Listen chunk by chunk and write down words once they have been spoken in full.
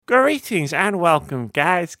Greetings and welcome,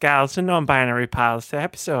 guys, gals, and non-binary pals, to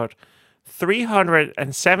episode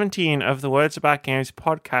 317 of the Words About Games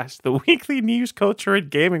podcast, the weekly news, culture, and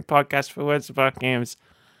gaming podcast for Words About Games.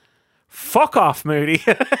 Fuck off, Moody.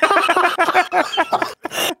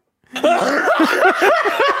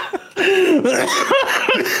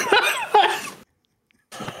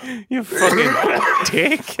 You fucking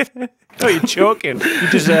dick. Oh, you're joking. You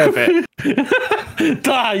deserve it.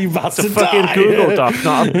 Die, you bastard. It's a fucking Google Doc,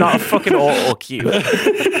 not a fucking auto cue.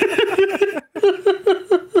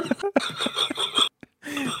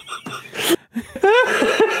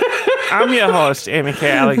 I'm your host, Amy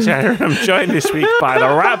K. Alexander, and I'm joined this week by the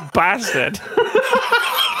rat bastard,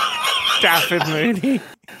 Daffy Mooney.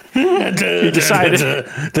 You decided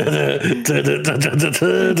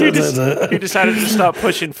to start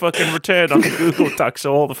pushing fucking return on the Google Doc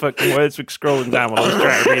so all the fucking words were scrolling down while I was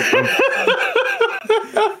trying to read them.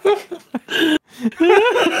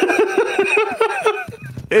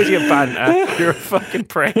 There's your banter. You're a fucking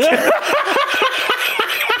prick.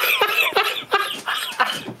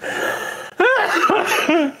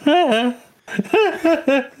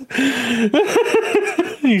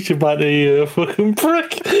 You should banter, you fucking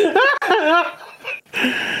prick.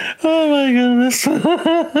 Oh my goodness. So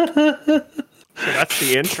that's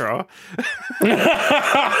the intro. I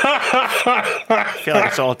feel like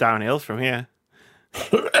it's all downhill from here.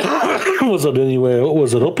 Was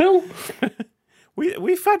it uphill?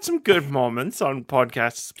 We've had some good moments on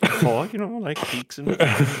podcasts before, like peaks and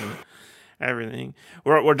everything.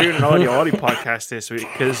 We're doing an audio podcast this week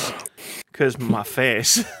because my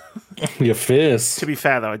face. Your face. To be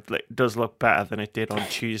fair, though, it does look better than it did on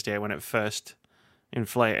Tuesday when it first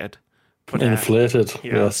inflated. But, inflated.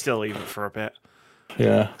 Yeah, I'll still leave it for a bit.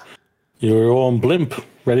 Yeah. You were on blimp,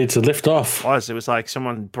 ready to lift off. It was like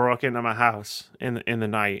someone broke into my house in the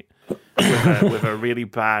night with a really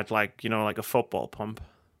bad, like a football pump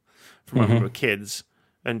from when we were kids,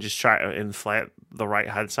 and just try to inflate the right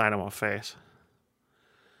hand side of my face.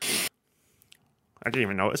 I didn't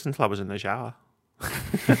even notice until I was in the shower.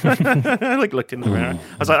 I looked in the mirror.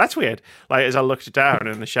 I was like, that's weird. Like, as I looked down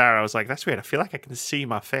in the shower, I was like, that's weird. I feel like I can see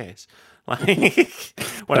my face. Like,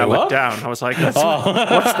 when I looked down, I was like, what's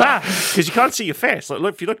that? Because you can't see your face. Like,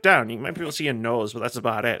 look, if you look down, you might be able to see your nose, but that's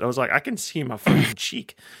about it. I was like, I can see my fucking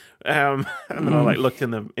cheek. And then I looked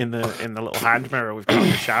in the little hand mirror we've got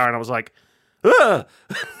in the shower, and I was like, ugh!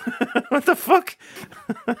 What the fuck?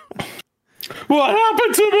 What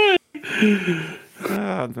happened to me?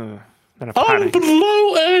 No. I'm bloated.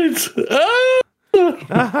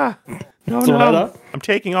 No. I'm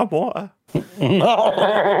taking up water.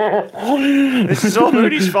 This is all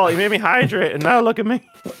Moody's fault. He made me hydrate, and now look at me.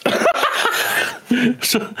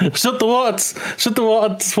 Shut the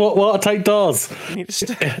water tight doors.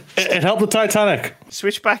 It helped the Titanic.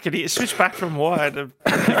 Switch back from water to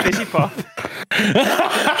fizzy pop.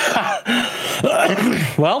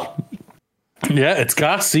 Well, yeah, it's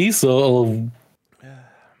gassy, so it'll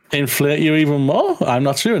inflate you even more. I'm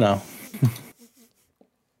not sure now.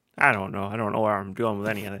 I don't know where I'm going with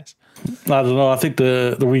any of this. I don't know. I think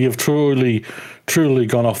we have truly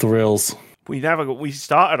gone off the rails. We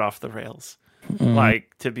started off the rails.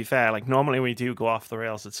 Like, to be fair, like normally we do go off the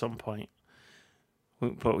rails at some point,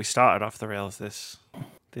 but we started off the rails this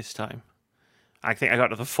time. I think I got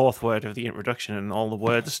to the fourth word of the introduction and all the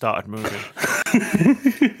words started moving.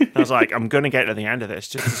 I was like, I'm going to get to the end of this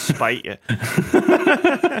just to spite you.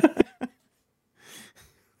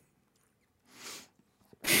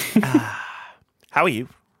 How are you?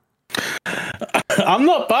 I'm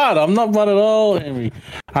not bad. I'm not bad at all, Amy.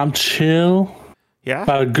 I'm chill. Yeah?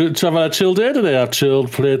 I've had a chill day today. I've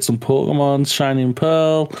chilled, played some Pokemon, Shining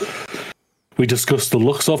Pearl. We discussed the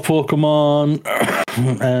looks of Pokemon.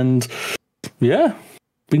 And yeah,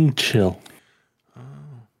 been chill.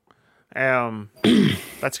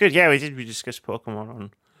 That's good. Yeah, we discussed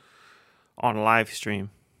Pokemon on live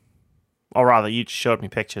stream. Or rather, you just showed me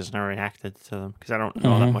pictures and I reacted to them because I don't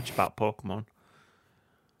know that much about Pokemon.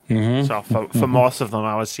 So for most of them,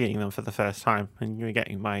 I was seeing them for the first time, and you were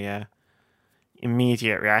getting my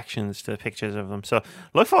immediate reactions to pictures of them. So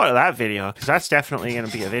look forward to that video because that's definitely going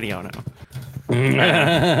to be a video now.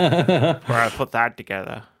 Where I put that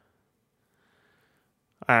together.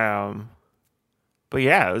 But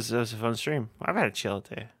yeah, it was a fun stream. I've had a chill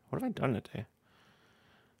day. What have I done today?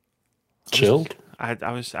 Chilled? I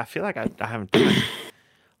feel like I haven't done it.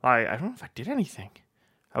 Like, I don't know if I did anything.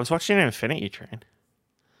 I was watching Infinity Train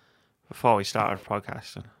before we started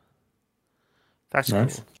podcasting. That's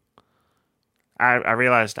nice. Cool. I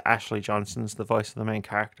realized Ashley Johnson's the voice of the main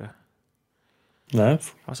character.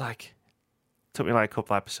 Nice. I was like, took me like a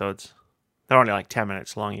couple episodes. They're only like 10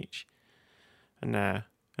 minutes long each. And I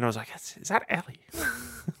was like, is that Ellie?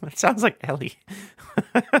 That sounds like Ellie.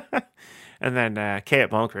 And then Kate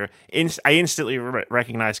Mulgrew. I instantly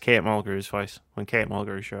recognized Kate Mulgrew's voice when Kate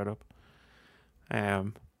Mulgrew showed up.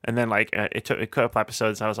 And then like it took a couple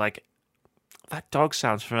episodes. I was like, that dog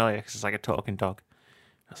sounds familiar because it's like a talking dog.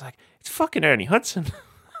 I was like, it's fucking Ernie Hudson.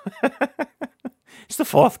 It's the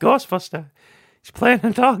fourth Ghostbuster. He's playing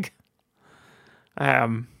a dog.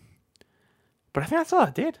 But I think that's all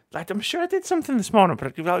I did. Like, I'm sure I did something this morning,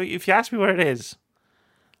 but if you ask me what it is,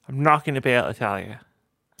 I'm not going to be able to tell you.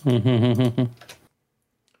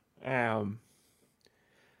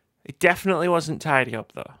 It definitely wasn't tidy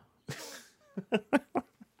up though.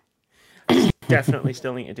 Definitely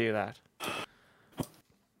still need to do that.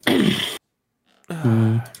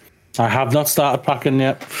 I have not started packing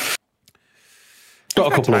yet.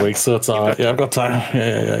 Got a couple of weeks, so it's all right. Yeah, I've got time.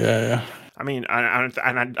 Yeah. I mean,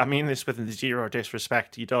 I mean this with zero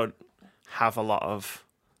disrespect. You don't have a lot of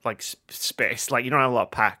like space. Like, you don't have a lot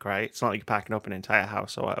of pack, right? It's not like you're packing up an entire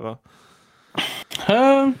house or whatever.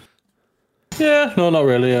 Yeah, no, not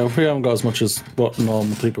really. We haven't got as much as what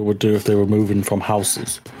normal people would do if they were moving from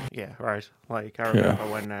houses. Yeah, right. Like, I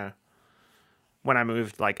remember when I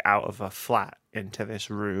moved like out of a flat into this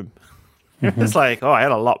room. It's like, I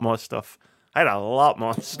had a lot more stuff.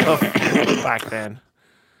 back then.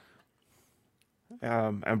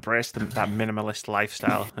 Embraced that minimalist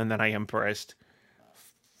lifestyle, and then I embraced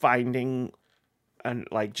finding and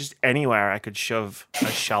like just anywhere I could shove a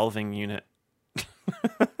shelving unit.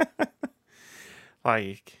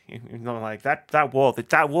 Like, like that wall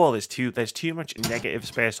is there's too much negative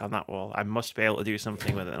space on that wall. I must be able to do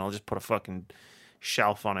something with it, and I'll just put a fucking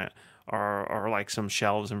shelf on it, or like some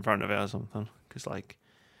shelves in front of it or something. Because like,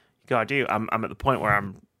 you gotta do. I'm at the point where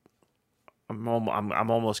I'm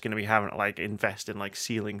almost going to be having to like invest in like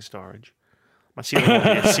ceiling storage. My ceiling won't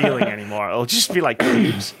be a ceiling anymore. It'll just be like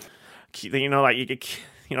cubes. You know, like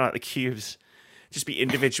like the cubes, just be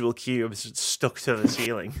individual cubes stuck to the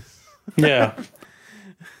ceiling. Yeah.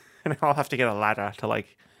 And I'll have to get a ladder to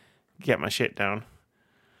like get my shit down.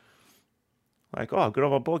 Like, I've got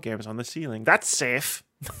all my board games on the ceiling. That's safe.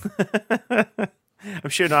 I'm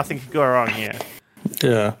sure nothing could go wrong here.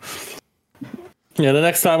 Yeah. Yeah, the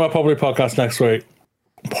next time I probably podcast next week,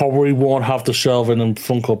 probably won't have the shelving and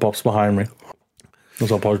Funko Pops behind me.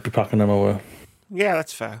 Because I'll probably be packing them away. Yeah,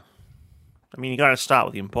 that's fair. I mean, you got to start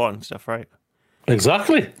with the important stuff, right?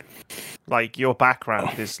 Exactly. Like, your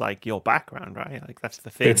background is like your background, right? Like, that's the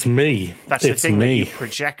thing. It's me. That's the thing that you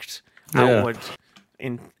project outward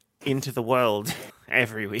into the world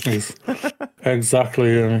every week.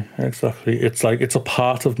 Exactly. It's like, it's a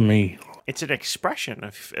part of me. It's an expression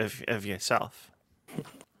of yourself.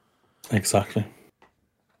 Exactly.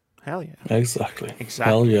 Hell yeah. Exactly.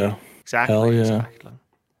 Hell yeah. Exactly. Hell yeah. Exactly.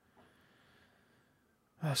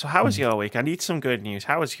 So how was your week? I need some good news.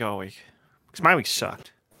 How was your week? Because my week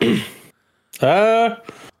sucked. I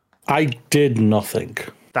did nothing.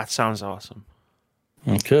 That sounds awesome.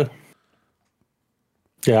 Okay.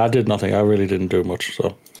 Yeah, I did nothing. I really didn't do much,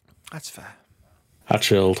 so. That's fair. I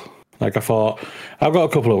chilled. Like, I thought, I've got a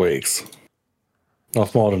couple of weeks.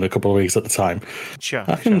 Not more than a couple of weeks at the time. Sure.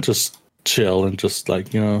 I can just chill and just,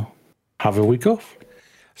 like, have a week off.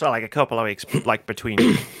 So, like, a couple of weeks, like, between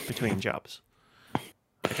jobs, I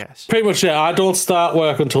guess. Pretty much, yeah. I don't start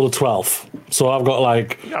work until the 12th. So I've got,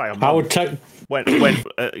 like, I would take... When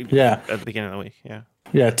yeah. At the beginning of the week, yeah.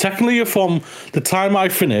 Yeah, technically from the time I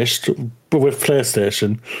finished with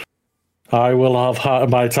PlayStation, I will have had,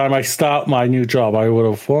 by the time I start my new job, I would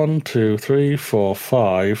have 1, 2, 3, 4,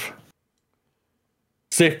 5,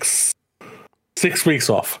 6 weeks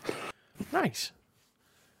off. Nice.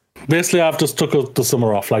 Basically, I've just took the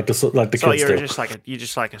summer off, like the so kids do. So you're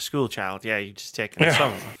just like a school child, yeah. You just take the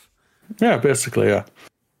summer off. Yeah, basically, yeah.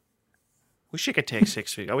 Wish you could take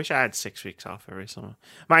 6 weeks. I wish I had 6 weeks off every summer.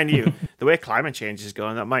 Mind you, the way climate change is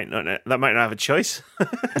going, that might not have a choice.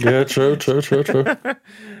 Yeah, true.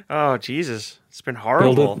 Oh, Jesus. It's been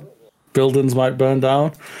horrible. Buildings might burn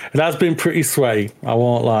down. It has been pretty sway, I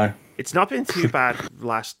won't lie. It's not been too bad the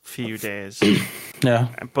last few days. Yeah.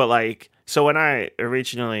 But, like, so when I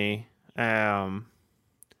originally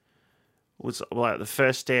the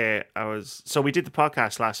first day so we did the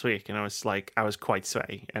podcast last week, and I was quite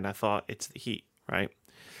sweaty, and I thought it's the heat, right?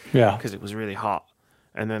 Yeah. Because it was really hot.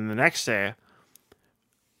 And then the next day,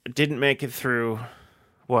 I didn't make it through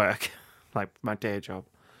work, like my day job.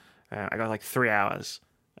 I got like 3 hours,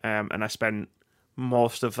 and I spent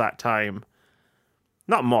most of that time,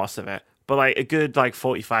 not most of it, but like a good like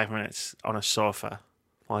 45 minutes on a sofa,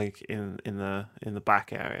 like in the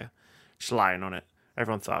back area, just lying on it.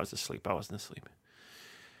 Everyone thought I was asleep. I wasn't asleep.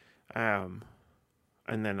 And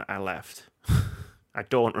then I left. I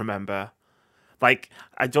don't remember. Like,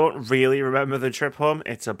 I don't really remember the trip home.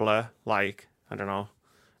 It's a blur. Like, I don't know.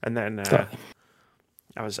 And then I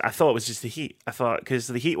thought it was just the heat. I thought, because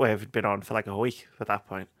the heat wave had been on for like a week at that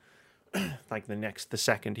point. Like the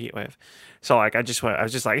second heat wave. So like I was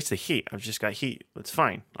just like, it's the heat. I've just got heat. It's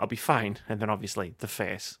fine. I'll be fine. And then obviously the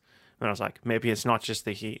face. And I was like, maybe it's not just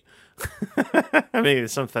the heat. Maybe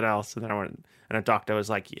it's something else. And then I went, and a doctor was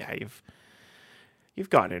like, yeah, you've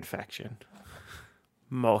got an infection.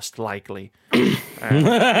 Most likely. In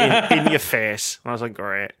your face. And I was like,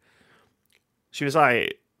 great. She was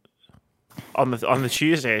like, on the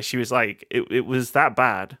Tuesday, she was like, it was that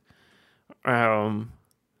bad.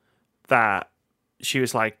 That she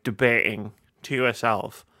was like debating to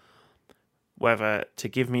herself whether to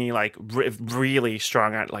give me like really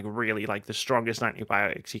strong, like really like the strongest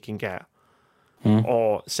antibiotics you can get,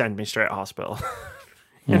 or send me straight to hospital.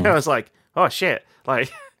 And I was like, oh shit!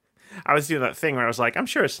 Like I was doing that thing where I was like, I'm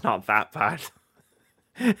sure it's not that bad.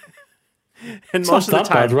 And most of the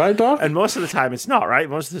time, bad, right, Doc? And most of the time, it's not, right?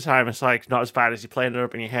 Most of the time, it's like not as bad as you playing it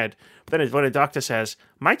up in your head. But then when a doctor says,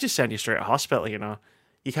 might just send you straight to hospital, you know,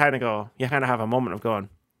 you kind of have a moment of going,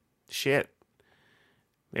 shit,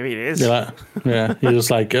 maybe it is. Yeah, yeah. You're just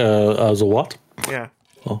like, as a what? Yeah.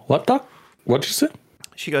 Oh, what, Doc? What'd you say?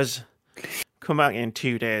 She goes, come back in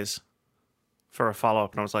 2 days for a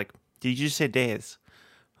follow-up. And I was like, did you say days?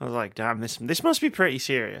 I was like, damn, this must be pretty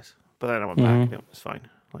serious. But then I went back. It was fine.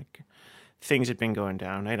 Like, things had been going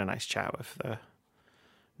down. I had a nice chat with the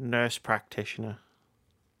nurse practitioner.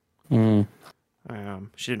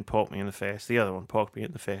 She didn't poke me in the face. The other one poked me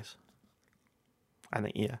in the face. And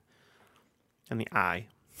the ear. And the eye.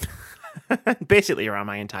 Basically around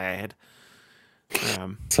my entire head.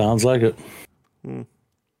 Sounds like it.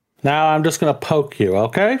 Now I'm just going to poke you,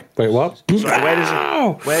 okay? Wait, what? So where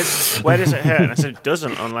does it hurt? And I said, it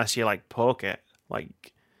doesn't unless you, like, poke it.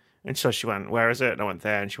 Like, and so she went, where is it? And I went,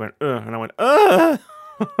 there. And she went, and I went,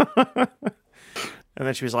 And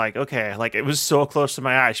then she was like, okay. Like, it was so close to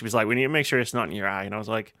my eye. She was like, we need to make sure it's not in your eye. And I was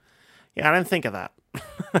like, yeah, I didn't think of that.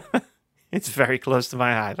 It's very close to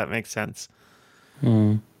my eye. That makes sense.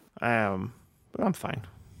 But I'm fine.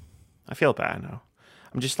 I feel better now.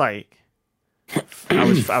 I'm just like, I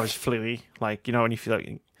was fluey. Like, you know, when you feel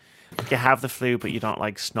like you have the flu, but you don't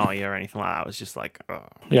like snotty or anything like that. I was just like, oh.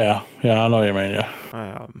 Yeah, I know what you mean,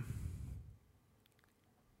 yeah.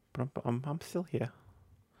 But I'm still here.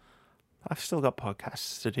 I've still got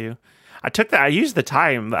podcasts to do. I used the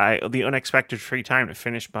time, the unexpected free time to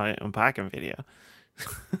finish my unpacking video.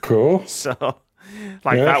 Cool. So,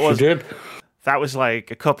 like, yeah, that was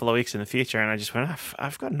like a couple of weeks in the future, and I just went,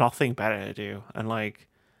 I've got nothing better to do, and like,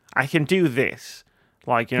 I can do this.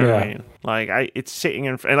 Like, you know what I mean? Like, it's sitting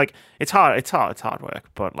in, like, it's hard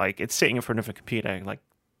work, but like, it's sitting in front of a computer, like,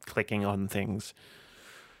 clicking on things.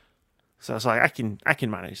 So I was like, I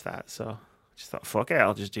can manage that. So I just thought, fuck it,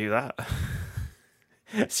 I'll just do that.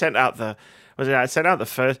 I sent out the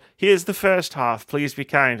first, here's the first half, please be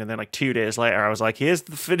kind. And then like 2 days later, I was like, here's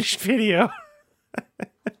the finished video.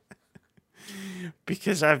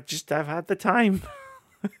 Because I've had the time.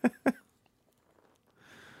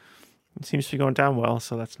 It seems to be going down well,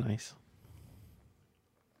 so that's nice.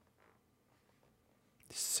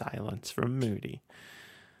 Silence from Moody.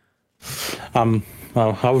 I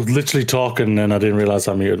was literally talking and I didn't realize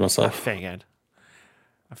I muted myself. I figured.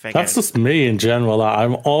 That's just me in general.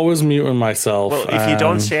 I'm always muting myself. Well, if you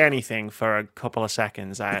don't say anything for a couple of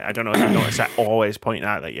seconds, I don't know if you notice, I always point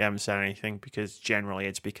out that you haven't said anything, because generally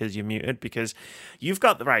it's because you're muted, because you've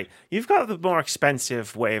got the more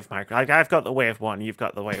expensive Wave micro. Like, I've got the Wave 1, you've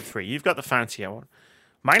got the Wave 3, you've got the fancier one.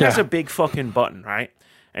 Mine has a big fucking button, right?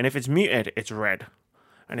 And if it's muted, it's red.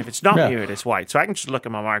 And if it's not muted, it's white. So I can just look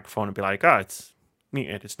at my microphone and be like, oh, it's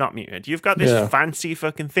muted, it's not muted. You've got this fancy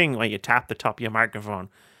fucking thing where you tap the top of your microphone.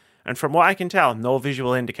 And from what I can tell, no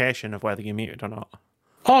visual indication of whether you're muted or not.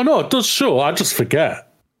 Oh, no, it does show. I just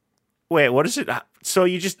forget. Wait, what is it? So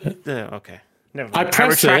you just... okay. Never mind. I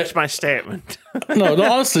retract my statement. No,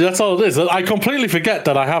 honestly, that's all it is. I completely forget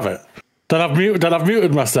that I have it. That I've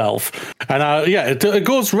muted myself. And it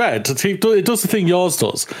goes red. It does the thing yours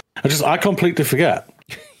does. I completely forget.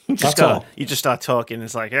 You just start talking.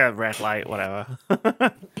 It's like, yeah, red light, whatever.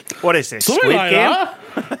 What is this? Something Squid like Game?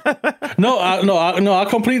 That? No, I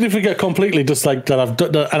completely forget completely. Just like that, I've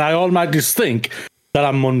done, and I automatically just think that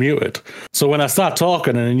I'm unmuted. So when I start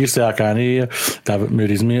talking and then you say I can't hear you, David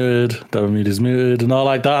Moody's muted, and all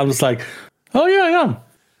like that, I'm just like, oh yeah, I am.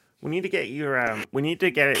 We need to get your we need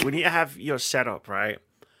to have your setup right,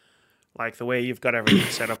 like the way you've got everything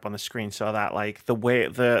set up on the screen, so that like the way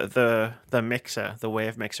the mixer, the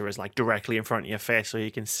wave mixer, is like directly in front of your face, so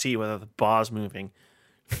you can see whether the bar's moving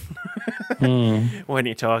when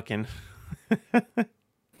you're talking.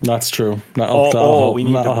 That's true. That'll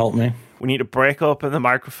help me. We need to break open the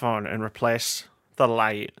microphone and replace the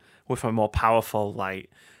light with a more powerful light,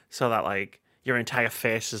 so that like your entire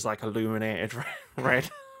face is like illuminated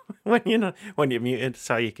red when you're muted,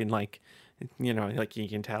 so you can like you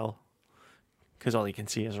can tell because all you can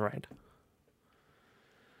see is red.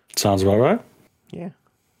 Sounds about right. Yeah,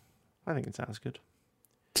 I think it sounds good.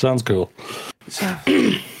 Sounds cool.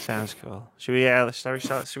 Sounds cool. Should we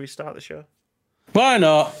start the show? Why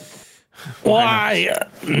not? Why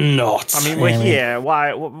not? I mean, we're here.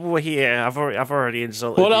 Why? We're here. I've already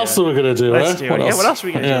insulted. What else are we gonna do? Let's do it. What Yeah, what else are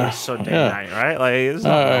we gonna do this Sunday night, right? Like, there's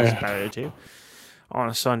nothing else better to do on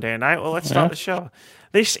a Sunday night. Well, let's start the show.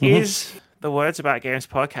 This is the Words About Games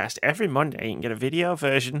podcast. Every Monday, you can get a video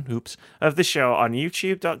version, of the show on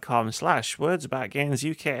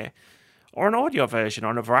youtube.com/WordsAboutGamesUK, or an audio version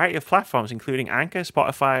on a variety of platforms, including Anchor,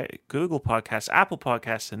 Spotify, Google Podcasts, Apple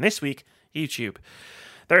Podcasts, and this week, YouTube.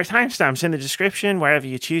 There are timestamps in the description wherever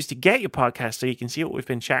you choose to get your podcast, so you can see what we've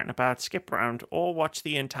been chatting about, skip around, or watch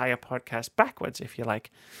the entire podcast backwards if you like.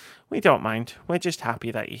 We don't mind. We're just happy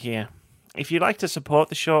that you're here. If you'd like to support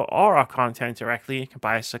the show or our content directly, you can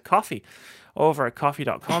buy us a coffee over at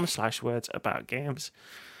coffee.com/wordsaboutgames.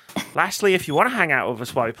 Lastly, if you want to hang out with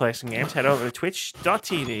us while we play some games, head over to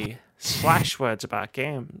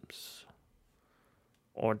twitch.tv/wordsaboutgames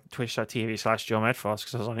or twitch.tv/Joe Medforce,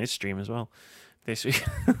 because I was on his stream as well this week.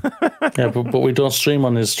 Yeah, but we don't stream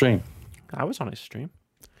on his stream. I was on his stream.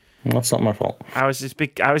 That's not my fault. I was this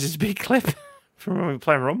big clip from when we were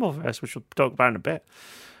playing Rumbleverse, which we'll talk about in a bit.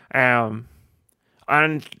 And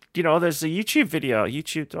there's a YouTube video,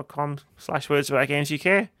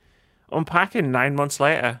 youtube.com/wordsaboutgamesuk, unpacking 9 months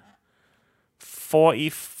later,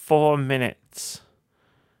 44 minutes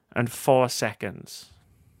and 4 seconds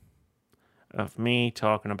of me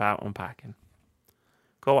talking about unpacking.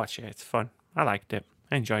 Go watch it. It's fun. I liked it.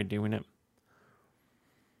 I enjoyed doing it.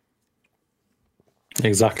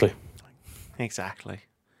 Exactly.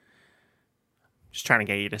 Just trying to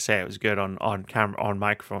get you to say it was good on camera, on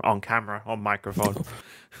microphone.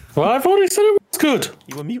 Well, I've already said it was good.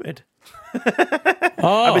 You were muted.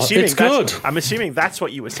 It's good. I'm assuming that's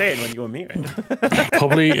what you were saying when you were muted.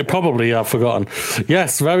 Probably I've forgotten.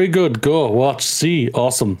 Yes, very good. Go watch, see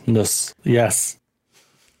awesomeness. Yes.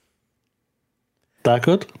 That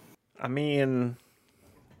good? I mean,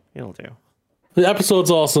 it'll do. The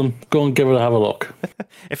episode's awesome. Go and have a look.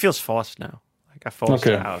 It feels forced now. Like I forced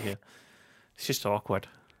it out of you. It's just awkward.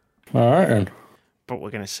 All right, then. But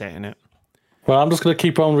we're going to sit in it. Well, I'm just going to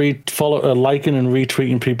keep on liking and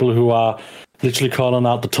retweeting people who are literally calling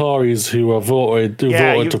out the Tories who voted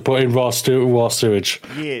to put in raw sewage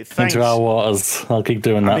into our waters. I'll keep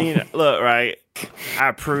doing that. I mean, look, right. I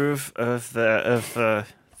approve of the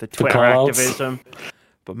Twitter activism.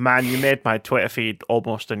 But man, you made my Twitter feed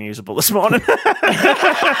almost unusable this morning.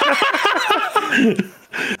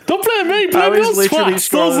 Don't blame me, blame those twats.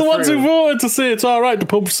 Those are the ones who voted to say it's all right to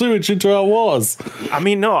pump sewage into our waters. I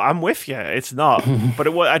mean, no, I'm with you. It's not. But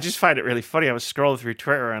I just find it really funny. I was scrolling through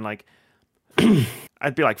Twitter and like,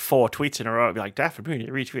 I'd be like 4 tweets in a row. I'd be like, Dafford Mooney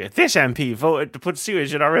retweeted, this MP voted to put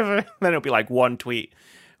sewage in our river. Then it'll be like one tweet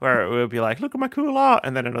where it would be like, look at my cool art.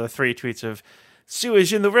 And then another 3 tweets of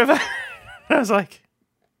sewage in the river. I was like,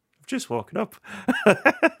 I've just woken up.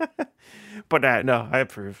 But no, I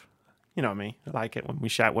approve. You know me. I like it when we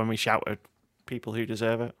shout at people who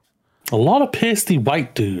deserve it. A lot of pasty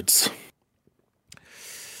white dudes.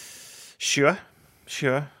 Sure.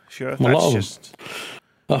 That's just...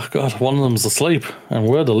 Oh, God, one of them's asleep, and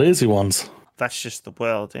we're the lazy ones. That's just the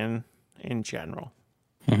world in general.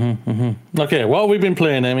 Okay, what have we been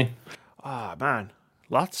playing, Amy? Oh, man.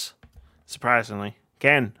 Lots. Surprisingly.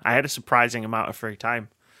 Again, I had a surprising amount of free time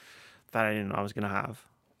that I didn't know I was going to have.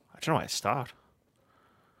 I don't know where to start.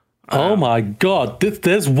 Oh my God!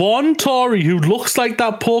 There's one Tory who looks like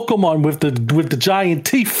that Pokemon with the giant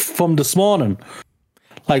teeth from this morning.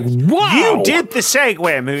 Like, wow! You did the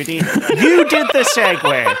segue, Moody. You did the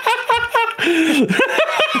segue.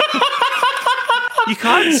 You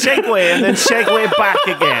can't segue and then segue back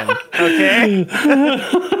again. Okay.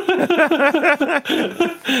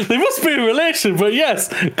 They must be in relation, but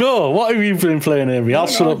yes, go. What have you been playing, Amy? I'll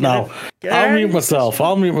shut up now. I'll mute myself.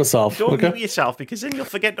 Don't mute yourself, because then you'll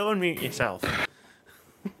forget to unmute yourself.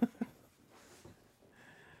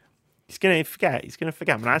 He's gonna forget. I'm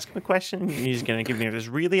gonna ask him a question, and he's gonna give me this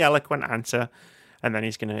really eloquent answer, and then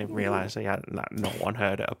he's going to realize that no one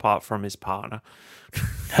heard it apart from his partner.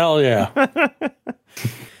 Hell yeah.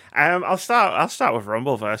 I'll start with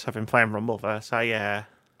Rumbleverse. I've been playing Rumbleverse. I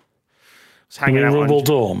was You hanging mean out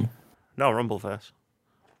Rumbledome? No, Rumbleverse.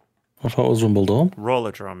 I thought it was Rumbledome.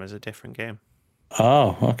 Rollerdrome is a different game.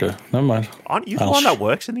 Oh, okay. Never mind. Aren't you the one that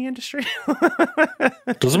works in the industry?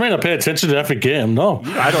 Doesn't mean I pay attention to every game, no.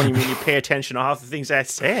 I don't even mean you pay attention to half the things I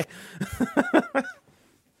say.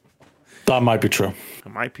 That might be true.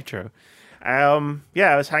 It might be true. I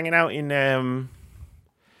was hanging out in Joe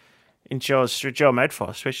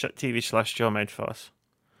Medforce, twitch.tv/Joe Medforce,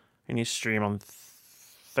 in his stream on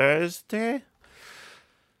Thursday.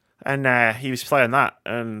 And he was playing that,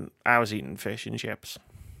 and I was eating fish and chips.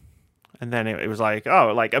 And then it was like,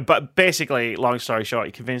 but basically, long story short,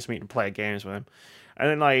 he convinced me to play games with him.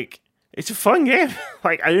 And then, it's a fun game.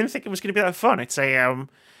 I didn't think it was going to be that fun. It's a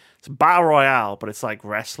battle royale, but it's like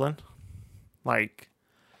wrestling.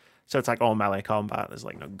 So it's like all melee combat. There's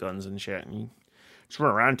no guns and shit. And you just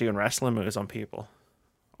run around doing wrestling moves on people.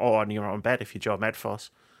 Or on your own bed if you're Joe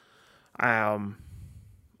Medforce.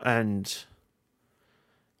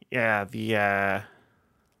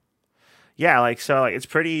 It's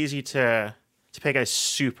pretty easy to pick a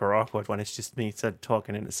super awkward when it's just me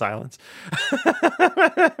talking into silence.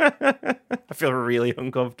 I feel really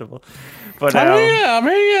uncomfortable. But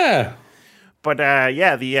yeah. But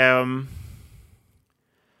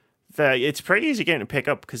it's pretty easy game to pick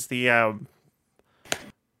up because I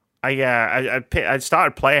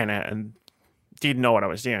started playing it and didn't know what I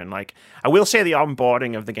was doing. I will say the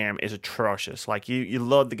onboarding of the game is atrocious. You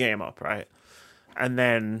load the game up, right? And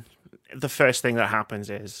then the first thing that happens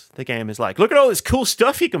is the game is look at all this cool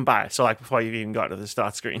stuff you can buy. So before you've even got to the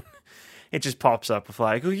start screen, it just pops up with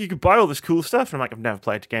you can buy all this cool stuff. And I'm I've never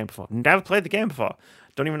played the game before. Never played the game before.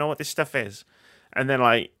 Don't even know what this stuff is. And then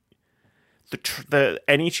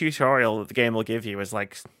any tutorial that the game will give you is I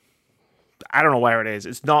don't know where it is.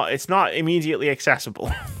 It's not immediately accessible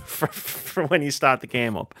for when you start the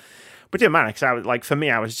game up. But it didn't matter because for me,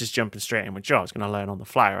 I was just jumping straight in with Joe. I was going to learn on the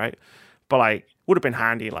fly, right? But would have been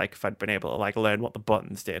handy if I'd been able to learn what the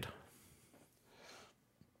buttons did.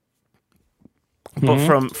 Mm-hmm.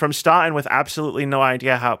 But from starting with absolutely no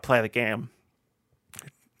idea how to play the game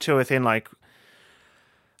to within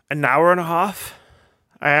an hour and a half,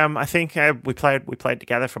 I think we played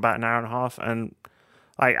together for about an hour and a half, and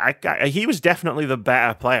he was definitely the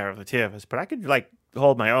better player of the two of us, but I could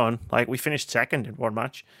hold my own. We finished second in one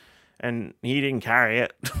match, and he didn't carry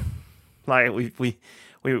it. We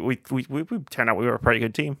turned out we were a pretty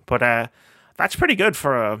good team, but that's pretty good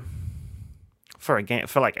for a game,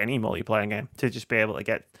 for any multiplayer game, to just be able to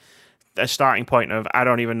get a starting point of I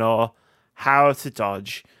don't even know how to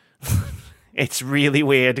dodge. It's really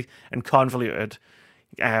weird and convoluted.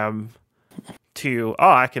 I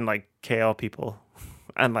can KO people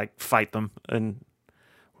and fight them and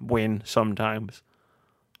win sometimes.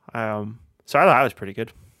 So I thought that was pretty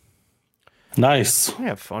good. Nice. I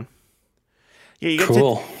have fun. Yeah, you get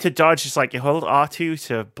cool. to dodge. It's you hold R2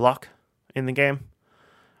 to block in the game.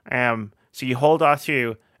 So you hold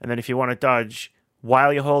R2, and then if you want to dodge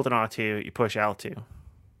while you're holding R2, you push L2.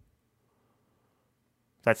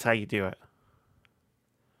 That's how you do it.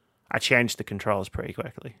 I changed the controls pretty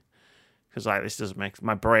quickly because this doesn't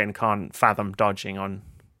my brain can't fathom dodging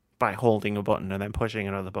by holding a button and then pushing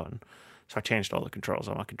another button. So I changed all the controls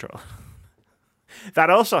on my controller. That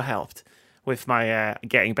also helped with my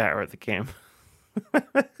getting better at the game.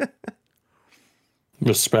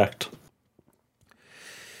 Respect.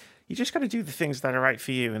 You just got to do the things that are right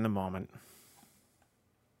for you in the moment.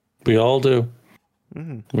 We all do.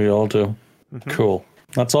 Mm-hmm. We all do. Mm-hmm. Cool.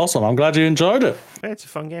 That's awesome. I'm glad you enjoyed it. Yeah, it's a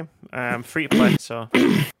fun game. Free to play, so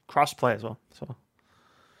cross play as well. So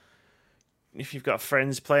if you've got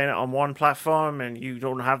friends playing it on one platform and you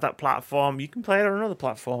don't have that platform, you can play it on another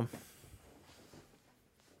platform.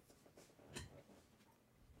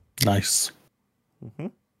 Nice. Mm-hmm.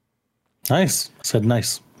 Nice. I said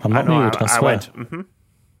nice. I'm not mute. I swear. I went. Mm-hmm.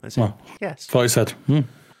 I said, yes. Thought you said. Hmm.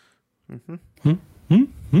 Mm-hmm. Hmm.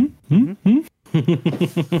 Hmm. Hmm. Hmm.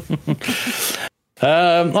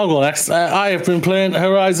 I'll go next. I have been playing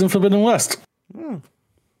Horizon Forbidden West.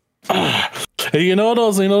 You know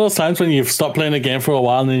those times when you've stopped playing a game for a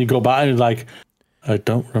while and then you go back and you're like, I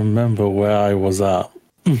don't remember where I was at.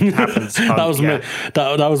 That was me.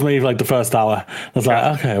 That was me the first hour. I was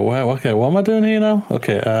like, what am I doing here now?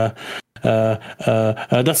 Okay,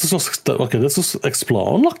 let's just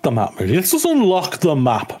explore. Unlock the map, Moody. Let's just unlock the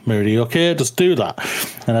map, Moody. Okay, just do that.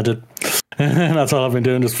 And I did. And that's all I've been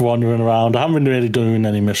doing, just wandering around. I haven't been really doing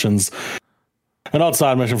any missions. An odd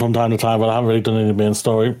side mission from time to time, but I haven't really done any main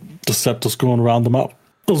story. just going around the map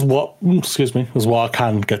is what I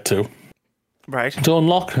can get to. Right. To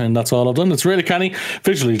unlock, and that's all I've done. It's really canny.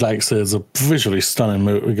 Visually, like I say, it's a visually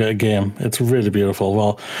stunning game. It's really beautiful.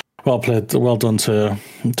 Well played. Well done to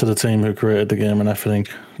the team who created the game and everything.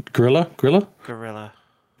 Guerrilla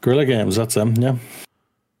Games. That's them. Yeah.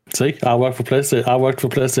 See, I worked for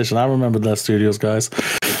PlayStation. I remember their studios, guys.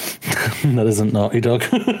 That isn't Naughty Dog.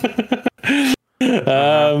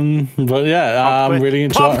 But yeah, I'm really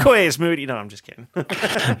enjoying. Pop quiz, Moody. No, I'm just kidding.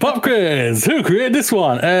 Pop quiz. Who created this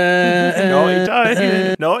one? Naughty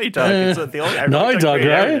Dog. Naughty Dog. It's the only Naughty Dog,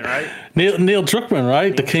 right? Neil Druckmann,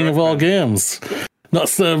 right? The king of all games. Not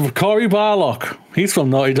Cory Barlog. He's from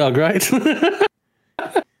Naughty Dog, right?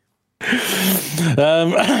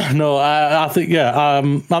 No, I think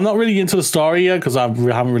I'm not really into the story yet because I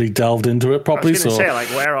haven't really delved into it properly. I was going to say, like,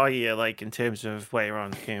 where are you, like, in terms of where you're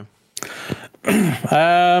on the game?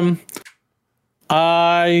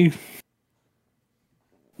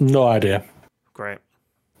 No idea. Great.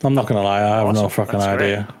 I'm not gonna lie, I have no fucking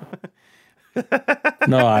idea.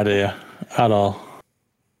 No idea at all.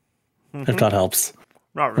 If that helps.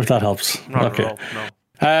 Not really. If that helps. Not okay. at all,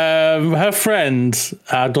 no. Her friend,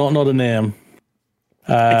 I don't know the name.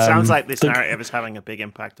 It sounds like this narrative is having a big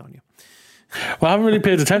impact on you. Well, I haven't really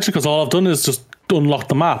paid attention because all I've done is just unlock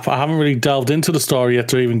the map. I haven't really delved into the story yet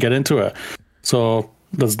to even get into it. So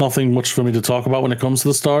there's nothing much for me to talk about when it comes to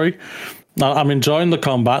the story. I'm enjoying the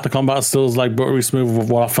combat. The combat still is like buttery smooth with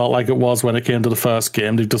what I felt like it was when it came to the first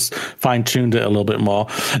game. They've just fine-tuned it a little bit more.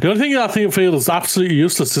 The only thing I feel is absolutely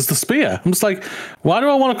useless is the spear. I'm just like, why do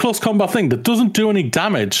I want a close combat thing that doesn't do any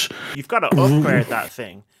damage? You've got to upgrade that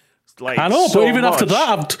thing. Like, I know, so but even after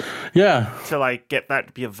that, to like get that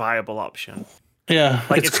to be a viable option. Yeah,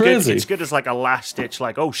 like it's crazy. It's good as like a last ditch,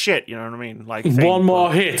 like, oh shit, you know what I mean? Like one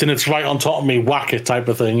more hit and it's right on top of me, whack it type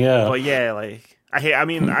of thing. Yeah, but yeah, like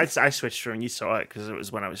I switched through and you saw it because it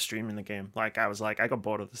was when I was streaming the game. Like I was like, I got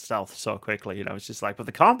bored of the stealth so quickly, you know. It's just like, but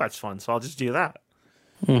the combat's fun, so I'll just do that.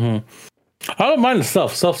 I don't mind the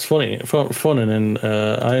stealth. Stealth's fun, and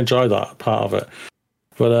I enjoy that part of it.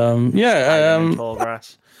 But tall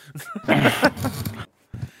grass.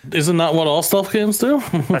 Isn't that what all stealth games do?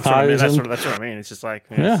 That's what I mean. That's what I mean. It's just like,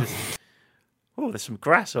 yeah. There's some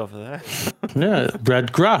grass over there. Yeah,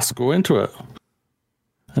 red grass. Go into it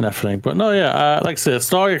and everything. But no, yeah. Like I said,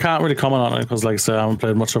 story I can't really comment on it because, like I said, I haven't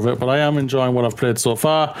played much of it. But I am enjoying what I've played so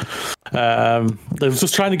far. I was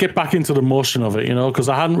just trying to get back into the motion of it, you know, because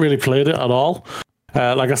I hadn't really played it at all.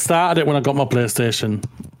 Like I started it when I got my PlayStation,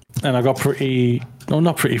 and I got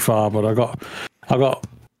not pretty far, but I got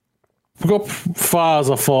far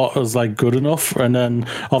as I thought was like good enough, and then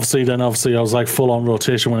obviously I was like full on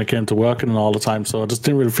rotation when it came to working and all the time, so I just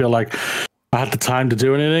didn't really feel like I had the time to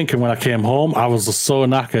do anything. And when I came home, I was just so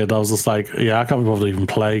knackered. I was just like, yeah, I can't be bothered to even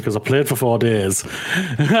play because I played for 4 days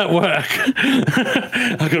at work.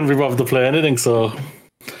 I couldn't be bothered to play anything, so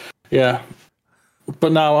yeah.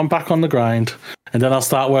 But now I'm back on the grind, and then I'll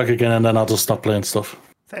start work again, and then I'll just stop playing stuff.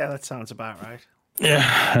 Yeah, that sounds about right.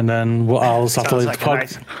 Yeah, and then what else? After like a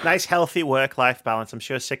nice, healthy work-life balance. I'm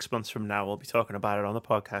sure 6 months from now we'll be talking about it on the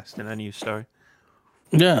podcast in a news story.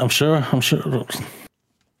 Yeah, I'm sure.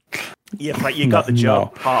 Yeah, like you got the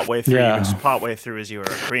job partway through. Yeah. Partway through as you were a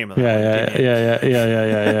creamer. Yeah.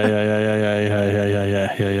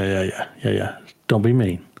 Don't be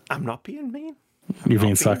mean. I'm not being mean. You've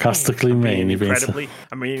been sarcastically mean.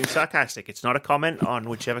 I'm being sarcastic. It's not a comment on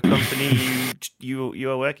whichever company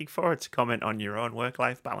you are working for. It's a comment on your own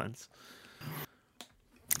work-life balance.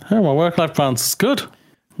 Yeah, my work-life balance is good.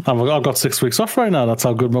 I've got 6 weeks off right now. That's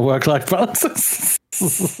how good my work-life balance is.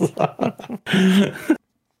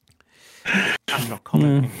 I'm not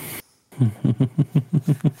commenting.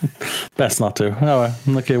 Best not to. Oh,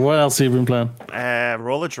 okay, what else have you been playing?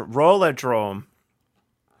 Rollerdrome.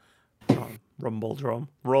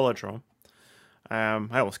 Rollerdrome.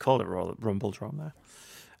 I almost called it Rumbledrome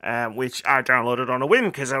there. Which I downloaded on a whim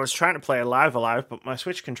because I was trying to play Alive, but my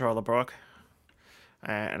Switch controller broke.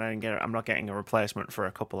 And I'm not getting a replacement for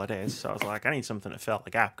a couple of days. So I was like, I need something to fill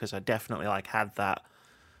the gap because I definitely had that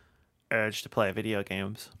urge to play video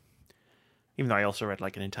games. Even though I also read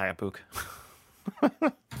an entire book.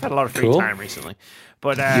 Had a lot of free time recently.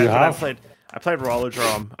 But I played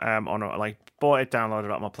Rollerdrome on bought it, downloaded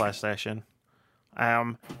it on my PlayStation.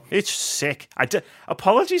 It's sick.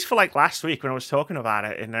 Apologies for last week when I was talking about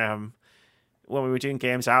it in when we were doing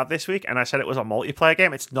games out this week, and I said it was a multiplayer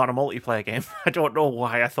game. It's not a multiplayer game. I don't know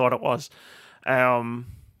why I thought it was. So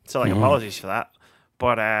apologies for that.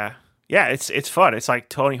 But yeah, it's fun. It's like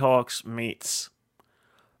Tony Hawk's meets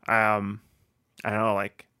I don't know,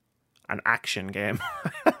 an action game.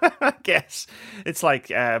 I guess it's like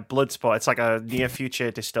Bloodsport. It's like a near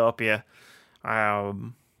future dystopia,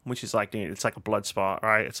 which is like it's like a Bloodsport,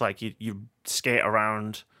 right? It's like you skate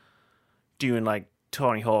around doing like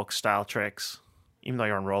Tony Hawk style tricks, even though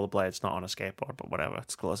you're on rollerblades, not on a skateboard, but whatever.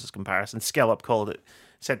 It's the closest comparison. Scale Up called it,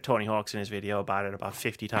 said Tony Hawk's in his video about it about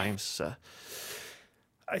 50 times. So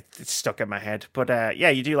it's stuck in my head. But yeah,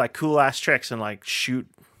 you do like cool ass tricks and like shoot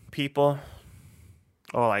people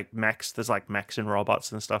or like mechs. There's like mechs and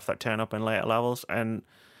robots and stuff that turn up in later levels, and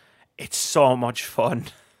it's so much fun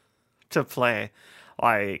to play.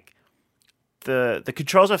 Like the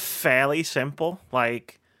controls are fairly simple.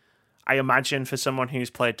 Like I imagine for someone who's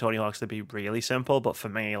played Tony Hawk's they'd be really simple, but for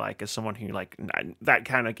me, like as someone who like that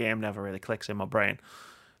kind of game never really clicks in my brain.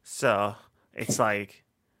 So it's like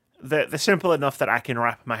they're simple enough that I can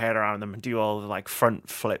wrap my head around them and do all the like front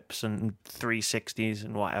flips and 360s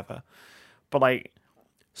and whatever. But like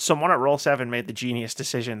someone at Roll7 made the genius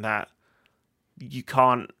decision that you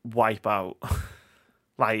can't wipe out.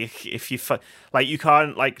 Like if you like you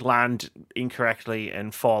can't like land incorrectly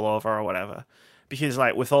and fall over or whatever, because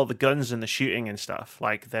like with all the guns and the shooting and stuff,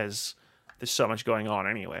 like there's so much going on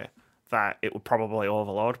anyway that it would probably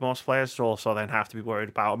overload most players to also then have to be worried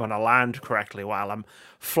about I'm going to land correctly while I'm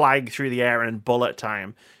flying through the air in bullet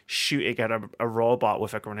time shooting at a robot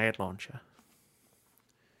with a grenade launcher.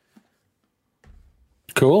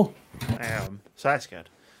 Cool. So that's good.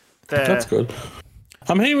 That's good.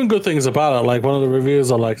 I'm hearing good things about it. Like one of the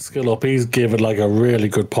reviews on like Skill Up, he's gave it like a really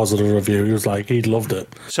good positive review. He was like, he loved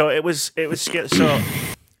it. So it was so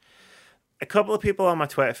a couple of people on my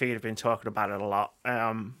Twitter feed have been talking about it a lot.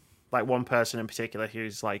 Like one person in particular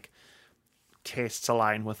who's like tastes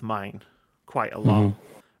align with mine quite a lot.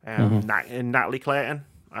 Natalie Clayton.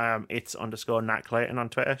 It's _Nat Clayton on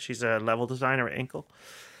Twitter. She's a level designer at Inkle.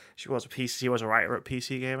 She was a writer at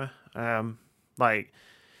PC Gamer.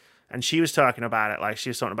 And she was talking about it, like she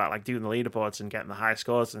was talking about like doing the leaderboards and getting the high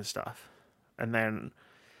scores and stuff. And then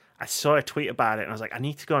I saw a tweet about it and I was like, I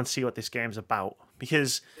need to go and see what this game's about,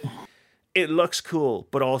 because it looks cool,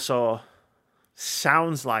 but also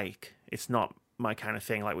sounds like it's not my kind of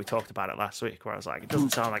thing. Like we talked about it last week, where I was like, it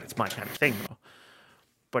doesn't sound like it's my kind of thing though.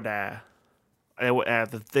 But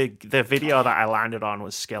the video that I landed on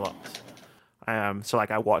was Skill Up. So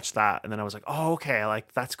like I watched that and then I was like, oh okay,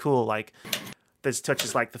 like that's cool. Like there's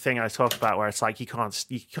touches like the thing I talked about where it's like you can't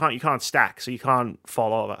stack, so you can't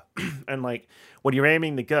fall over. And like when you're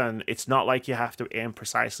aiming the gun, it's not like you have to aim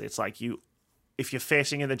precisely. It's like if you're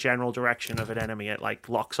facing in the general direction of an enemy, it like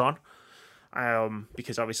locks on.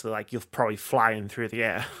 Because obviously like you're probably flying through the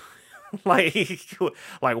air, like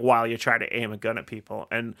while you're trying to aim a gun at people.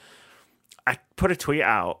 And I put a tweet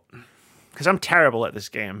out because I'm terrible at this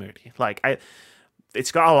game, Moody. Like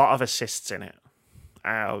it's got a lot of assists in it.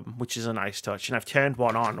 Which is a nice touch, and I've turned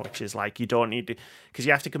one on, which is like you don't need to, because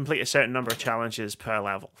you have to complete a certain number of challenges per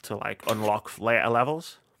level to like unlock later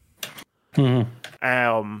levels.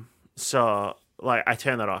 So like I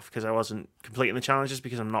turned that off because I wasn't completing the challenges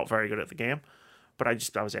because I'm not very good at the game, but I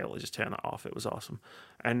was able to just turn that off. It was awesome.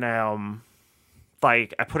 And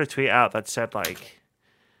like I put a tweet out that said like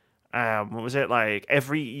what was it, like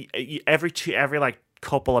every like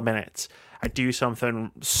couple of minutes I do something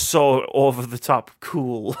so over the top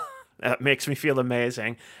cool that makes me feel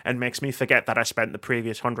amazing and makes me forget that I spent the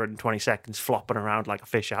previous 120 seconds flopping around like a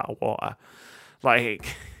fish out of water. Like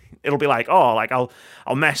it'll be like, oh, like I'll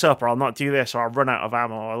mess up, or I'll not do this, or I'll run out of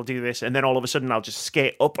ammo, or I'll do this, and then all of a sudden I'll just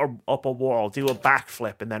skate up a wall, do a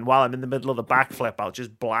backflip, and then while I'm in the middle of the backflip, I'll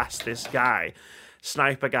just blast this guy,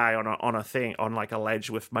 snipe a guy on a thing, on like a ledge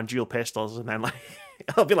with my dual pistols, and then like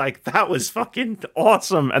I'll be like, that was fucking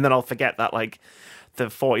awesome, and then I'll forget that like the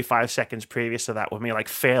 45 seconds previous to that were me like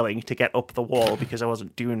failing to get up the wall because I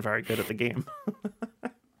wasn't doing very good at the game.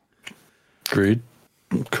 Agreed.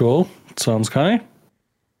 Cool. Sounds kind.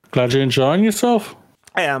 Glad you're enjoying yourself.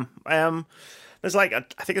 I am. There's like I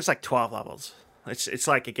think it's like 12 levels. It's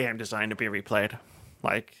like a game designed to be replayed,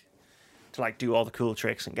 like to like do all the cool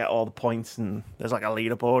tricks and get all the points. And there's like a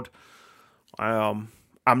leaderboard.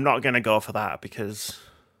 I'm not gonna go for that because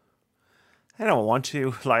I don't want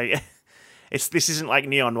to. Like, this isn't like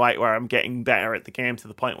Neon White where I'm getting better at the game to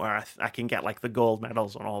the point where I can get like the gold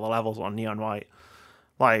medals on all the levels on Neon White.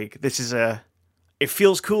 Like, it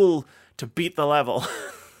feels cool to beat the level,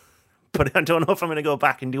 but I don't know if I'm gonna go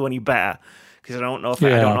back and do any better because I don't know I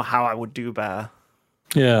don't know how I would do better.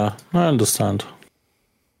 Yeah, I understand.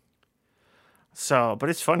 So, but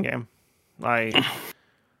it's a fun game. Like,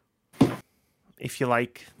 if you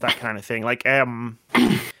like that kind of thing. Like, a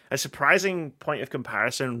surprising point of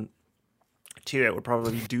comparison to it would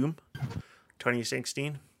probably be Doom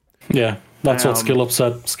 2016. Yeah, that's what Skill Up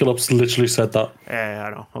said. Skill Up's literally said that. Yeah,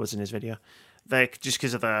 I know. I was in his video. Like, just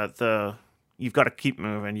because of the you've got to keep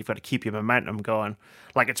moving. You've got to keep your momentum going.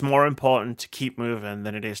 Like, it's more important to keep moving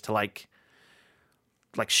than it is to like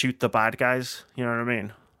shoot the bad guys. You know what I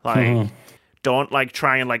mean? Like, don't like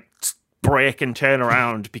try and like break and turn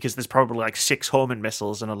around because there's probably like 6 homing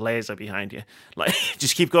missiles and a laser behind you. Like,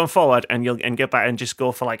 just keep going forward and you'll get back and just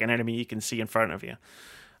go for like an enemy you can see in front of you.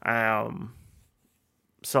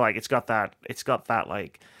 So like it's got that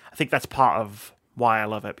like, I think that's part of why I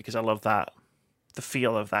love it, because I love that the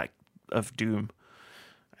feel of that of Doom.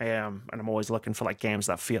 And I'm always looking for like games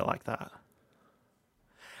that feel like that.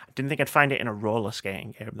 I didn't think I'd find it in a roller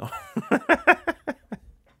skating game though.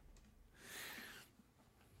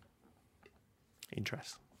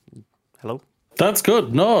 Interest. Hello? That's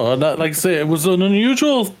good. No, like I say, it was an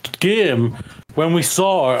unusual game when we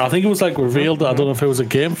saw it. I think it was like revealed. I don't know if it was a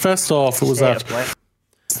Game Fest or if it was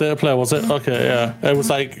State of Play, was it? Okay, yeah. It was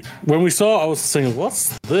like, when we saw it, I was saying,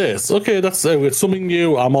 what's this? Okay, that's it's something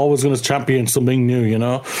new. I'm always going to champion something new, you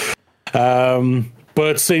know? But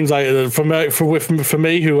it seems like, for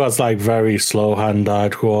me, who has like very slow hand-eye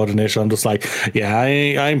coordination, I'm just like, yeah,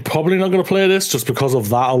 I'm probably not going to play this just because of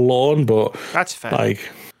that alone, but... That's fair. Like...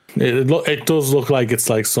 It does look like it's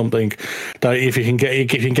like something that if you can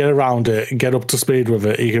get around it, get up to speed with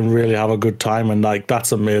it, you can really have a good time, and like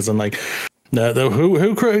that's amazing. Like, who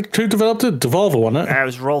developed it? Devolver, wasn't it? It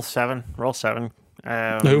was Roll 7.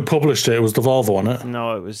 Who published it? It was Devolver, wasn't it?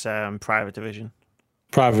 No, it was Private Division.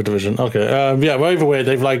 Private Division. Okay. Yeah. Well, either way,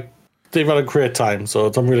 they've had a great time, so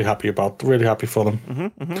I'm really happy for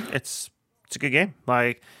them. It's a good game.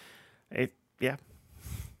 Like it. Yeah.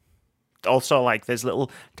 Also, like, there's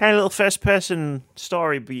tiny little first-person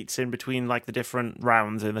story beats in between, like, the different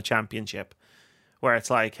rounds in the championship, where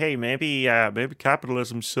it's like, hey, maybe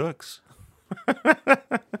capitalism sucks.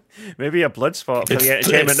 Maybe a blood sport for the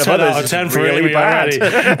entertainment of others is 10 really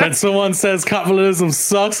bad. When someone says capitalism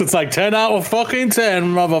sucks, it's like 10 out of fucking 10,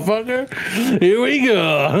 motherfucker. Here we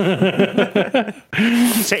go.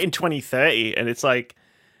 Set in 2030, and it's like,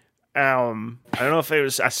 I don't know if it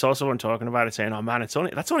was. I saw someone talking about it, saying, "Oh man, that's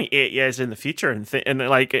only 8 years in the future," and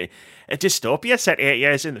like a dystopia set 8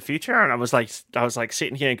 years in the future, and I was like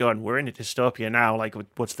sitting here going, "We're in a dystopia now. Like,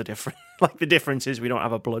 what's the difference? Like, the difference is we don't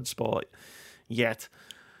have a blood sport yet."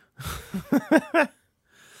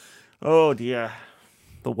 Oh dear,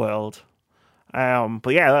 the world.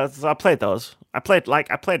 But yeah, I played those. I played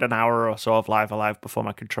an hour or so of Live Alive before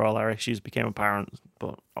my controller issues became apparent.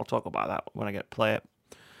 But I'll talk about that when I get to play it.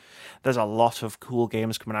 There's a lot of cool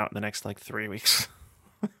games coming out in the next, 3 weeks.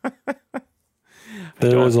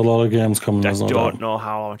 There is a lot of games coming out. I don't know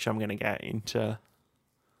how much I'm going to get into,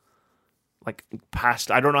 I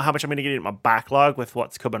don't know how much I'm going to get into my backlog with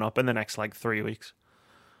what's coming up in the next, 3 weeks.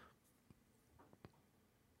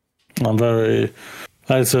 I'd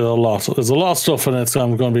say a lot. There's a lot of stuff in it, so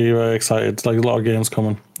I'm going to be very excited. Like, a lot of games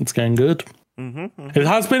coming. It's getting good. It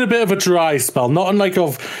has been a bit of a dry spell, not unlike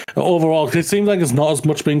overall, because it seems like there's not as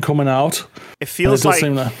much been coming out. It feels like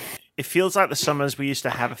the summers we used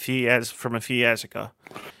to have a few years ago.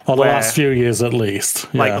 Or the last few years at least.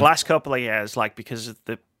 Yeah. Like the last couple of years, because of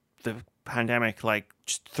the pandemic,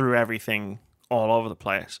 just threw everything all over the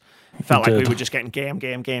place. It felt like we were just getting game,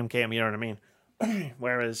 you know what I mean?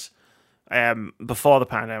 Whereas before the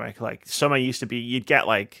pandemic, summer used to be, you'd get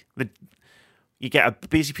you get a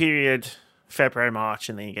busy period February, March,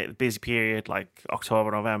 and then you get the busy period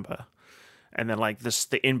October, November, and then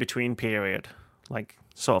the in-between period,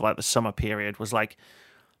 sort of the summer period, was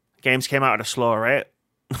games came out at a slower rate.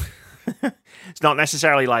 It's not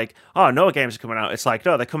necessarily oh, no games are coming out. It's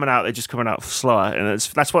no, they're coming out, they're just coming out slower, and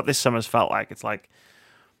that's what this summer's felt like. It's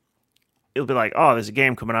it'll be oh, there's a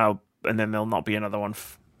game coming out, and then there'll not be another one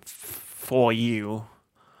for you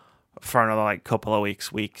for another couple of weeks,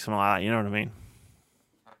 something like that, you know what I mean?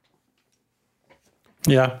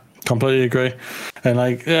 Yeah, completely agree.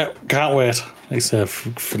 And can't wait. Like I said,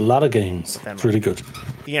 for a lot of games. It's really good.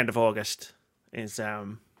 The end of August is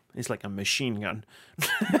like a machine gun.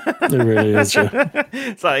 It really is, yeah.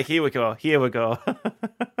 It's here we go.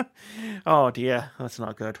 Oh dear, that's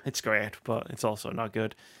not good. It's great, but it's also not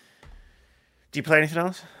good. Do you play anything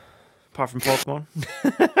else? Apart from Pokemon?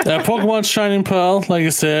 Pokemon Shining Pearl, like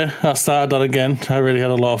you say, I started that again. I really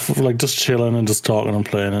had a lot of just chilling and just talking and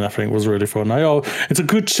playing, and everything was really fun. It's a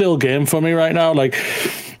good chill game for me right now,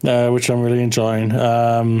 which I'm really enjoying.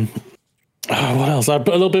 What else? A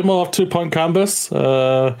little bit more of 2 Point Canvas.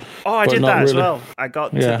 I did that as well. I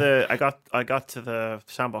got to the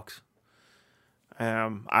sandbox.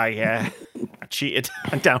 I cheated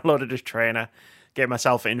and downloaded a trainer get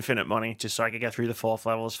myself infinite money just so I could get through the 4th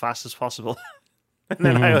level as fast as possible. And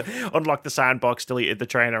then I unlocked the sandbox, deleted the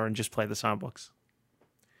trainer, and just played the sandbox.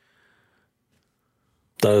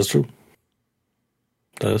 That is true.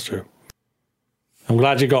 That is true. I'm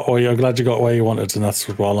glad you got where you wanted, and that's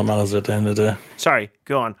all that matters at the end of the day. Sorry,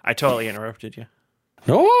 go on. I totally interrupted you.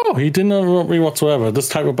 No, he didn't interrupt me whatsoever. This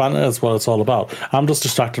type of banter is what it's all about. I'm just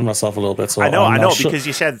distracting myself a little bit. So I know, because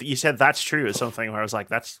you said that's true or something where I was like,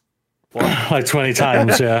 that's what? Like 20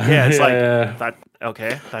 times, yeah. Yeah, it's that.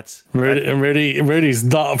 Okay, that's Rudy's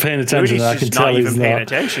not paying attention. Rudy's I can just tell not he's even paying not.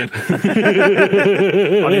 attention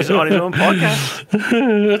on his own podcast.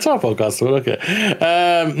 It's our podcast, so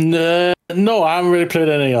okay. No, I haven't really played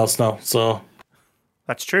anything else now. So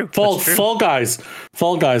that's true. Fall Guys.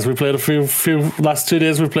 We played a few last 2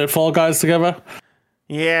 days. We played Fall Guys together.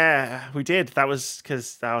 Yeah, we did. That was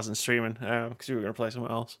because I wasn't streaming because we were going to play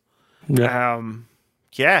somewhere else. Yeah.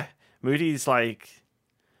 Yeah. Moody's like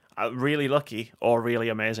really lucky or really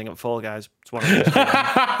amazing at Fall Guys. It's one of those.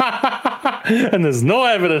 And there's no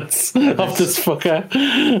evidence of this fucker.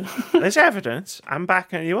 There's evidence. I'm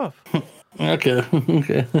backing you up. Okay.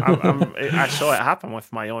 I saw it happen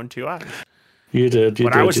with my own 2 eyes. You did.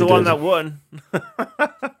 But I was the one that won.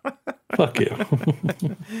 Fuck you.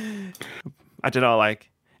 I don't know. Like,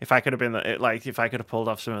 if I could have been if I could have pulled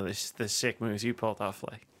off some of the sick moves you pulled off,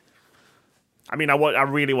 like. I mean, I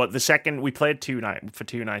really was. The second we played 2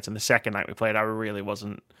 nights, and the second night we played, I really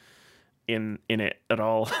wasn't in it at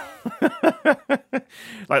all.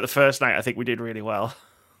 Like the first night, I think we did really well.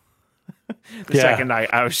 The second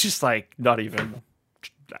night, I was just like, not even.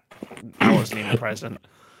 I wasn't even present.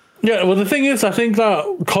 Yeah, well, the thing is, I think that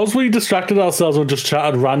because we distracted ourselves and just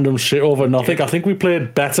chatted random shit over nothing, I think we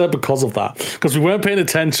played better because of that. Because we weren't paying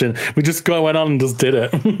attention, we just went on and just did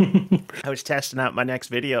it. I was testing out my next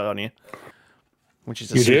video on you. Which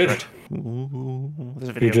is a you secret.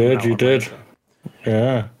 Did. You did.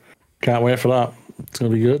 Yeah. Can't wait for that. It's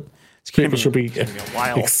going to be good. People should be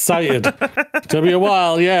excited. It's going to be a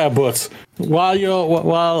while, yeah, but while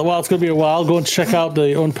it's going to be a while, go and check out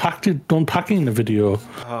the unpacking the video.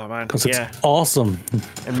 Oh, man. Because it's awesome.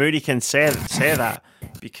 And Moody can say that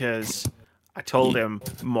because I told him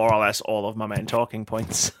more or less all of my main talking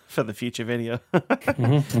points for the future video.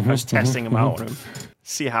 I was testing them out on him.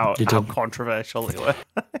 See how controversial they were.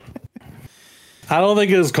 I don't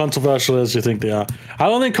think it's as controversial as you think they are. I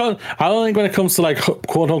don't think when it comes to like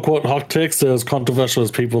quote unquote hot takes, they're as controversial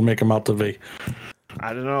as people make them out to be.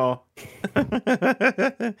 I don't know.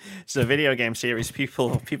 It's a video game series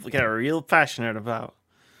people get real passionate about.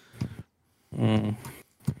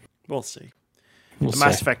 We'll see. The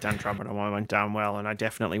Mass Effect Andromeda one went down well, and I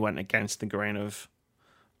definitely went against the grain of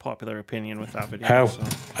popular opinion with that video.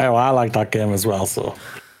 I like that game as well, so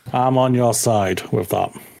I'm on your side with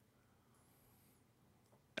that.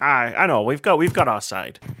 I know we've got our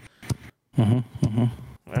side, and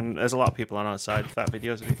there's a lot of people on our side. If that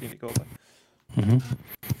video is anything to go by.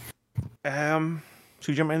 Should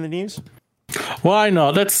we jump in the news? Why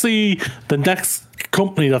not? Let's see the next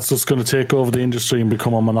company that's just going to take over the industry and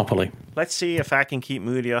become a monopoly. Let's see if I can keep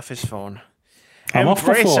Moody off his phone. I'm off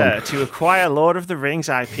my phone. Embracer to acquire Lord of the Rings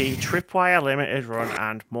IP, Tripwire Limited Run,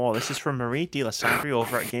 and more. This is from Marie de la Sandry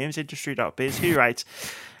over at GamesIndustry.biz, who writes,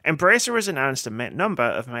 Embracer has announced a number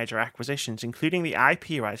of major acquisitions, including the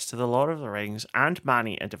IP rights to The Lord of the Rings and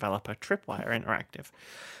Manny, a developer, Tripwire Interactive.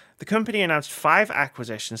 The company announced 5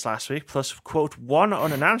 acquisitions last week, plus, quote, 1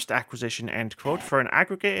 unannounced acquisition, end quote, for an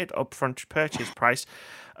aggregated upfront purchase price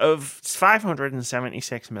of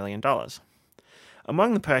 $576 million.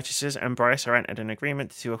 Among the purchases, Embracer entered an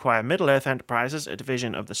agreement to acquire Middle-earth Enterprises, a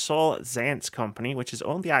division of the Saul Zaentz Company, which has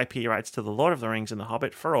owned the IP rights to The Lord of the Rings and The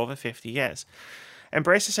Hobbit for over 50 years.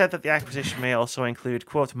 Embracer said that the acquisition may also include,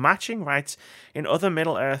 quote, matching rights in other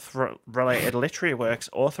Middle-earth-related literary works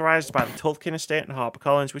authorized by the Tolkien estate and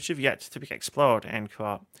HarperCollins, which have yet to be explored, end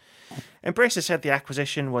quote. Embracer said the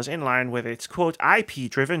acquisition was in line with its, quote,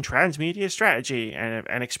 IP-driven transmedia strategy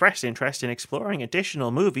and expressed interest in exploring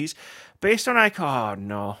additional movies based on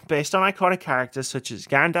iconic characters such as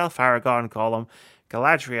Gandalf, Aragorn, Gollum,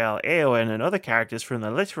 Galadriel, Eowyn, and other characters from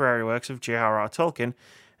the literary works of J.R.R. Tolkien,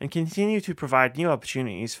 and continue to provide new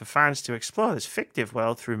opportunities for fans to explore this fictive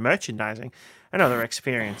world through merchandising and other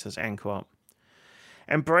experiences, end quote.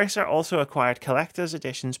 Embracer also acquired Collector's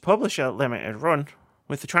Editions Publisher Limited Run,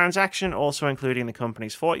 with the transaction also including the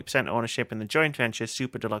company's 40% ownership in the joint venture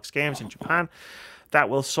Super Deluxe Games in Japan, that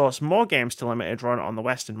will source more games to Limited Run on the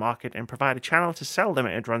Western market and provide a channel to sell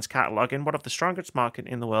Limited Run's catalogue in one of the strongest markets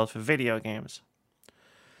in the world for video games.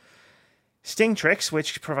 Stingtrix,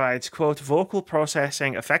 which provides, quote, vocal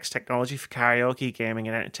processing effects technology for karaoke, gaming,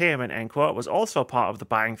 and entertainment, end quote, was also part of the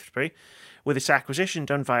buying spree, with its acquisition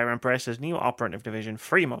done via Embracer's new operative division,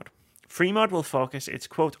 Freemode. Freemode will focus its,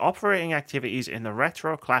 quote, operating activities in the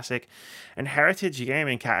retro, classic, and heritage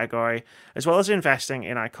gaming category, as well as investing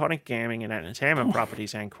in iconic gaming and entertainment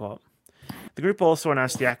properties, end quote. The group also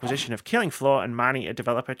announced the acquisition of Killing Floor and Mania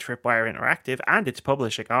developer Tripwire Interactive and its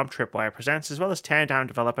publishing arm Tripwire Presents, as well as Teardown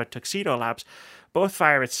developer Tuxedo Labs, both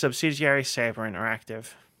via its subsidiary Saber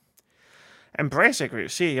Interactive. Embracer Group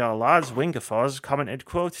CEO Lars Wingefors commented,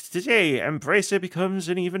 quote, today, Embracer becomes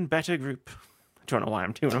an even better group. I don't know why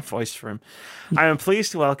I'm doing a voice for him. I am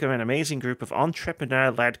pleased to welcome an amazing group of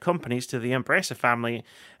entrepreneur-led companies to the Embracer family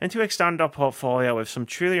and to extend our portfolio with some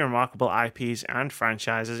truly remarkable IPs and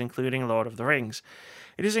franchises, including Lord of the Rings.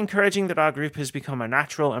 It is encouraging that our group has become a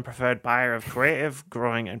natural and preferred buyer of creative,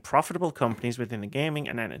 growing, and profitable companies within the gaming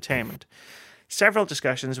and entertainment. Several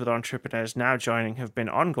discussions with entrepreneurs now joining have been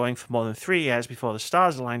ongoing for more than 3 years before the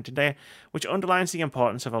stars aligned today, which underlines the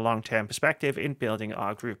importance of a long-term perspective in building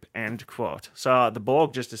our group, end quote. So the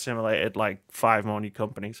Borg just assimilated like 5 more new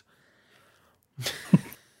companies.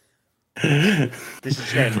 This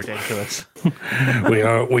is getting ridiculous. We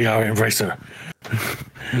are Embracer.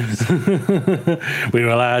 We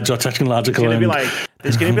will add your technological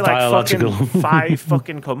there's gonna be like biological. fucking 5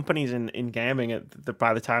 fucking companies in gaming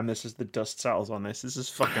by the time the dust settles on this. This is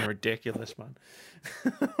fucking ridiculous, man.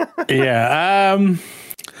 Yeah.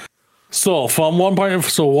 So from one point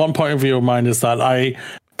of view of mine is that I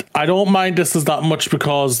don't mind this as that much,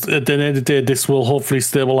 because at the end of the day, this will hopefully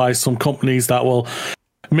stabilize some companies that will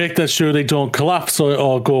make that sure they don't collapse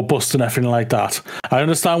or go bust and everything like that. I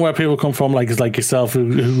understand where people come from, like yourself,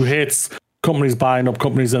 who hates companies buying up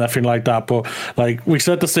companies and everything like that. But like we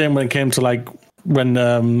said the same when it came to like when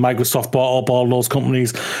Microsoft bought up all those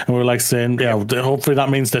companies, and we were like saying, yeah, hopefully that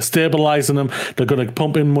means they're stabilizing them. They're going to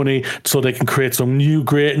pump in money so they can create some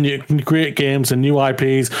great games and new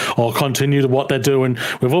IPs, or continue what they're doing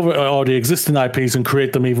with already existing IPs and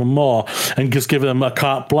create them even more, and just give them a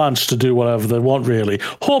carte blanche to do whatever they want, really.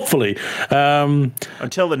 Hopefully.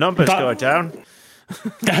 Until the numbers go down.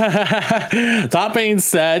 That being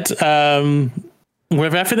said,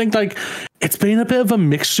 with everything, like, it's been a bit of a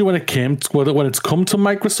mixture when it's come to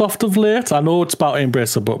Microsoft of late. I know it's about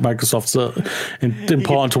Embracer, but Microsoft's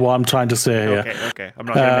important to what I'm trying to say here. Okay. I'm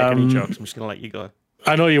not going to make any jokes. I'm just going to let you go.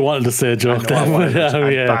 I know you wanted to say a joke there.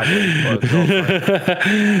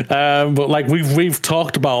 But like we've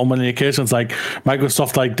talked about on many occasions, like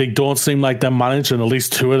Microsoft, like they don't seem like they're managing at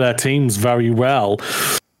least 2 of their teams very well.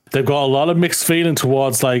 They've got a lot of mixed feeling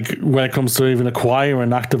towards, like, when it comes to even acquiring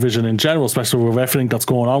Activision in general, especially with everything that's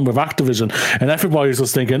going on with Activision. And everybody's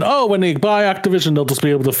just thinking, oh, when they buy Activision, they'll just be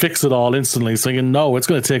able to fix it all instantly. Thinking, no, it's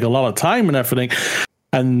going to take a lot of time and everything,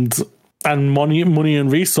 and money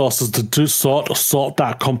and resources to do sort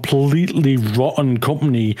that completely rotten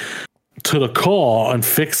company to the core and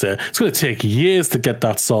fix it. It's going to take years to get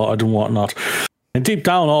that sorted and whatnot. And deep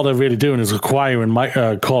down, all they're really doing is acquiring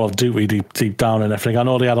Call of Duty deep down and everything. I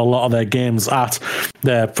know they had a lot of their games at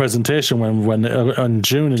their presentation when in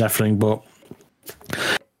June and everything, but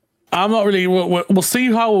I'm not really. We'll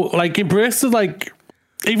see how, like, Embracer, like,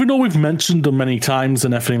 even though we've mentioned them many times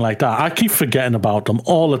and everything like that, I keep forgetting about them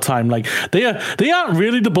all the time. Like, they aren't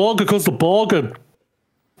really the Borg, because the Borg are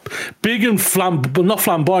big and not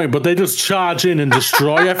flamboyant, but they just charge in and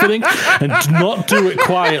destroy everything and do not do it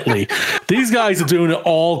quietly. These guys are doing it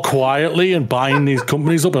all quietly and buying these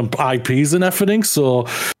companies up and IPs and everything. So,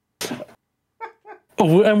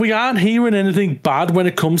 and we aren't hearing anything bad when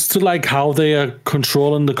it comes to like how they are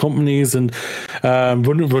controlling the companies and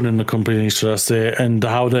running the companies, should I say, and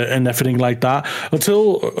how they and everything like that.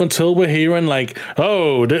 Until we're hearing like,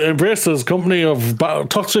 oh, the Embracer's company of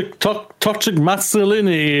toxic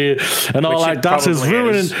masculinity and all like that is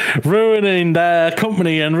ruining their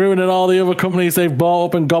company and ruining all the other companies they've bought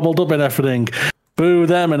up and gobbled up and everything. Boo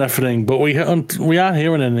them and everything. But we aren't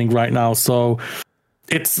hearing anything right now, so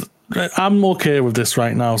I'm okay with this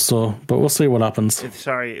right now, but we'll see what happens.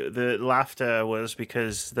 Sorry, the laughter was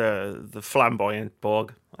because the flamboyant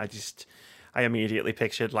Borg. I immediately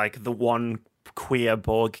pictured like the one queer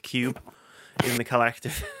Borg cube in the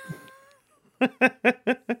collective.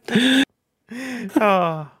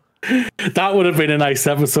 Oh. That would have been a nice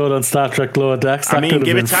episode on Star Trek Lower Decks. That could have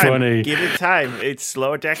been funny. Give it time. It's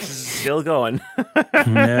Lower Decks is still going.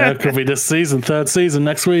 Yeah, it could be this season, 3rd season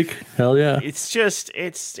next week. Hell yeah. It's just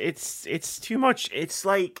it's too much. It's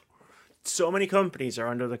like so many companies are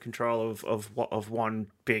under the control of one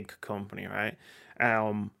big company, right?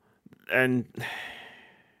 And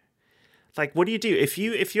Like, what do you do if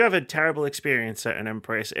you have a terrible experience at an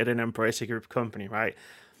Embracer Group company, right?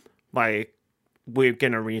 Like, we're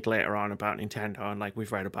gonna read later on about Nintendo, and like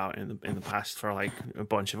we've read about in the past for like a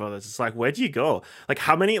bunch of others. It's like, where do you go? Like,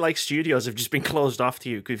 how many like studios have just been closed off to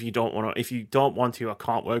you if you don't want to or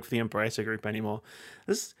can't work for the Embracer Group anymore?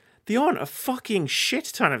 They own a fucking shit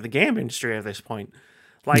ton of the game industry at this point.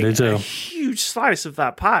 Like, a huge slice of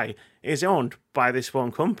that pie is owned by this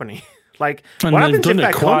one company. Like, and what happens if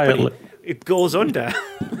that quietly. company it goes under?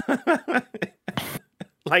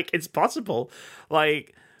 Like, it's possible.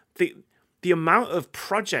 Like, the amount of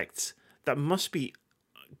projects that must be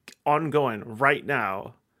ongoing right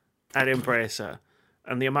now at Embracer,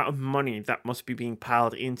 and the amount of money that must be being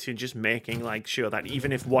piled into just making like sure that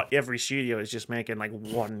even if every studio is just making like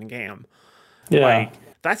one game, like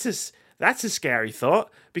that's a scary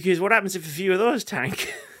thought, because what happens if a few of those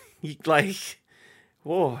tank?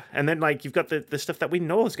 Whoa, and then like you've got the stuff that we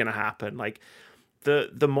know is going to happen. Like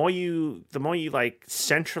the more you like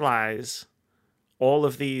centralize all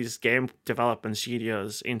of these game development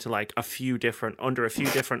studios into like under a few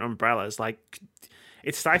different umbrellas, like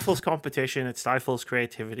it stifles competition, it stifles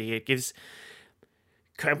creativity, it gives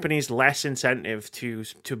companies less incentive to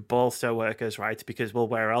bolster workers' rights, because, well,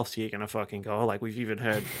 where else are you gonna fucking go? Like, we've even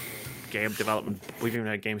heard game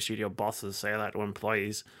studio bosses say that to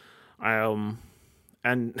employees. And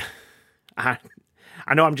I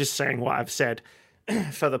know I'm just saying what I've said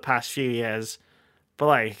for the past few years, but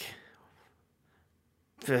like,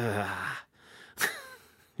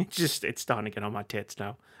 it's starting to get on my tits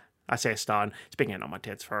now. I say it's starting. It's been getting on my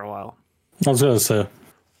tits for a while. I was gonna say,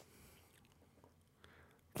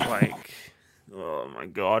 like, oh my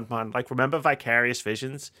god, man! Like, remember Vicarious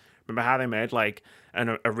Visions? Remember how they made like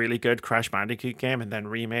a really good Crash Bandicoot game and then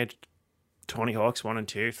remade Tony Hawk's 1 and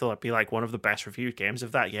 2? Thought it'd be like one of the best reviewed games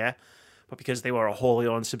of that year, but because they were a wholly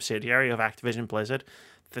owned subsidiary of Activision Blizzard,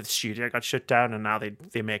 the studio got shut down, and now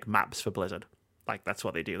they make maps for Blizzard. Like, that's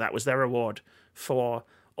what they do. That was their reward for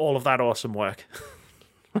all of that awesome work.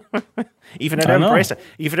 Even at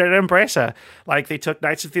Embracer, like, they took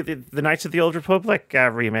the Knights of the Old Republic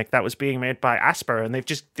remake that was being made by Asper, and they've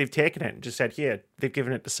taken it and just said, here, they've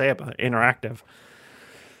given it to Saber Interactive,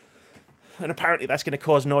 and apparently that's going to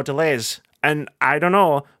cause no delays. And I don't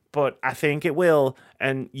know, but I think it will.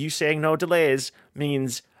 And you saying no delays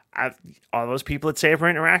means are those people at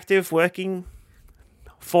Saber Interactive working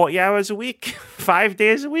 40 hours a week, 5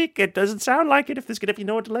 days a week? It doesn't sound like it if there's going to be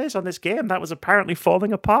no delays on this game that was apparently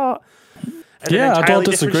falling apart. Yeah, I don't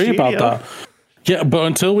disagree about that. Yeah, but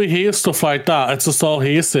until we hear stuff like that, it's just all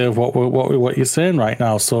hearsay of what you're saying right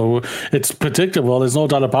now. So it's predictable. There's no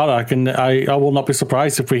doubt about it. I will not be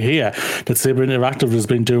surprised if we hear that Saber Interactive has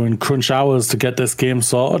been doing crunch hours to get this game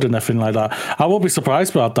sorted and everything like that. I won't be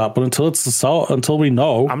surprised about that. But until we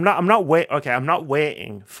know, I'm not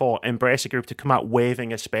waiting for Embracer Group to come out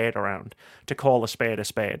waving a spade around to call a spade a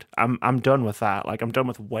spade. I'm done with that. Like, I'm done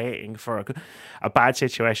with waiting for a bad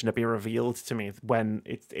situation to be revealed to me when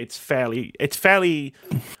it's fairly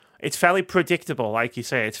predictable. Like you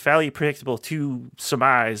say, it's fairly predictable to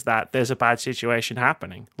surmise that there's a bad situation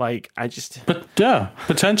happening. Like, but yeah,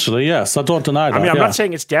 potentially, yes. I don't deny that. I mean, I'm not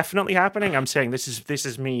saying it's definitely happening. I'm saying this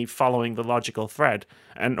is me following the logical thread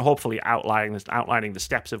and hopefully outlining the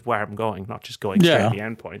steps of where I'm going, not just going straight to the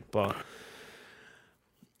end point. But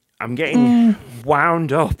I'm getting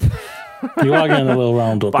wound up. You are getting a little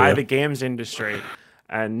wound up by the games industry.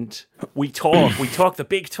 And we talk the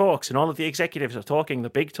big talks, and all of the executives are talking the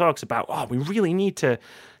big talks about, we really need to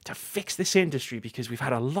fix this industry because we've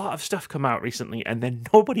had a lot of stuff come out recently, and then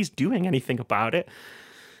nobody's doing anything about it.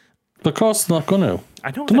 Of course they're not going to.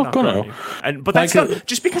 I know they're not going to. But that's not,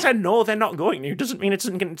 just because I know they're not going to doesn't mean that's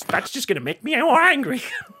just going to make me more angry.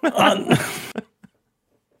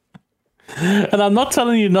 And I'm not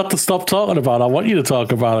telling you not to stop talking about it. I want you to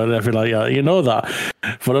talk about it and everything like that. You know that.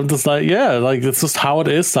 But I'm just like, it's just how it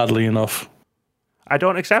is, sadly enough. I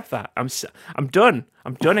don't accept that. I'm done.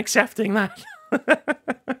 I'm done accepting that.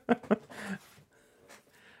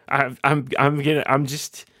 I'm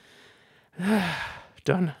just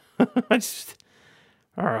done.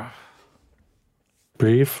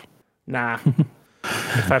 Breathe. Nah.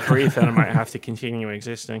 If I breathe, then I might have to continue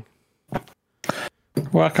existing.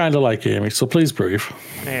 Well, I kind of like Amy, so please breathe.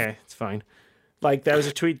 Yeah, it's fine. Like, there was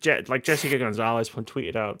a tweet, like Jessica Gonzalez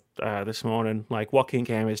tweeted out this morning, like, what can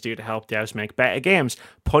gamers do to help devs make better games?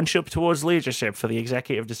 Punch up towards leadership for the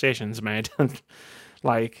executive decisions made.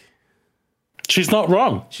 Like, she's not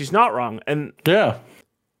wrong. She's not wrong. And yeah,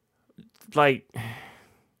 like,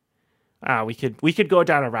 we could go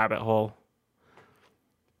down a rabbit hole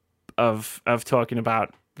of talking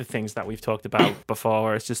about the things that we've talked about before,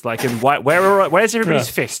 where it's just like, and where's everybody's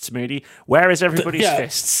fists, Moody? Where is everybody's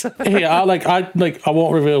fists? I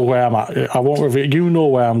won't reveal where I'm at. I won't reveal. You know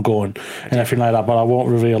where I'm going and everything like that, but I won't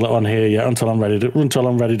reveal it on here yet until I'm ready to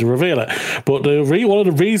reveal it. But one of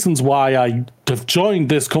the reasons why I have joined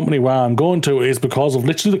this company where I'm going to is because of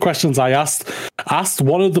literally the questions I asked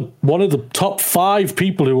one of the top 5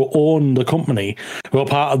 people who own the company, who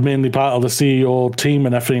are mainly part of the CEO team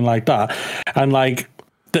and everything like that, and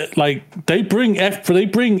they bring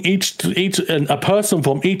each a person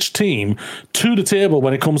from each team to the table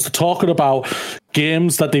when it comes to talking about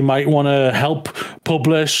games that they might want to help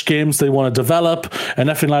publish, games they want to develop, and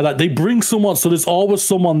everything like that. They bring someone, so there's always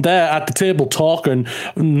someone there at the table talking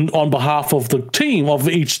on behalf of the team, of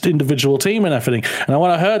each individual team and everything. And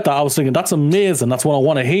when I heard that, I was thinking, that's amazing. That's what I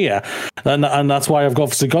want to hear. And that's why I've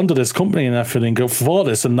obviously gone to this company and everything for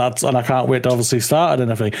this, and I can't wait to obviously start it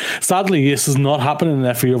and everything. Sadly, this is not happening in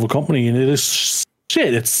every other company, and it is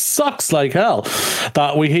shit. It sucks like hell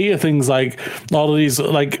that we hear things like all of these,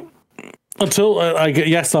 like, until I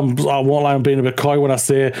won't lie, I'm being a bit coy when I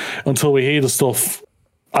say until we hear the stuff.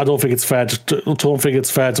 I don't think it's fair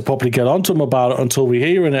to properly get onto them about it until we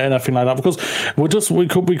hear it and everything like that, because we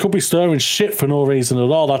could be stirring shit for no reason at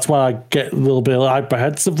all. That's why I get a little bit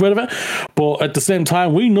apprehensive with it. But at the same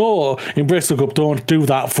time, we know Embrace the Group don't do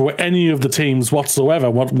that for any of the teams whatsoever.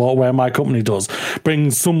 Where my company does, bring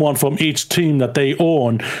someone from each team that they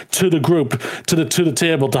own to the group, to the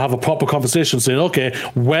table, to have a proper conversation, saying, okay,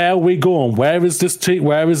 where are we going? Where is this team?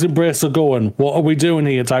 Where is Embracer going? What are we doing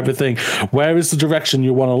here? Type of thing. Where is the direction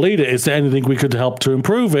you want to lead it? Is there anything we could help to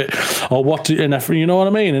improve it, or what? You know what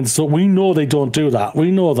I mean? And so we know they don't do that.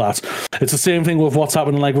 We know that. It's the same thing with what's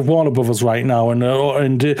happening like with Warner Brothers right now, and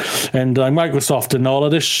Microsoft and all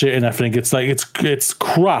of this shit and everything. It's like it's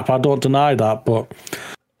crap. I don't deny that,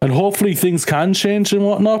 and hopefully things can change and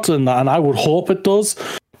whatnot, and I would hope it does,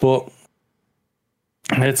 but.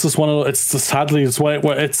 It's just one of it's just, sadly it's where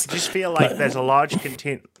it's. I just feel like there's a large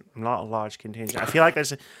contingent. Not a large contingent. I feel like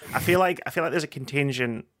there's a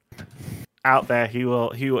contingent out there who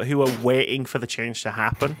are waiting for the change to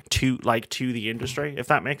happen to the industry, if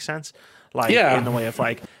that makes sense. In the way of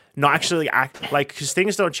not actually act because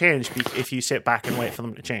things don't change if you sit back and wait for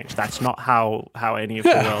them to change. That's not how any of the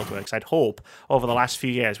world works. I'd hope over the last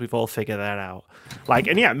few years we've all figured that out.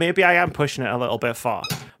 Maybe I am pushing it a little bit far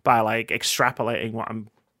by extrapolating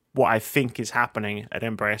what I think is happening at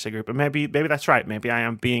Embracer Group, and maybe that's right. Maybe I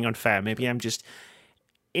am being unfair. Maybe I'm just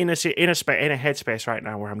in a headspace right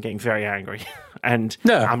now where I'm getting very angry, and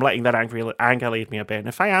I'm letting that anger lead me a bit. And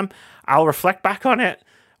if I am, I'll reflect back on it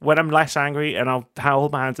when I'm less angry, and I'll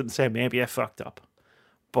hold my hands and say, maybe I fucked up.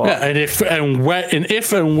 But and if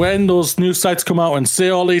and when those news sites come out and say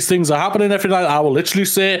all these things are happening, everything like that, I will literally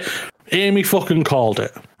say, Amy fucking called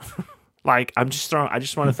it. I just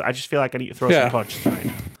feel like I need to throw some punches right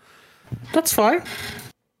now. That's fine.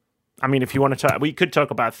 I mean, if you want to talk, we could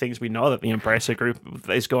talk about things we know that the Embracer Group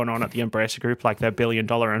is going on at the Embracer Group, like their $1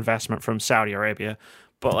 billion investment from Saudi Arabia.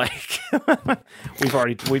 But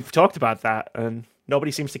we've talked about that, and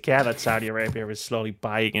nobody seems to care that Saudi Arabia is slowly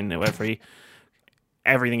buying into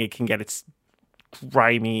everything it can get its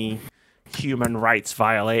grimy, human rights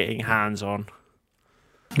violating hands on.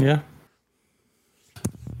 Yeah.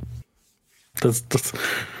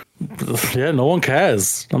 No one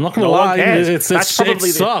cares. I'm not going to lie. It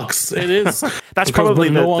sucks. It is. That's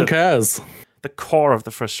probably no one cares. The core of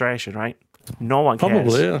the frustration, right? No one cares.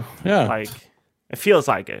 Probably, yeah. It feels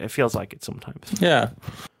like it. It feels like it sometimes. Yeah.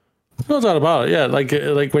 No doubt about it. Yeah,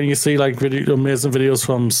 like when you see amazing videos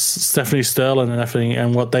from Stephanie Sterling and everything,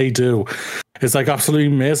 and what they do, it's absolutely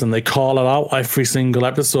amazing. They call it out every single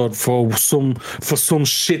episode for some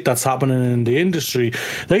shit that's happening in the industry.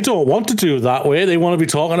 They don't want to do it that way. They want to be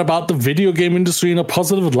talking about the video game industry in a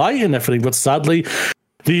positive light and everything. But sadly,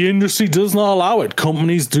 the industry does not allow it.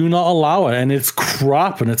 Companies do not allow it, and it's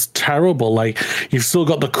crap and it's terrible. You've still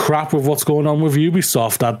got the crap with what's going on with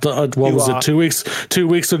Ubisoft. That 2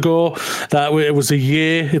 weeks ago? That it was a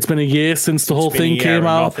year. It's been a year since the whole thing came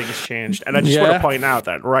out. Nothing has changed. And I just want to point out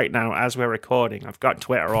that right now, as we're recording, I've got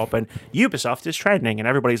Twitter open. Ubisoft is trending, and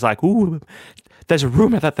everybody's like, "Ooh, there's a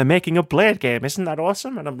rumor that they're making a Blade game. Isn't that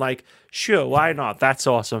awesome?" And I'm like, sure, why not? That's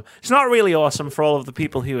awesome. It's not really awesome for all of the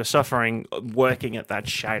people who are suffering working at that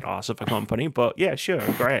shite arse of a company, but yeah, sure,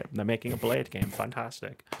 great. They're making a Blade game.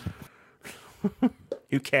 Fantastic.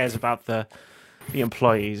 Who cares about the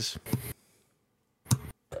employees?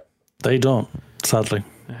 They don't, sadly.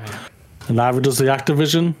 And neither does the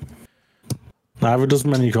Activision. Neither does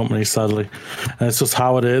many companies, sadly. And it's just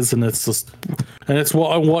how it is, and it's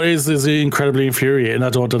what is incredibly infuriating. I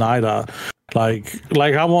don't deny that. Like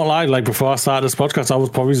I won't lie, like before I started this podcast, I was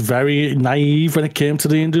probably very naive when it came to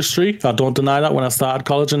the industry. I don't deny that when I started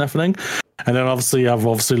college and everything. And then I've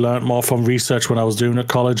learned more from research when I was doing at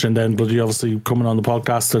college, and then bloody obviously coming on the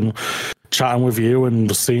podcast and chatting with you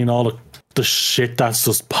and seeing all the shit that's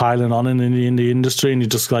just piling on in the industry, and you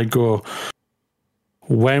just like go,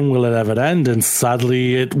 when will it ever end? And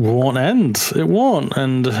sadly, it won't end. It won't.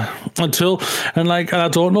 And I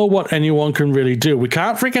don't know what anyone can really do. We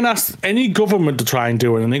can't freaking ask any government to try and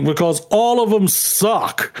do anything because all of them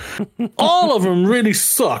suck. All of them really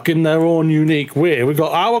suck in their own unique way. We've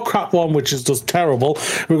got our crap one, which is just terrible.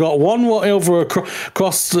 We've got one over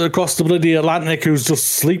across the bloody Atlantic who's just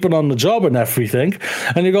sleeping on the job and everything.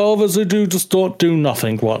 And you got others who just don't do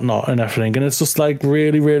nothing, whatnot, and everything. And it's just like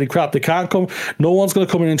really, really crap. They can't come. No one's going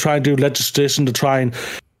to come in and try and do legislation to try and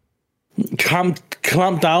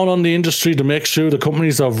clamp down on the industry to make sure the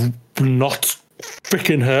companies are not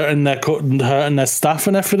freaking hurting their staff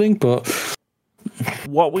and everything. But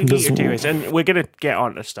what we need to do is, and we're going to get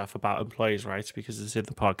on to stuff about employees' rights because it's in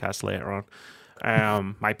the podcast later on.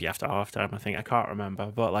 Might be after half time, I think. I can't remember,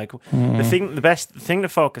 but like the best thing to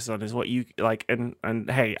focus on is what you like. And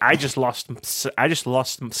hey, I just lost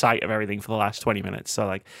sight of everything for the last 20 minutes. So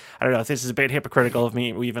like, I don't know if this is a bit hypocritical of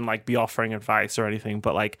me to even like be offering advice or anything,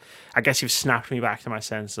 but like, I guess you've snapped me back to my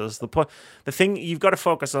senses. The thing you've got to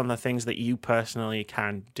focus on the things that you personally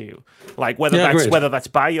can do, like whether that's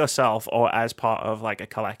by yourself or as part of like a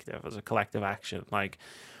collective, as a collective action, like,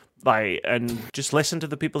 and just listen to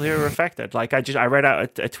the people who are affected. Like I read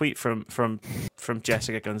out a tweet from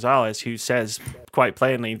Jessica Gonzalez who says quite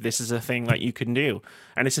plainly, this is a thing that you can do,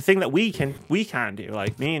 and it's a thing that we can do,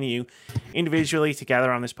 like me and you individually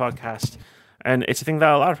together on this podcast, and it's a thing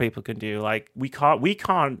that a lot of people can do. Like we can't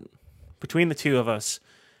between the two of us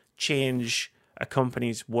change a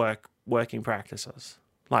company's working practices.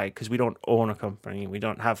 Like, because we don't own a company, we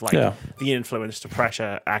don't have like the influence to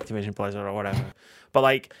pressure Activision Blizzard or whatever. But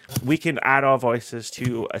like, we can add our voices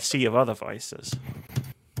to a sea of other voices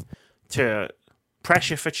to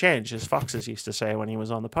pressure for change, as Foxes used to say when he was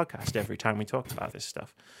on the podcast. Every time we talk about this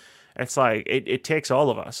stuff, it's like it takes all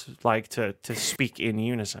of us like to speak in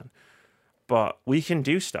unison. But we can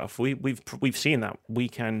do stuff. We've seen that we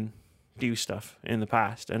can do stuff in the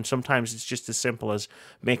past, and sometimes it's just as simple as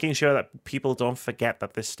making sure that people don't forget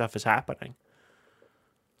that this stuff is happening.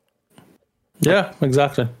 Yeah,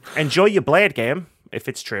 exactly. Enjoy your Blade game if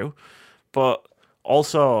it's true, but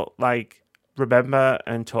also like remember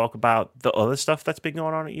and talk about the other stuff that's been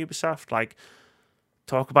going on at Ubisoft. Like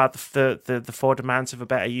talk about the four demands of a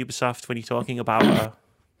better Ubisoft when you're talking about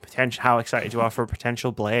potential, how excited you are for a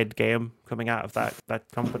potential Blade game coming out of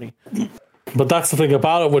that company. But that's the thing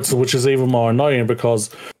about it, which is even more annoying, because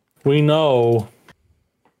we know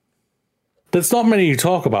there's not many who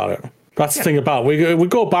talk about it. That's the thing about it. We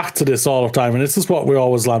go back to this all the time, and this is what we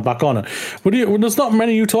always land back on it. But there's not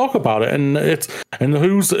many who talk about it, and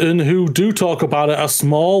who do talk about it are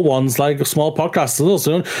small ones, like small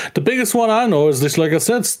podcasters. The biggest one I know is this, like I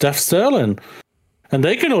said, Steph Sterling. And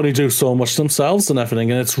they can only do so much themselves and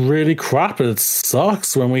everything, and it's really crap. And it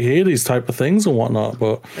sucks when we hear these type of things and whatnot.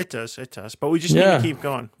 But it does. But we just need to keep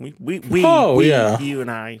going. You and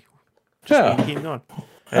I just need to keep going.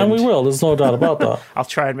 And we will. There's no doubt about that. I'll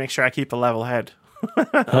try and make sure I keep a level head. A more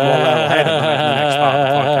level head in the next part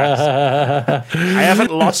of the podcast. I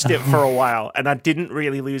haven't lost it for a while, and I didn't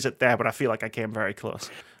really lose it there, but I feel like I came very close.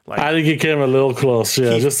 Like, I think you came a little close,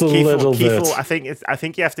 just a little bit. I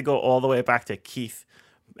think you have to go all the way back to Keith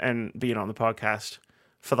and being on the podcast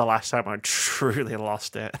for the last time I truly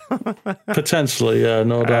lost it. Potentially,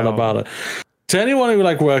 no doubt about it. To anyone who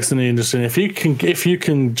like works in the industry, if you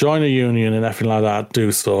can join a union and everything like that,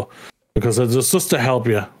 do so, because it's just to help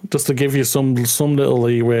you, just to give you some little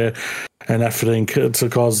leeway and everything.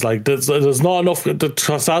 Because like there's not enough.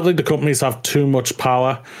 Sadly, the companies have too much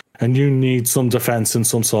power. And you need some defense in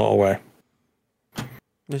some sort of way.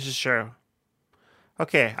 This is true.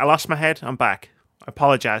 Okay, I lost my head. I'm back. I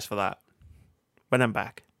apologize for that. When I'm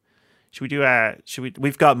back, should we do?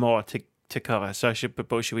 We've got more to cover. So should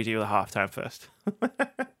we do the halftime first?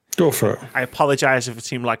 Go for it. I apologize if it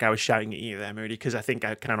seemed like I was shouting at you there, Moody, because I think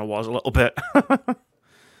I kind of was a little bit.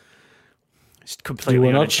 It's completely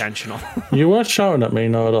unintentional. You weren't shouting at me,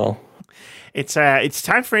 not at all. It's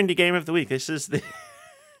time for Indie Game of the Week. This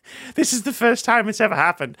is the first time it's ever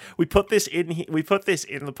happened. We put this in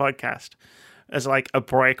the podcast as like a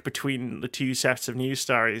break between the two sets of news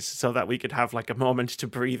stories, so that we could have like a moment to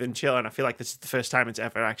breathe and chill. And I feel like this is the first time it's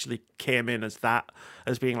ever actually came in as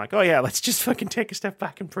being like, oh yeah, let's just fucking take a step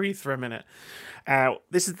back and breathe for a minute.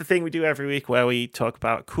 This is the thing we do every week where we talk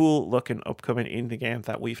about cool looking upcoming indie game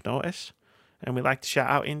that we've noticed and we like to shout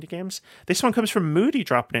out indie games. This one comes from Moody,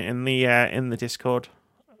 dropping it in the Discord,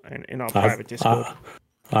 in our private Discord.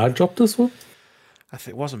 I dropped this one. I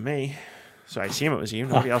think it wasn't me, so I assume it was you.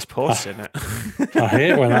 Nobody else posted it. I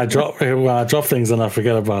hate when I drop things and I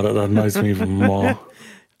forget about it. That annoys me even more.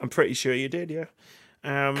 I'm pretty sure you did, yeah.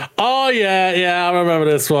 Oh yeah, I remember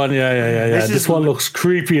this one. Yeah. This one looks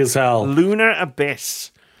creepy as hell. Lunar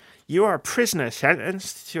Abyss. You are a prisoner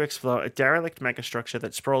sentenced to explore a derelict megastructure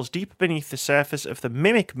that sprawls deep beneath the surface of the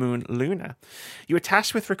mimic moon Luna. You are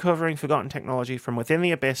tasked with recovering forgotten technology from within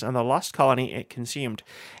the abyss and the lost colony it consumed.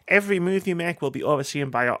 Every move you make will be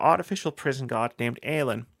overseen by your artificial prison guard named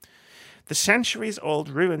Aelin. The centuries-old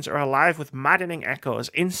ruins are alive with maddening echoes,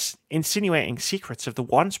 insinuating secrets of the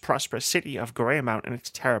once prosperous city of Greymount and its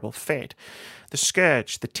terrible fate. The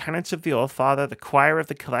Scourge, the tenants of the All-Father, the choir of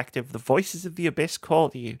the collective, the voices of the abyss call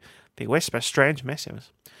to you. They whisper strange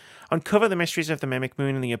missives. Uncover the mysteries of the mimic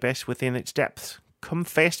moon and the abyss within its depths. Come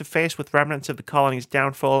face to face with remnants of the colony's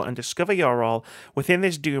downfall and discover your role within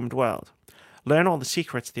this doomed world. Learn all the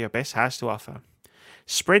secrets the abyss has to offer.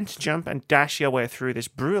 Sprint, jump, and dash your way through this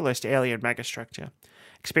brutalist alien megastructure.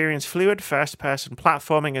 Experience fluid first-person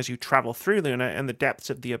platforming as you travel through Luna in the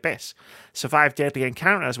depths of the abyss. Survive deadly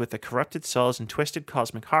encounters with the corrupted souls and twisted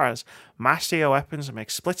cosmic horrors. Master your weapons and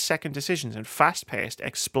make split-second decisions in fast-paced,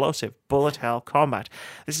 explosive, bullet-hell combat.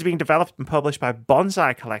 This is being developed and published by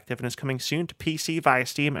Bonsai Collective and is coming soon to PC via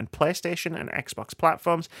Steam and PlayStation and Xbox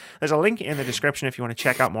platforms. There's a link in the description if you want to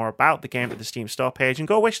check out more about the game at the Steam store page, and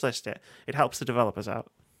go wishlist it. It helps the developers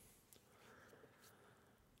out.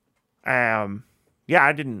 Yeah,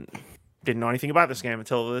 I didn't know anything about this game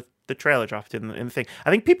until the trailer dropped in the thing. I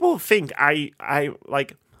think people think I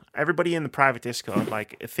like everybody in the private Discord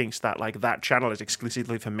like thinks that like that channel is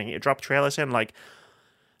exclusively for me to drop trailers in. Like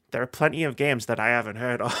there are plenty of games that I haven't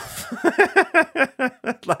heard of.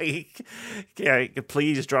 Like, yeah,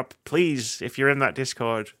 please if you're in that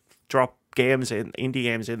Discord, drop indie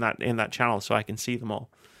games in that channel so I can see them all.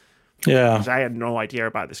 Yeah, because I had no idea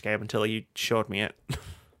about this game until you showed me it,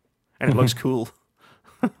 and it looks cool.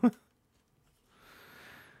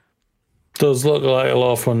 Does look like a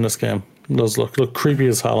lot of fun, this game. Does look creepy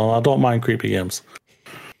as hell, and I don't mind creepy games.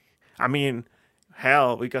 I mean,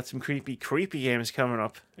 hell, we got some creepy games coming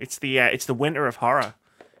up. It's the winter of horror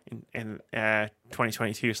in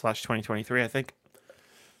 2022/2023, I think.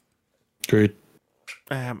 Great.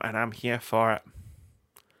 And I'm here for it.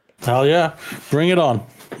 Hell yeah, bring it on.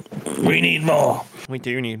 We need more. We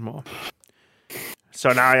do need more.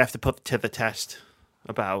 So now I have to put to the test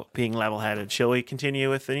about being level-headed. Shall we continue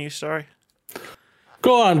with the news story?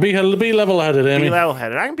 Go on, be level-headed, Amy. Be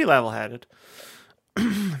level-headed. I can be level-headed.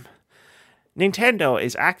 Nintendo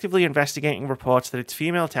is actively investigating reports that its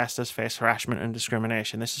female testers face harassment and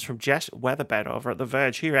discrimination. This is from Jess Weatherbed over at The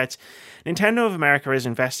Verge. He writes, Nintendo of America is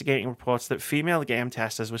investigating reports that female game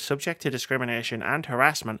testers were subject to discrimination and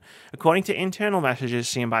harassment, according to internal messages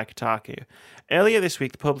seen by Kotaku. Earlier this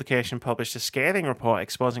week, the publication published a scathing report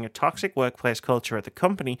exposing a toxic workplace culture at the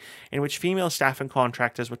company in which female staff and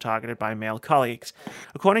contractors were targeted by male colleagues.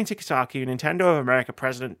 According to Kotaku, Nintendo of America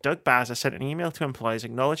President Doug Bowser sent an email to employees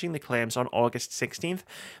acknowledging the claims on August 16th,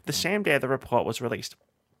 the same day the report was released.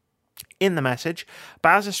 In the message,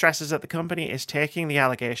 Bowser stresses that the company is taking the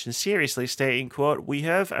allegations seriously, stating, quote, "We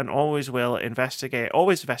have and always will investigate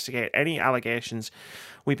any allegations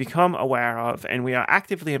we become aware of, and we are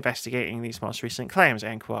actively investigating these most recent claims,"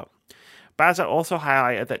 end quote. Bowser also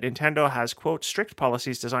highlighted that Nintendo has, quote, "strict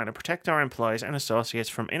policies designed to protect our employees and associates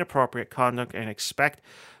from inappropriate conduct and expect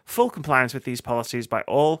full compliance with these policies by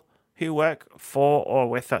all who work for or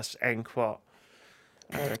with us," end quote.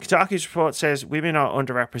 Kotaku's report says women are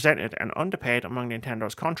underrepresented and underpaid among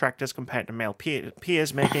Nintendo's contractors compared to male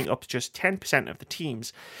peers, making up just 10% of the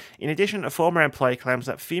teams. In addition, a former employee claims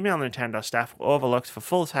that female Nintendo staff were overlooked for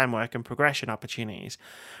full-time work and progression opportunities.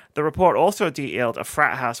 The report also detailed a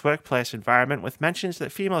frat house workplace environment with mentions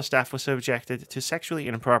that female staff were subjected to sexually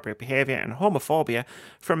inappropriate behavior and homophobia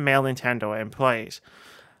from male Nintendo employees.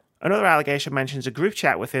 Another allegation mentions a group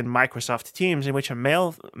chat within Microsoft Teams in which a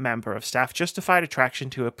male member of staff justified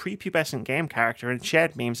attraction to a prepubescent game character and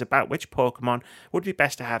shared memes about which Pokemon would be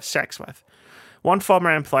best to have sex with. One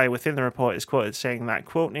former employee within the report is quoted saying that,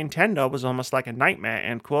 quote, "Nintendo was almost like a nightmare,"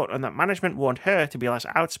 end quote, and that management warned her to be less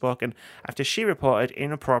outspoken after she reported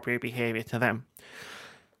inappropriate behavior to them.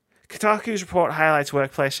 Kotaku's report highlights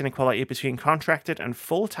workplace inequality between contracted and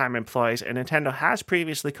full-time employees, and Nintendo has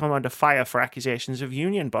previously come under fire for accusations of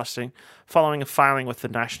union busting following a filing with the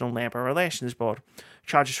National Labour Relations Board.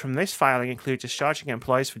 Charges from this filing include discharging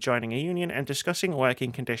employees for joining a union and discussing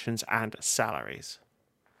working conditions and salaries.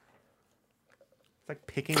 like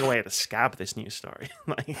picking away at a scab, this news story.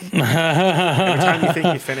 Like, every time you think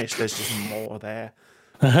you're finished, there's just more there.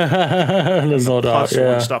 There's no doubt.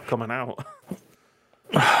 Yeah. Won't stop coming out.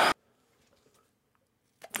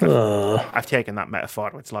 I've taken that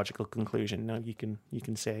metaphor to its logical conclusion. Now you can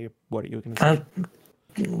say what you were going to say.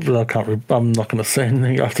 I'm not going to say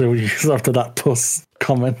anything after that puss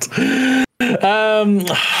comment.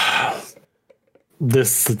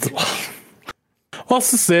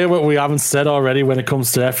 What's to say what we haven't said already when it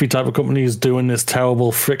comes to every type of company who's doing this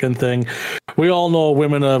terrible freaking thing? We all know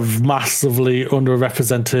women are massively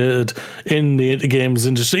underrepresented in the games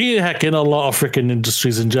industry. Heck, in a lot of freaking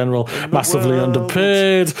industries in general. Massively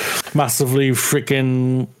underpaid, massively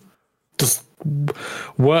freaking just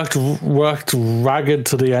worked ragged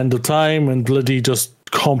to the end of time, and bloody just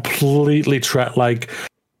completely treat like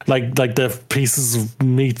the pieces of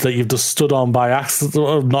meat that you've just stood on by accident,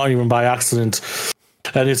 or not even by accident.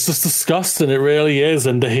 And it's just disgusting. It really is.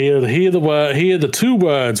 And to hear the two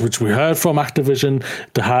words which we heard from Activision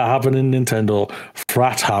to happen in Nintendo: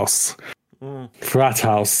 frat house. Frat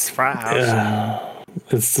house.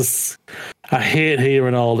 It's just, I hate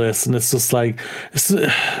hearing all this, and it's just like,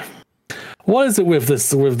 what is it with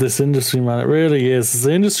this industry, man? It really is. It's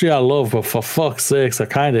the industry I love, but for fuck's sakes, I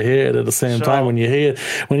kind of hate it at the same time. When you hear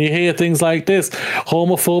things like this,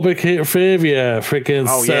 homophobic behavior, freaking.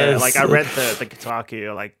 Oh yeah, like I read the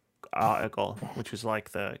Kotaku article, which was like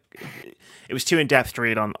it was too in depth to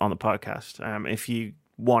read on the podcast. If you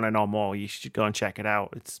want to know more, you should go and check it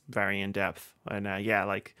out. It's very in depth, and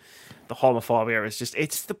like the homophobia is just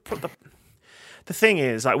the thing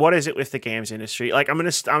is, like, what is it with the games industry? Like, I'm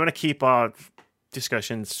gonna keep our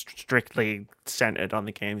discussions strictly centered on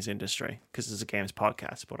the games industry because it's a games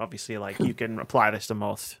podcast. But obviously, like, you can apply this to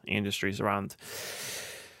most industries around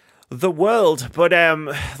the world. But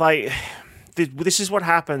this is what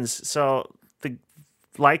happens. So,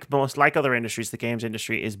 like other industries, the games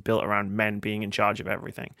industry is built around men being in charge of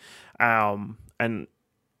everything, and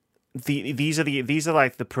these are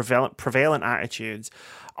like the prevalent attitudes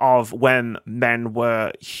of when men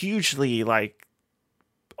were hugely like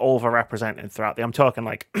overrepresented throughout I'm talking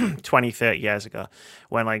like 20, 30 years ago,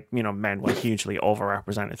 when like, you know, men were hugely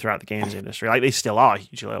overrepresented throughout the games industry. Like, they still are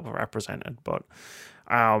hugely overrepresented, but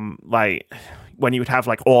like when you would have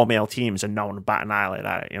like all male teams and no one would bat an eyelid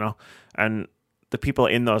at it, you know, and the people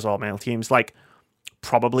in those all male teams like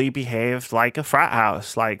probably behaved like a frat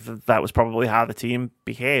house. Like, that was probably how the team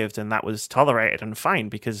behaved, and that was tolerated and fine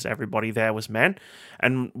because everybody there was men.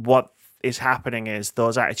 And what is happening is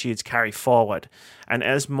those attitudes carry forward, and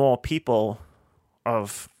as more people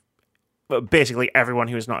of basically everyone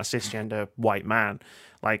who is not a cisgender white man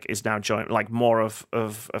like is now joining, like more of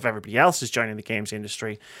everybody else is joining the games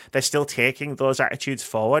industry, they're still taking those attitudes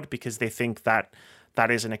forward because they think that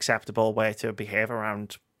is an acceptable way to behave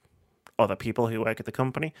around other people who work at the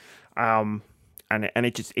company, and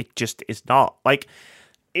it just is not. Like,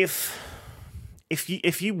 if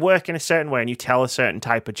you work in a certain way and you tell a certain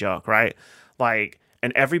type of joke, right, like,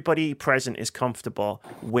 and everybody present is comfortable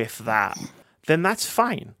with that, then that's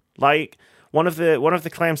fine. Like, one of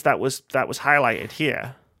the claims that was highlighted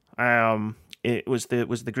here, it was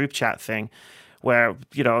the group chat thing, where,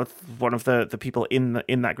 you know, one of the people in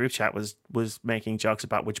that group chat was making jokes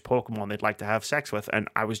about which Pokemon they'd like to have sex with, and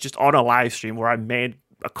I was just on a live stream where I made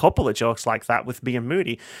a couple of jokes like that with me and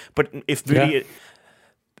Moody. But if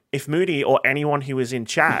Moody or anyone who was in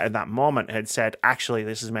chat at that moment had said, "Actually,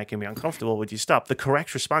 this is making me uncomfortable, would you stop?" the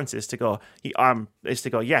correct response is to go,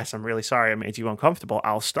 "Yes, I'm really sorry I made you uncomfortable.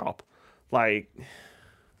 I'll stop." Like,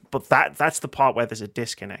 but that's the part where there's a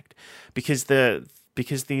disconnect, because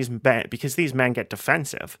these men get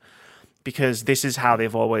defensive, because this is how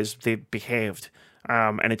they've behaved,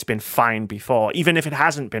 and it's been fine before, even if it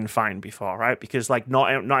hasn't been fine before, right? Because like not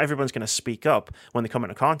everyone's going to speak up when they come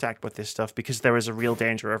into contact with this stuff, because there is a real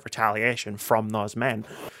danger of retaliation from those men.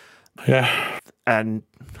 Yeah, and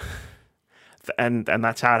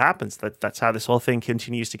that's how it happens. That's how this whole thing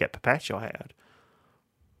continues to get perpetuated.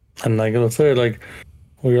 And like I say, like,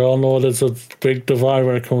 we all know there's a big divide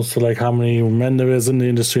when it comes to like how many men there is in the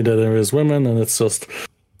industry that there is women, and it's just,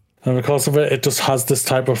 and because of it, it just has this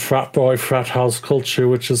type of frat boy, frat house culture,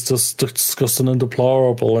 which is just disgusting and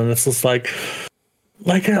deplorable. And it's just like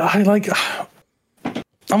I'm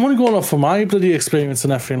only going off for my bloody experience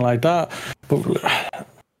and everything like that, but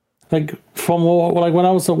like from like when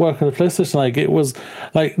I was at work at the PlayStation, like it was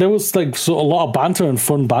like there was like sort of a lot of banter and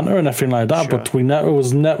fun banter and everything like that. Sure. But it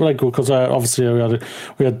was never like, because obviously we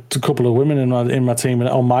had a couple of women in my team and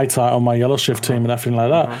on my yellow shift team and everything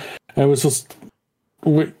like that. And it was just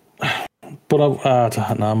but I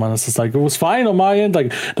don't know, man. It's just like, it was fine on my end.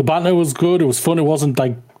 Like, the banter was good. It was fun. It wasn't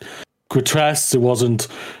like grotesque. It wasn't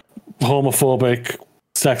homophobic,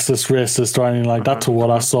 sexist, racist, or anything like that to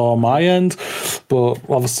what I saw on my end. But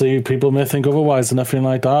obviously, people may think otherwise and everything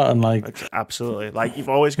like that. And like, absolutely, like you've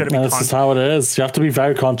always got to be. This is how it is. You have to be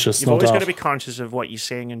very conscious. You've always got to be conscious of what you're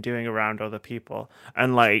saying and doing around other people,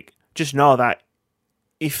 and like just know that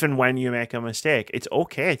if and when you make a mistake, it's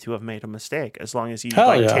okay to have made a mistake as long as you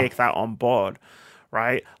take that on board.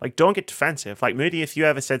 Right? Like, don't get defensive. Like, Moody, if you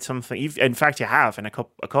ever said something, in fact, you have in a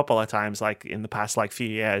couple of times, like in the past, like few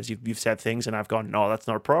years, you've said things, and I've gone, no, that's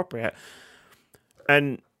not appropriate.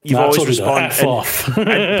 And you've always responded,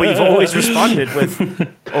 but you've always responded with,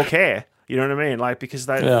 okay, you know what I mean? Like, because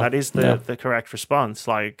that is the correct response.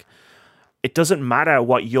 Like, it doesn't matter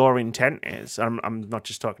what your intent is. I'm not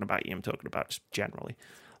just talking about you. I'm talking about just generally.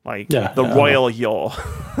 Like royal yaw.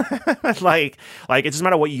 like it doesn't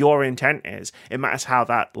matter what your intent is. It matters how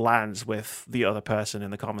that lands with the other person in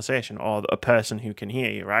the conversation or a person who can hear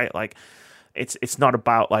you, right? Like it's not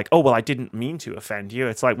about like, oh, well, I didn't mean to offend you.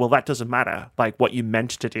 It's like, well, that doesn't matter. Like what you meant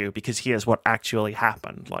to do, because here's what actually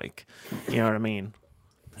happened. Like, you know what I mean?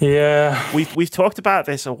 Yeah. We've talked about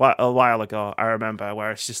this a while ago, I remember, where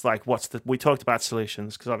it's just like, we talked about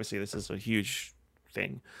solutions, because obviously this is a huge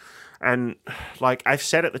thing. And like I've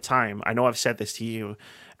said at the time, I know I've said this to you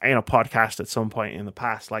in a podcast at some point in the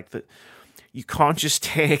past, like that you can't just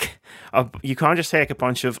take a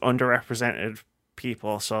bunch of underrepresented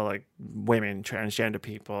people, so like women, transgender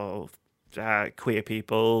people, queer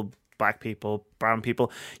people, black people, brown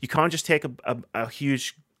people. You can't just take a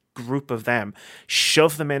huge group of them,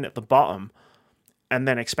 shove them in at the bottom, and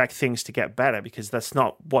then expect things to get better, because that's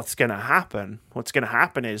not what's going to happen. What's going to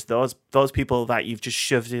happen is those people that you've just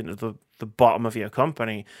shoved into the bottom of your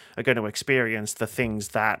company are going to experience the things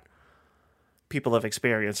that people have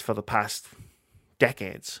experienced for the past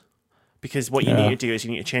decades. Because what you need to do is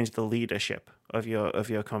you need to change the leadership of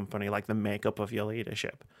your company, like the makeup of your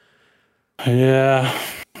leadership. Yeah,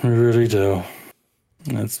 we really do.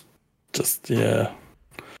 It's just,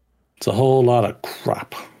 it's a whole lot of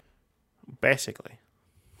crap. Basically.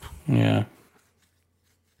 Yeah.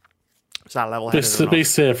 Is that level? Be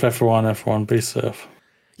safe, everyone. Be safe.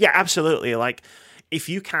 Yeah, absolutely. Like, if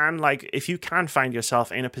you can find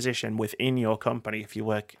yourself in a position within your company, if you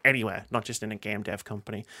work anywhere, not just in a game dev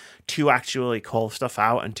company, to actually call stuff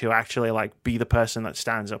out and to actually like be the person that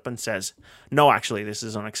stands up and says, no, actually, this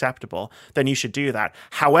is unacceptable, then you should do that.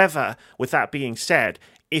 However, with that being said,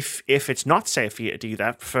 if it's not safe for you to do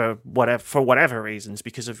that for whatever reasons,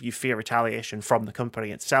 because of you fear retaliation from the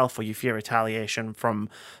company itself, or you fear retaliation from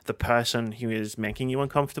the person who is making you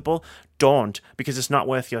uncomfortable, don't, because it's not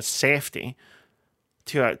worth your safety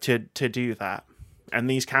to do that. And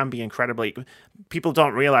these can be people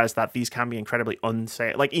don't realize that these can be incredibly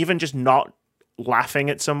unsafe. Like, even just not laughing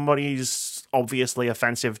at somebody's obviously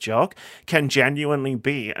offensive joke can genuinely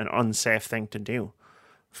be an unsafe thing to do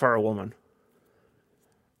for a woman.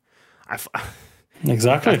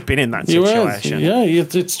 Exactly. I've been in that situation. Yeah,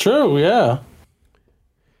 it's true. Yeah.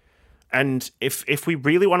 And if we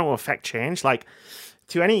really want to affect change, like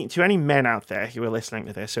to any men out there who are listening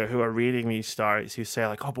to this or who are reading these stories, who say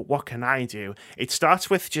like, oh, but what can I do? It starts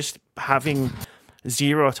with just having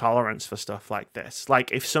zero tolerance for stuff like this.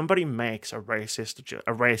 Like, if somebody makes a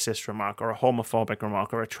racist remark or a homophobic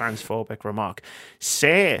remark or a transphobic remark,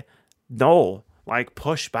 say no. Like,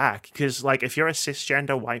 push back, because like if you're a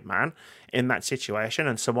cisgender white man in that situation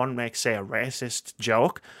and someone makes, say, a racist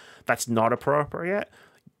joke that's not appropriate,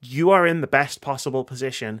 you are in the best possible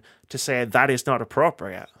position to say that is not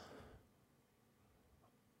appropriate,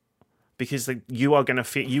 because you are going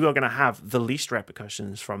to have the least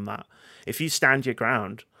repercussions from that. If you stand your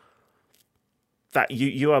ground, that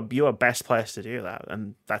you are best placed to do that,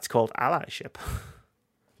 and that's called allyship.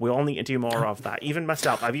 We all need to do more of that. Even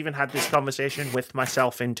myself, I've even had this conversation with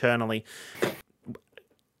myself internally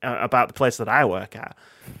about the place that I work at.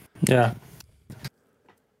 Yeah.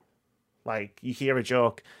 Like, you hear a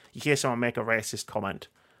joke, you hear someone make a racist comment,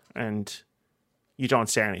 and you don't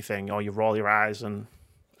say anything, or you roll your eyes and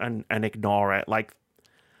ignore it. Like,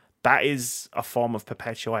 that is a form of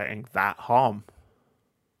perpetuating that harm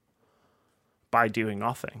by doing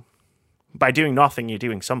nothing. By doing nothing, you're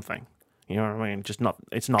doing something. You know what I mean?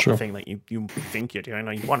 It's not True. the thing that you think you're doing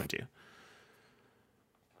or you want to do.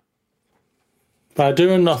 By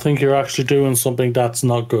doing nothing, you're actually doing something that's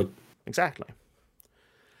not good. Exactly.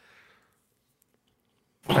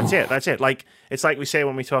 That's it. Like, it's like we say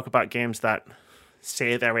when we talk about games that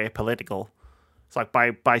say they're apolitical. It's like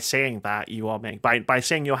by saying that you are by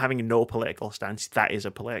saying you're having no political stance, that is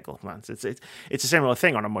a political stance. It's a similar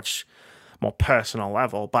thing on a much more personal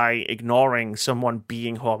level, by ignoring someone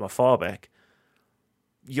being homophobic,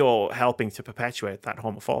 you're helping to perpetuate that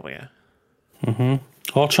homophobia.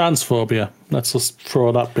 Or transphobia. Let's just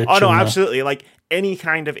throw that bitch Oh, no, in there. absolutely. Like, any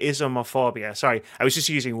kind of Islamophobia. Sorry, I was just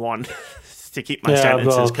using one to keep my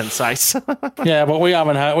sentences concise. Yeah, but we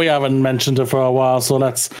haven't mentioned it for a while, so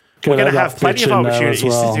let's We're going to have plenty of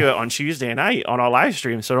opportunities to do it on Tuesday night on our live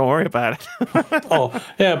stream, so don't worry about it. Oh,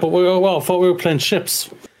 yeah, but I thought we were playing ships.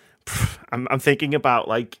 I'm thinking about,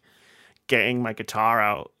 like, getting my guitar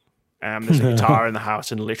out. There's a guitar in the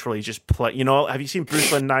house and literally just play. You know, have you seen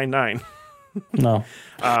Brooklyn Nine-Nine? No.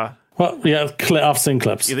 Well, yeah, I've seen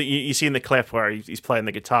clips. You seen the clip where he's playing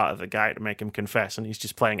the guitar to the guy to make him confess, and he's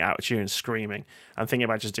just playing out of tune, screaming. I'm thinking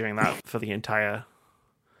about just doing that for the entire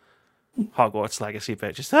Hogwarts Legacy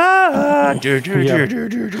bit. Just yeah,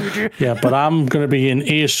 but I'm going to be in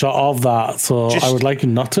earshot of that, so I would like you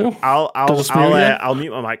not to. I'll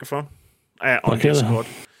mute my microphone on Discord.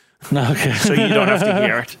 Okay. So you don't have to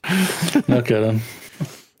hear it. Okay then.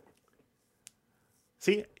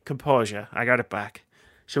 See, composure. I got it back.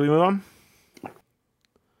 Shall we move on?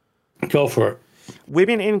 Go for it.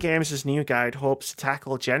 Women in Games' new guide hopes to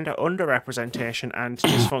tackle gender underrepresentation and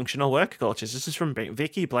dysfunctional work cultures. This is from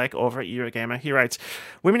Vicky Blake over at Eurogamer. He writes,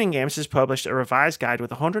 Women in Games has published a revised guide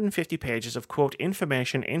with 150 pages of, quote,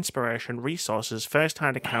 information, inspiration, resources,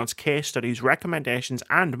 first-hand accounts, case studies, recommendations,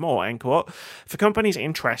 and more, end quote, for companies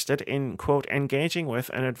interested in, quote, engaging with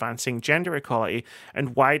and advancing gender equality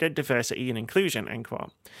and wider diversity and inclusion, end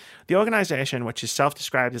quote. The organisation, which is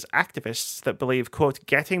self-described as activists that believe, quote,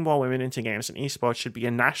 getting more women into games and esports should be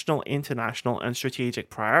a national, international, and strategic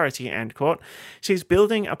priority, end quote, says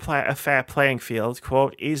building a fair playing field,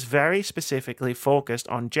 quote, is very specifically focused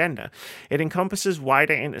on gender. It encompasses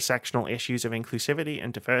wider intersectional issues of inclusivity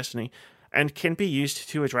and diversity and can be used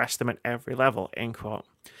to address them at every level, end quote.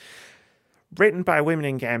 Written by Women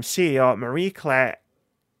in Games CEO Marie-Claire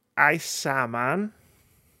Eisaman,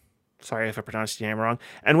 sorry if I pronounced your name wrong,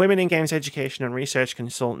 and Women in Games education and research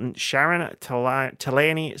consultant Sharon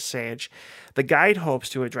Talani Sage. The guide hopes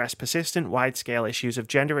to address persistent, wide-scale issues of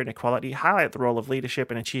gender inequality, highlight the role of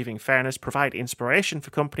leadership in achieving fairness, provide inspiration for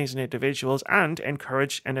companies and individuals, and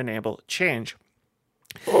encourage and enable change.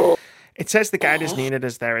 It says the guide is needed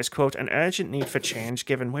as there is, quote, an urgent need for change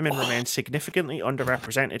given women remain significantly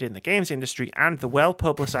underrepresented in the games industry and the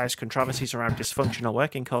well-publicized controversies around dysfunctional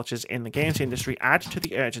working cultures in the games industry add to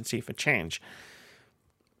the urgency for change.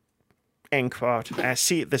 End quote. The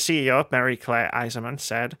CEO, Marie-Claire Eiserman,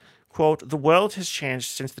 said, quote, the world has changed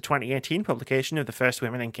since the 2018 publication of the first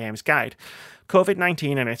Women in Games guide.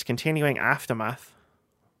 COVID-19 and its continuing aftermath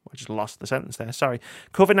I just lost the sentence there, sorry.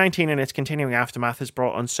 COVID-19 and its continuing aftermath has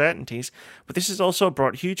brought uncertainties, but this has also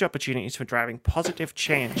brought huge opportunities for driving positive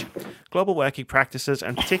change. Global working practices,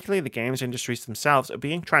 and particularly the games industries themselves, are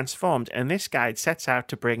being transformed, and this guide sets out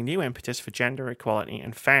to bring new impetus for gender equality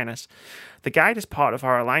and fairness. The guide is part of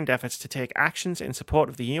our aligned efforts to take actions in support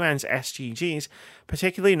of the UN's SDGs,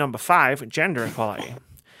 particularly number 5, gender equality.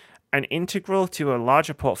 And integral to a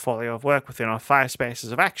larger portfolio of work within our 5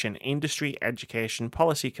 spaces of action: industry, education,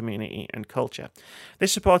 policy, community, and culture.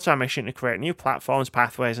 This supports our mission to create new platforms,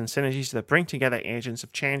 pathways, and synergies that bring together agents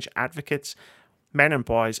of change, advocates, men and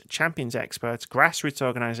boys, champions, experts, grassroots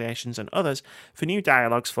organizations, and others for new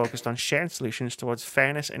dialogues focused on shared solutions towards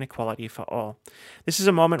fairness and equality for all. This is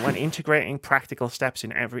a moment when integrating practical steps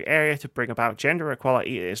in every area to bring about gender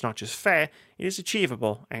equality is not just fair, it is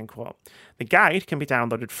achievable, end quote. The guide can be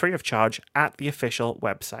downloaded free of charge at the official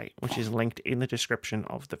website, which is linked in the description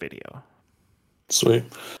of the video. Sweet.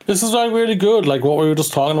 This is like really good. Like what we were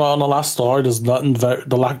just talking about on the last story, there's nothing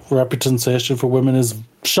the lack of representation for women is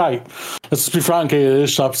shite. Let's be frank, it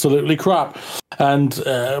is absolutely crap. And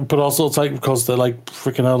but also it's like because they're like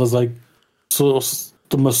freaking hell, there's like so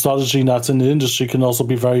the misogyny that's in the industry can also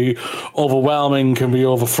be very overwhelming, can be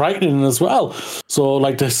over frightening as well. So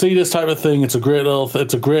like to see this type of thing, it's a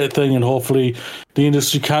great thing, and hopefully the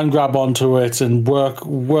industry can grab onto it and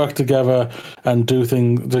work together and do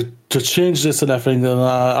things to change this and everything. And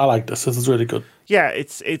I like this. This is really good. Yeah,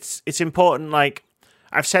 it's important. Like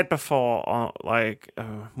I've said before,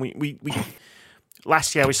 we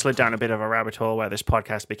last year we slid down a bit of a rabbit hole where this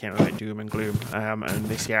podcast became a bit doom and gloom. And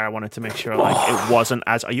this year I wanted to make sure like it wasn't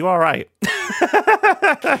as. Are you all right?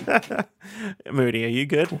 Moody, are you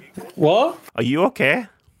good? What? Are you okay?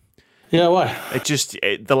 Yeah, why?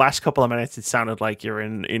 The last couple of minutes it sounded like you're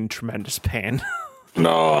in tremendous pain.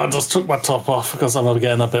 No, I just took my top off because I'm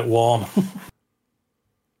getting a bit warm.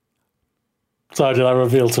 It's Sorry, did I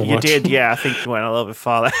reveal too You much? did, yeah. I think you went a little bit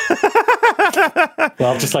farther.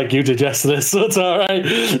 Well, just like you did yesterday, so it's all right.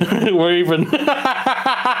 We're even.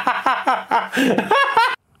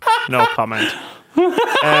 No comment.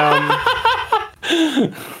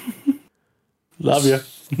 Love you.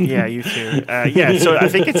 Yeah, you too. Yeah, so I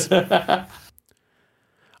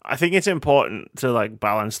think it's important to like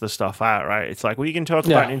balance the stuff out, right? It's like we can talk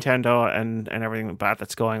about Nintendo and everything bad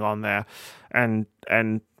that's going on there,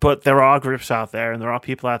 but there are groups out there and there are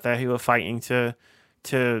people out there who are fighting to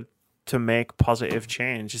make positive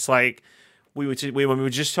change. It's like when we were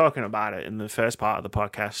just talking about it in the first part of the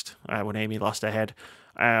podcast when Amy lost her head.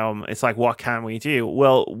 It's like, what can we do?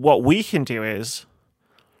 Well, what we can do is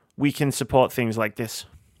we can support things like this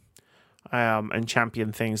and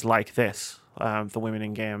champion things like this, the Women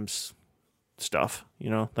in Games stuff,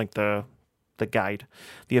 like the guide,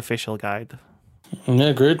 the official guide. Yeah,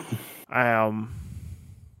 agreed.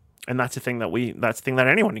 And that's a thing that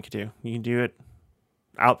anyone can do. You can do it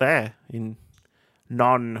out there in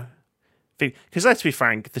because let's be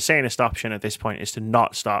frank, the sanest option at this point is to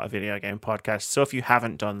not start a video game podcast. So if you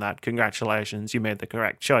haven't done that, congratulations, you made the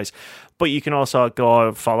correct choice. But you can also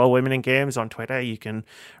go follow Women in Games on Twitter. You can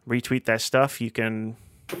retweet their stuff. You can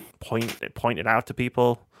point it out to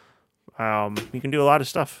people. You can do a lot of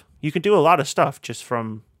stuff. You can do a lot of stuff just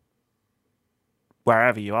from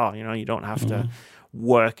wherever you are. You don't have to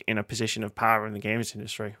work in a position of power in the games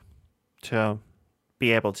industry to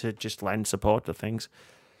be able to just lend support to things.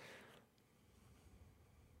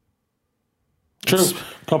 True,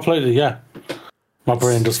 completely, yeah. My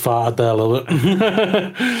brain just farted there a little bit.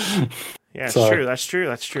 Yeah, it's true. That's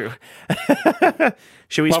true.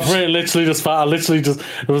 Should we? My brain literally just farted.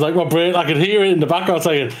 It was like my brain. I could hear it in the background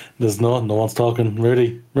saying, "There's no one's talking."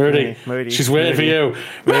 Rudy, she's waiting for you.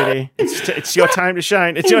 Rudy, it's your time to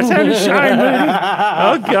shine. It's your time to shine, Rudy.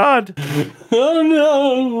 Oh God. Oh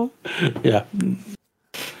no. Yeah.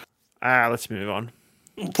 Let's move on.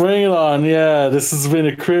 Bring it on, yeah. This has been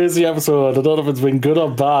a crazy episode. I don't know if it's been good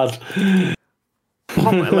or bad.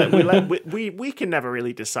 We can never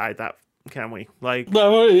really decide that, can we? Like,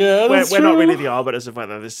 no, yeah, we're not really the arbiters of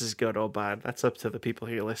whether this is good or bad. That's up to the people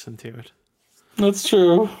who listen to it. That's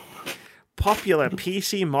true. Popular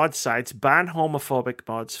PC mod sites ban homophobic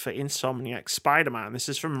mods for Insomniac Spider-Man. This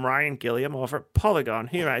is from Ryan Gilliam over at Polygon.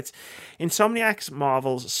 He writes, Insomniac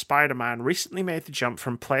Marvel's Spider-Man recently made the jump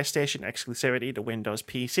from PlayStation exclusivity to Windows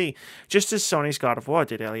PC, just as Sony's God of War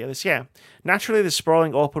did earlier this year. Naturally, the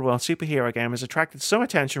sprawling open-world superhero game has attracted some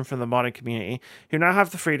attention from the modding community, who now have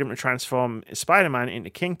the freedom to transform Spider-Man into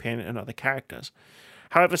Kingpin and other characters.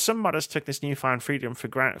 However, some modders took this newfound freedom for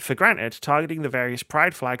granted, targeting the various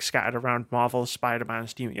pride flags scattered around Marvel's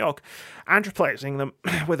Spider-Man's New York and replacing them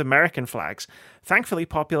with American flags. Thankfully,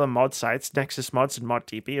 popular mod sites, Nexus Mods and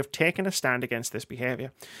ModDB, have taken a stand against this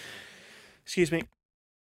behavior. Excuse me.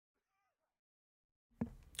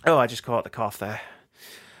 Oh, I just caught the cough there.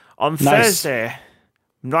 On Thursday,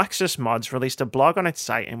 Nexus Mods released a blog on its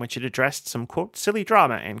site in which it addressed some, quote, silly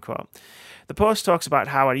drama, end quote. The post talks about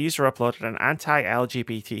how a user uploaded an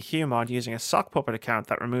anti-LGBTQ mod using a sock puppet account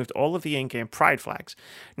that removed all of the in-game pride flags.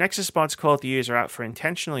 Nexus Mods called the user out for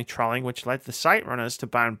intentionally trolling, which led the site runners to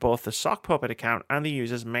ban both the sock puppet account and the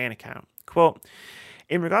user's main account. Quote,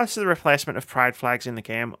 in regards to the replacement of pride flags in the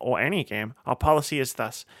game, or any game, our policy is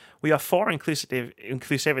thus. We are for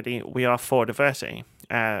inclusivity, we are for diversity.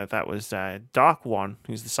 That was Dark One,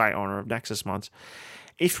 who's the site owner of Nexus Mods.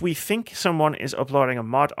 If we think someone is uploading a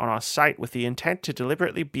mod on our site with the intent to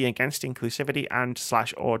deliberately be against inclusivity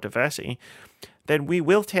and/or diversity, then we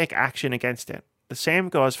will take action against it. The same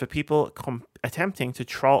goes for people attempting to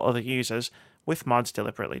troll other users with mods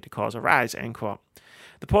deliberately to cause a rise, end quote.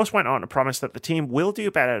 The post went on to promise that the team will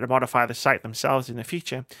do better to modify the site themselves in the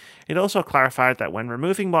future. It also clarified that when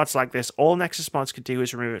removing mods like this, all Nexus Mods could do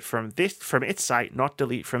is remove it from its site, not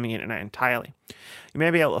delete from the internet entirely. You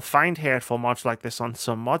may be able to find hateful mods like this on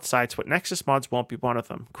some mod sites, but Nexus Mods won't be one of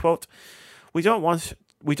them. Quote, we don't want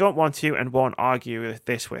to and won't argue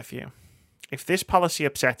this with you. If this policy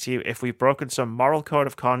upsets you, if we've broken some moral code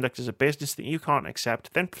of conduct as a business that you can't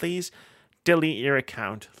accept, then please delete your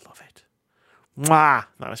account. Love it. Mwah!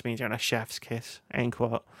 That was me doing a chef's kiss. End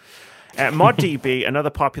quote. ModDB, another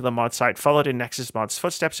popular mod site, followed in Nexus Mod's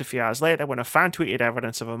footsteps a few hours later when a fan tweeted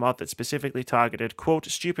evidence of a mod that specifically targeted, quote,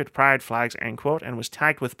 stupid pride flags, end quote, and was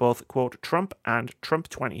tagged with both, quote, Trump and Trump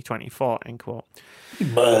 2024, end quote.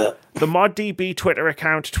 The ModDB Twitter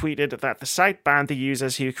account tweeted that the site banned the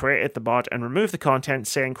users who created the mod and removed the content,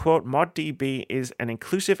 saying, quote, ModDB is an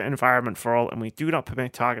inclusive environment for all and we do not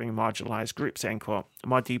permit targeting marginalized groups, end quote.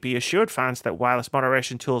 ModDB assured fans that while its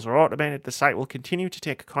moderation tools are automated, the site will continue to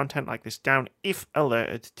take content like like this down if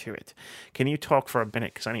alerted to it. Can you talk for a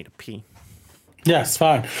minute? Because I need to pee. Yes,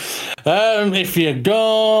 fine. If you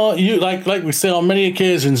go, you like we say on many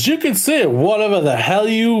occasions, you can say whatever the hell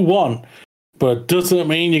you want, but it doesn't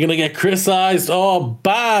mean you're gonna get criticized or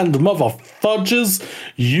banned, motherfudgers.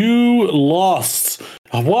 You lost.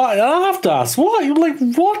 Why? I have to ask. Why? Like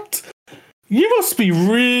what? You must be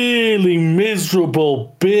really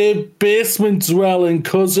miserable, basement dwelling,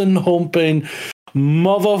 cousin humping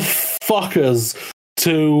motherfuckers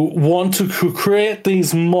to want to create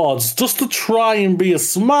these mods just to try and be a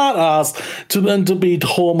smart ass and to be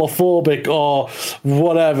homophobic or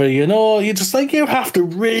whatever, you know? You just like, you have to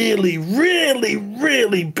really, really,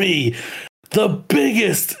 really be the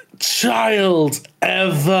biggest child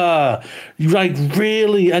ever. Like,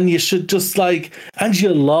 really, and you should just like, and you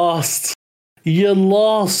lost. You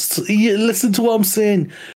lost. You listen to what I'm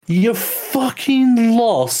saying. You fucking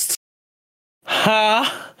lost.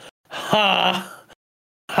 Ha. Ha.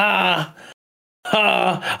 Ha!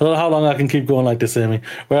 Ha! I don't know how long I can keep going like this, Amy.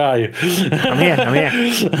 Where are you? I'm here.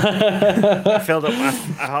 I filled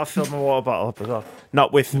my water bottle up as well.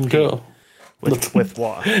 Not with pee, with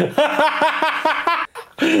water.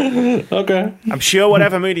 Okay. I'm sure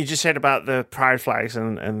whatever Moody just said about the pride flags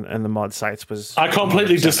and the mod sites was... I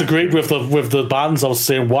completely disagreed with the bans. I was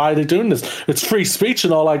saying, why are they doing this? It's free speech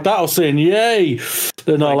and all like that. I was saying, yay!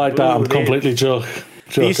 And all like that. I'm completely joking.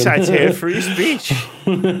 These sites here, free speech.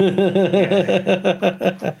 No,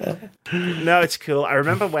 it's cool. I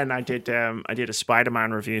remember when I did a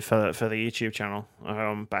Spider-Man review for the YouTube channel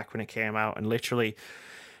back when it came out, and literally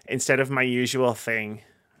instead of my usual thing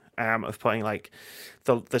of putting like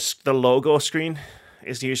the logo screen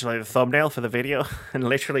is usually the thumbnail for the video, and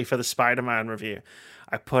literally for the Spider-Man review,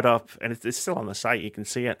 I put up, and it's still on the site, you can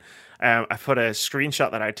see it. I put a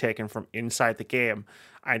screenshot that I'd taken from inside the game.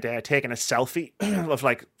 I'd taken a selfie of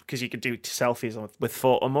like, because you could do selfies with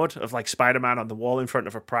photo mode of like Spider-Man on the wall in front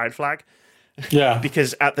of a pride flag. Yeah.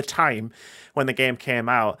 Because at the time when the game came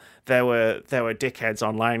out, there were dickheads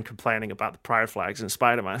online complaining about the pride flags in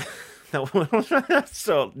Spider-Man.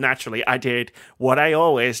 So naturally, I did what I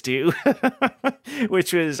always do,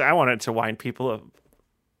 which was I wanted to wind people up.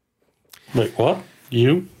 Wait, what?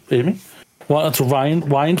 You, Amy? Wanted to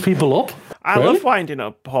wind people up? I love winding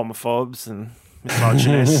up homophobes and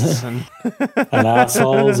misogynists and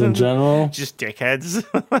assholes in general. Just dickheads.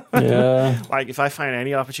 Yeah. Like, if I find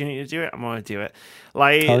any opportunity to do it, I'm going to do it.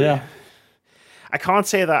 Like, hell yeah. I can't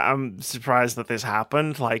say that I'm surprised that this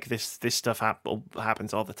happened. Like, this stuff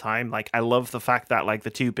happens all the time. Like, I love the fact that, like, the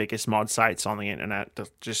two biggest mod sites on the internet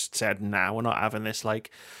just said, nah, we're not having this,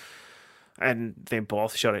 like... And they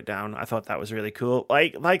both shut it down. I thought that was really cool.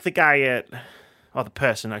 Like the guy or the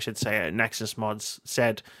person, I should say, at Nexus Mods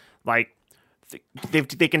said, like,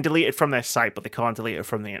 they can delete it from their site, but they can't delete it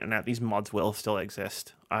from the internet. These mods will still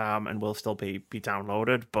exist, and will still be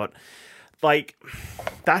downloaded. But, like,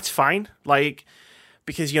 that's fine. Like,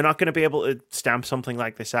 because you're not going to be able to stamp something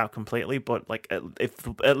like this out completely. But, like, if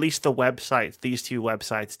at least the websites, these two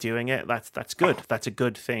websites doing it, that's good. That's a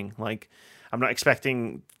good thing. Like, I'm not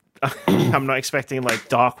expecting like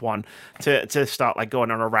Dark One to start like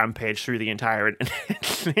going on a rampage through the entire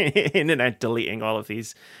internet, deleting all of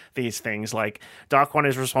these things. Like, Dark One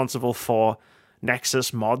is responsible for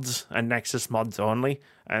Nexus Mods and Nexus Mods only,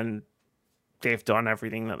 and they've done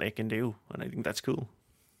everything that they can do, and I think that's cool.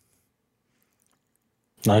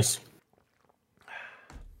 Nice.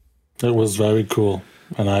 It was very cool,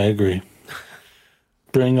 and I agree.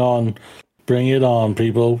 Bring it on,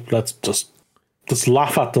 people. Let's just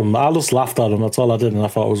laugh at them. I just laughed at them. That's all I did, and I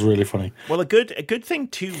thought it was really funny. Well, a good thing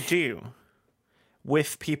to do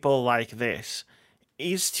with people like this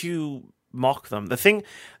is to mock them. The thing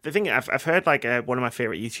I've heard like one of my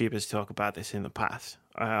favorite YouTubers talk about this in the past.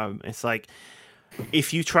 It's like,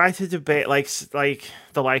 if you try to debate like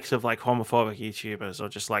the likes of like homophobic YouTubers or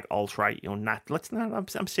just like alt-right, you know,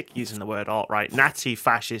 I'm sick using the word alt-right, Nazi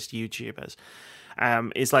fascist YouTubers.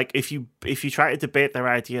 Is like, if you try to debate their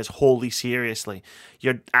ideas wholly seriously,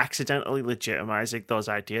 you're accidentally legitimizing those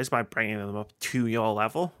ideas by bringing them up to your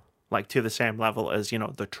level, like to the same level as, you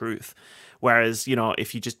know, the truth. Whereas, you know,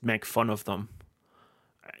 if you just make fun of them,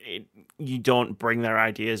 you don't bring their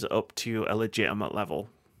ideas up to a legitimate level.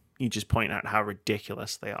 You just point out how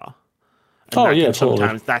ridiculous they are. And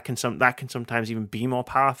totally. That can sometimes even be more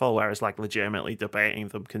powerful. Whereas, like, legitimately debating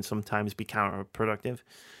them can sometimes be counterproductive.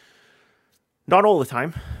 Not all the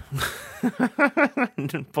time,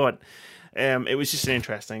 but it was just an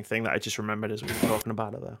interesting thing that I just remembered as we were talking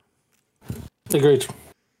about it there. Agreed.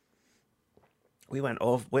 We went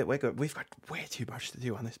over. We've got way too much to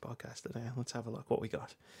do on this podcast today. Let's have a look what we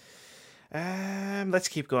got. Let's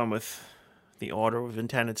keep going with the order we've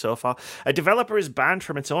intended so far. A developer is banned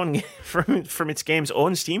from its own from its game's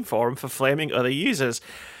own Steam forum for flaming other users.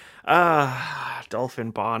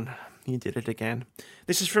 Dolphin Barn, you did it again.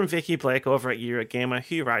 This is from Vicky Blake over at Eurogamer,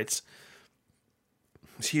 who writes,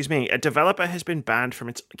 excuse me, a developer has been banned from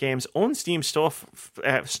its game's own Steam store for...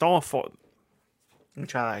 Let me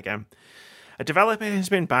try that again. A developer has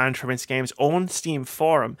been banned from its game's own Steam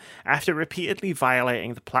forum after repeatedly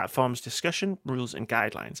violating the platform's discussion rules and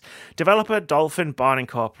guidelines. Developer Dolphin Barn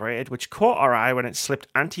Incorporated, which caught our eye when it slipped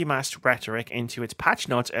anti-mask rhetoric into its patch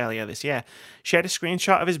notes earlier this year, shared a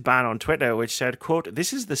screenshot of his ban on Twitter, which said, quote,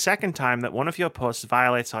 "This is the second time that one of your posts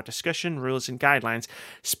violates our discussion rules and guidelines,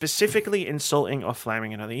 specifically insulting or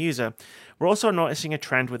flaming another user. We're also noticing a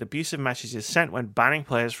trend with abusive messages sent when banning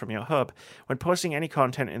players from your hub. When posting any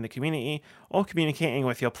content in the community or communicating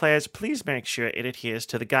with your players, please make sure it adheres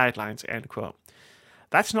to the guidelines," end quote.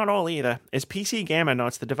 That's not all either. As PC Gamer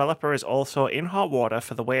notes, the developer is also in hot water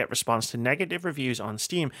for the way it responds to negative reviews on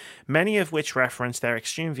Steam, many of which reference their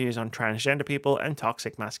extreme views on transgender people and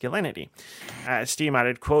toxic masculinity. Steam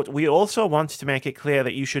added, quote, "We also want to make it clear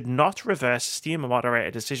that you should not reverse Steam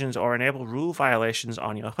moderator decisions or enable rule violations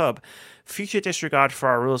on your hub. Future disregard for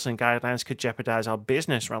our rules and guidelines could jeopardize our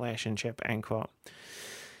business relationship," end quote.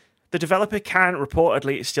 The developer can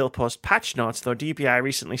reportedly still post patch notes, though DBI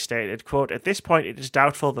recently stated, quote, "At this point, it is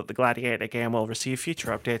doubtful that the Gladiator game will receive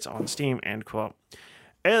future updates on Steam," end quote.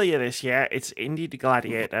 Earlier this year, its indie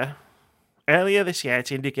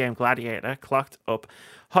game Gladiator clocked up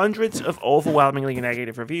hundreds of overwhelmingly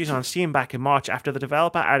negative reviews on Steam back in March after the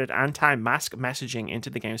developer added anti-mask messaging into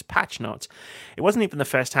the game's patch notes. It wasn't even the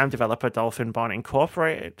first time developer Dolphin Barn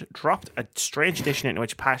Incorporated dropped a strange addition into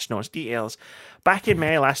its patch notes details. Back in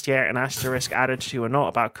May last year, an asterisk added to a note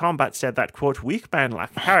about combat said that, quote, "Weak men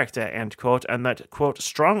lack character," end quote, and that, quote,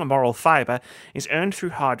 "Strong moral fiber is earned through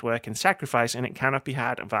hard work and sacrifice, and it cannot be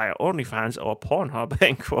had via OnlyFans or Pornhub,"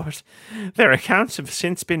 end quote. Their accounts have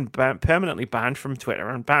since been permanently banned from Twitter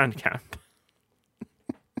and Bandcamp.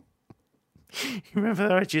 You remember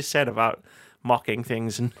what I just said about mocking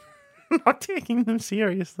things and not taking them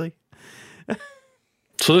seriously?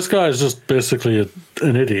 So this guy is just basically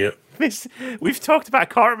an idiot. We've talked about, I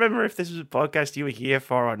can't remember if this was a podcast you were here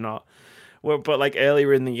for or not. Well, but like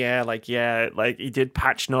earlier in the year, he did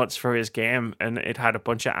patch notes for his game and it had a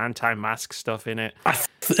bunch of anti-mask stuff in it.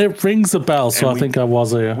 It rings a bell, so I think I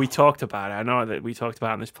was here. We talked about it. I know that we talked about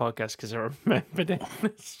it on this podcast because I remembered it.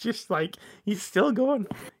 It's just like, he's still going.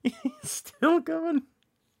 He's still going.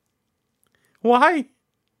 Why?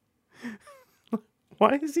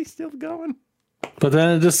 Why is he still going? But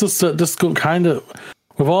then this kind of,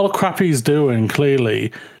 with all the crap he's doing,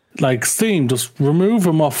 clearly, like Steam, just remove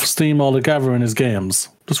him off Steam altogether in his games.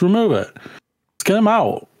 Just remove it. Just get him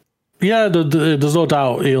out. Yeah, there's no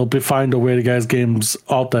doubt he'll find a way to get his games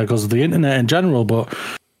out there because of the internet in general, but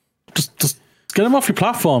just get him off your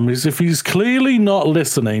platform. If he's clearly not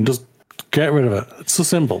listening, just get rid of it. It's so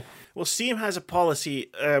simple. Well, Steam has a policy.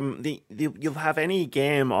 You'll have any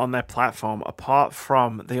game on their platform apart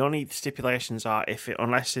from the only stipulations are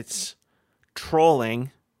unless it's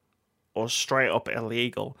trolling or straight up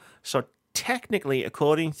illegal. So technically,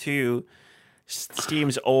 according to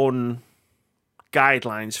Steam's own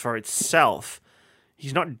guidelines for itself,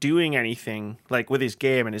 he's not doing anything like with his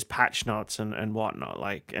game and his patch notes and whatnot,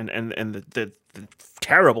 like and the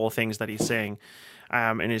terrible things that he's saying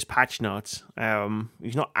in his patch notes.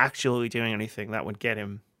 He's not actually doing anything that would get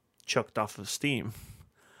him chucked off of Steam.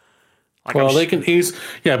 Like, well, they can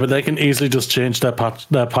easily just change their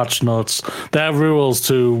patch notes, their rules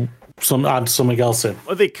to add something else in.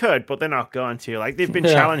 Well, they could, but they're not going to. Like, they've been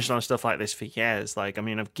challenged on stuff like this for years. Like, I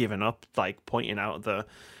mean, I've given up like pointing out the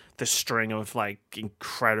string of like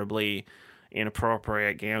incredibly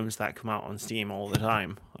inappropriate games that come out on Steam all the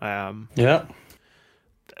time. Yeah,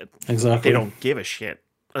 exactly. They don't give a shit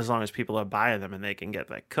as long as people are buying them and they can get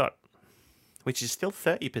their cut, which is still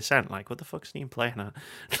 30%. Like, what the fuck's Steam playing at?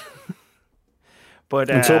 But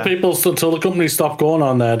until the companies stop going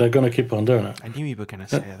on there, they're going to keep on doing it. I knew you were going to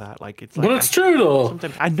say that. Like, it's but it's true though.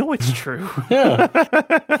 I know it's true. Yeah.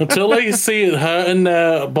 Until they see it hurting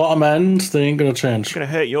their bottom end, they ain't going to change. It's going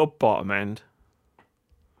to hurt your bottom end.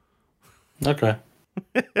 Okay.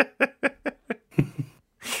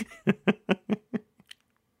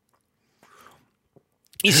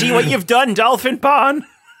 You see what you've done, Dolphin Barn?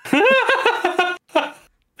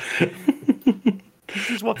 This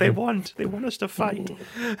is what they want. They want us to fight.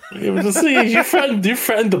 Yeah, but see, you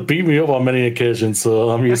threatened to beat me up on many occasions,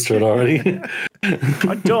 so I'm used to it already.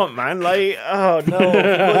 I don't, man. Like, oh no, people are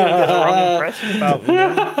gonna get the wrong impression about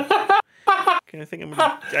me. I think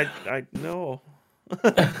I no.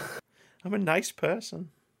 I'm a nice person.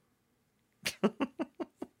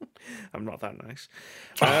 I'm not that nice.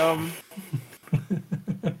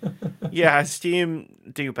 Yeah, Steam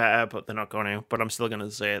do better, but they're not going to. But I'm still going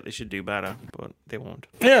to say it. They should do better, but they won't.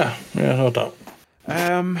 Yeah, no doubt.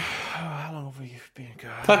 How long have we been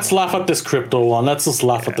going? Let's laugh at this crypto one. Let's just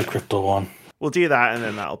laugh at the crypto one. We'll do that, and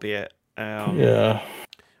then that'll be it. Yeah.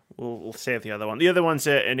 We'll save the other one. The other one's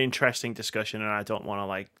an interesting discussion, and I don't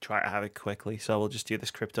want to try to have it quickly, so we'll just do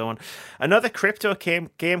this crypto one. Another crypto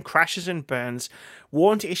game crashes and burns,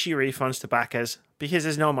 won't issue refunds to backers because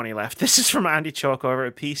there's no money left. This is from Andy Chalk over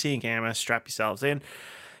at PC Gamer. Strap yourselves in.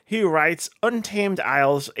 Who writes, Untamed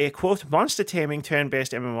Isles, a quote, monster taming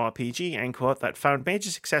turn-based MMORPG, end quote, that found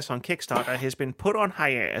major success on Kickstarter has been put on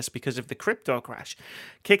hiatus because of the crypto crash.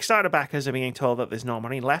 Kickstarter backers are being told that there's no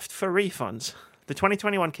money left for refunds. The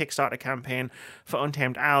 2021 Kickstarter campaign for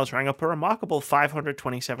Untamed Isles rang up a remarkable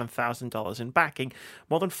 $527,000 in backing,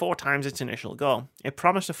 more than 4 times its initial goal. It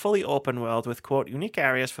promised a fully open world with, quote, unique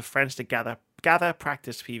areas for friends to gather,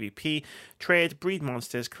 practice PvP, trade, breed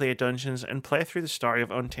monsters, clear dungeons, and play through the story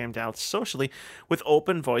of Untamed Isles socially with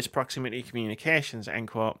open voice proximity communications, end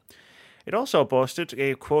quote. It also boasted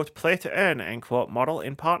a, quote, play-to-earn, end quote, model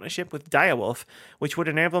in partnership with Direwolf, which would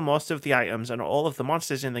enable most of the items and all of the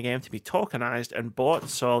monsters in the game to be tokenized and bought,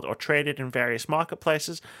 sold, or traded in various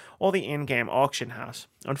marketplaces or the in-game auction house.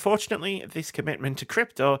 Unfortunately, this commitment to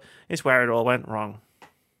crypto is where it all went wrong.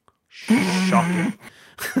 Shocking.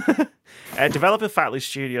 Developer Fatloose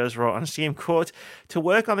Studios wrote on Steam, quote, to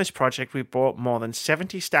work on this project, we brought more than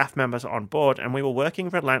 70 staff members on board, and we were working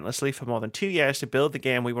relentlessly for more than 2 years to build the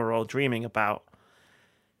game we were all dreaming about.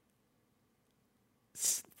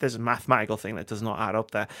 There's a mathematical thing that does not add up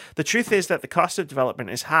there. The truth is that the cost of development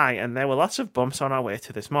is high, and there were lots of bumps on our way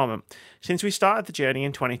to this moment. Since we started the journey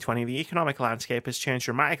in 2020, the economic landscape has changed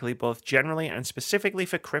dramatically, both generally and specifically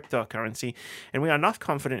for cryptocurrency, and we are not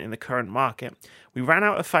confident in the current market. We ran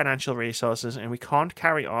out of financial resources, and we can't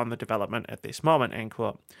carry on the development at this moment, end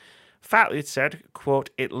quote. Fatloot said, quote,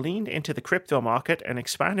 it leaned into the crypto market and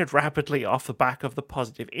expanded rapidly off the back of the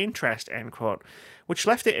positive interest, end quote, which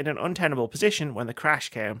left it in an untenable position when the crash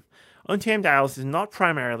came. Untamed Isles is not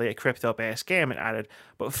primarily a crypto-based game, it added,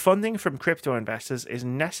 but funding from crypto investors is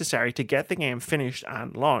necessary to get the game finished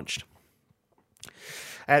and launched.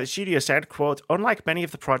 The studio said, quote, unlike many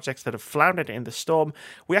of the projects that have floundered in the storm,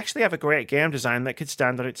 we actually have a great game design that could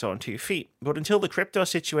stand on its own 2 feet. But until the crypto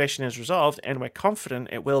situation is resolved, and we're confident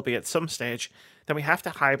it will be at some stage, then we have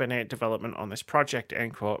to hibernate development on this project,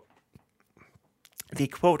 end quote. The,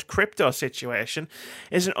 quote, crypto situation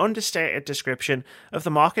is an understated description of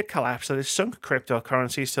the market collapse that has sunk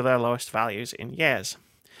cryptocurrencies to their lowest values in years.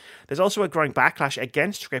 There's also a growing backlash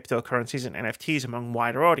against cryptocurrencies and NFTs among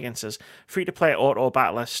wider audiences. Free-to-play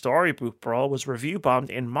auto-battler Storybook Brawl was review-bombed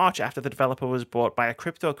in March after the developer was bought by a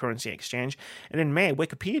cryptocurrency exchange, and in May,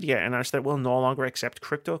 Wikipedia announced that it will no longer accept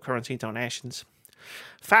cryptocurrency donations.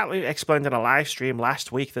 Fatloot explained in a live stream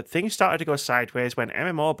last week that things started to go sideways when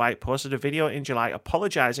MMOByte posted a video in July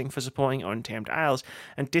apologizing for supporting Untamed Isles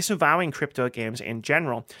and disavowing crypto games in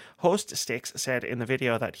general. Host Styx said in the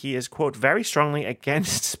video that he is, quote, very strongly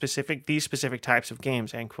against these specific types of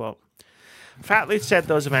games, end quote. Fatloot said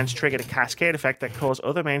those events triggered a cascade effect that caused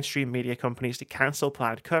other mainstream media companies to cancel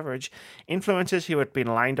planned coverage. Influencers who had been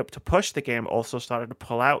lined up to push the game also started to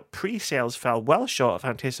pull out. Pre-sales fell well short of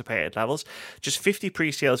anticipated levels. Just 50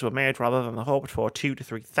 pre-sales were made rather than the hoped for 2,000 to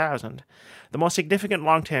 3,000. The more significant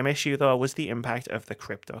long-term issue, though, was the impact of the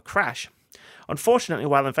crypto crash. Unfortunately,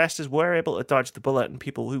 while investors were able to dodge the bullet and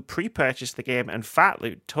people who pre-purchased the game and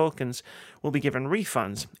Fatloot tokens will be given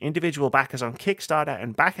refunds, individual backers on Kickstarter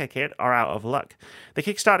and BackerKit are out of luck. The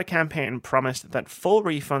Kickstarter campaign promised that full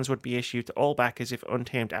refunds would be issued to all backers if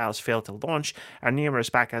Untamed Isles failed to launch, and numerous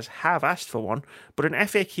backers have asked for one, but an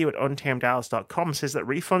FAQ at untamedisles.com says that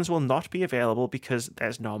refunds will not be available because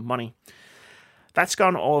there's no money. That's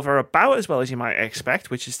gone over about as well as you might expect,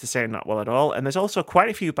 which is to say not well at all, and there's also quite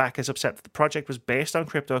a few backers upset that the project was based on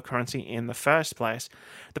cryptocurrency in the first place.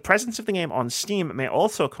 The presence of the game on Steam may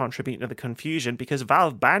also contribute to the confusion because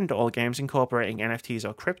Valve banned all games incorporating NFTs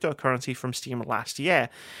or cryptocurrency from Steam last year.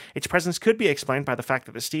 Its presence could be explained by the fact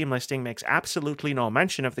that the Steam listing makes absolutely no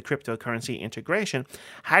mention of the cryptocurrency integration.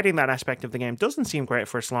 Hiding that aspect of the game doesn't seem great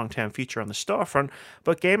for its long-term future on the storefront,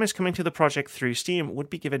 but gamers coming to the project through Steam would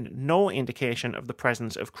be given no indication of the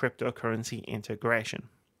presence of cryptocurrency integration.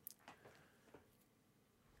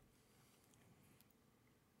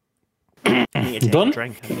 Done? I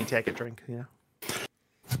need to take a drink, yeah.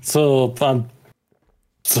 So I'm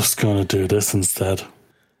just going to do this instead.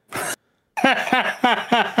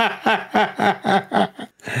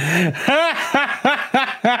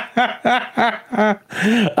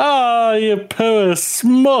 Oh, you poor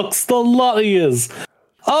smucks, the lot of yous.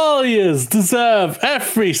 All yous deserve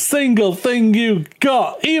every single thing you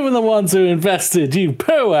got, even the ones who invested, you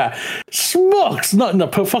poor smucks. No,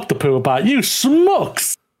 fuck the poor part. You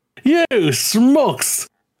smucks. You smucks.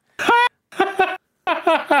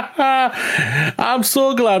 I'm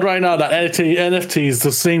so glad right now that NFTs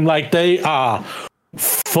just seem like they are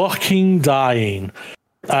fucking dying.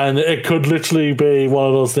 And it could literally be one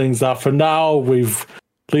of those things that for now we've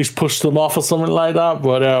at least pushed them off or something like that.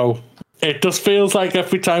 But it just feels like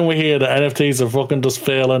every time we hear that NFTs are fucking just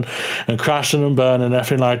failing and crashing and burning and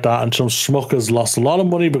everything like that, and some schmuck has lost a lot of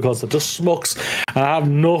money because they're just schmucks. And I have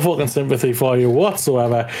no fucking sympathy for you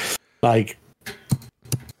whatsoever. Like,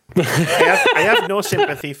 I have no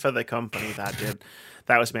sympathy for the company that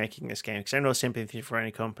was making this game, because I have no sympathy for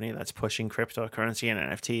any company that's pushing cryptocurrency and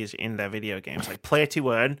NFTs in their video games. Like, play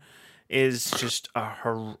to earn is just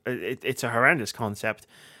it's a horrendous concept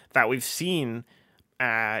that we've seen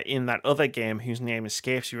in that other game whose name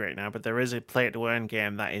escapes me right now, but there is a play to earn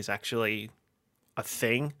game that is actually a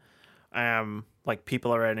thing. Like,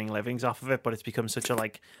 people are earning livings off of it, but it's become such a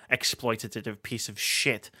exploitative piece of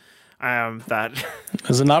shit that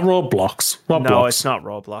isn't that Roblox? No, it's not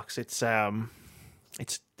Roblox. It's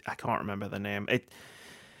I can't remember the name.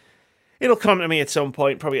 It'll come to me at some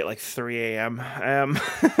point, probably at 3 a.m.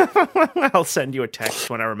 I'll send you a text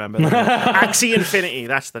when I remember the name. Axie Infinity,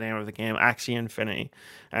 that's the name of the game. Axie Infinity.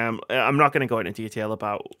 I'm not going to go into detail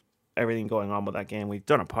about everything going on with that game. We've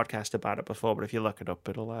done a podcast about it before, but if you look it up,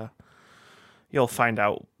 you'll find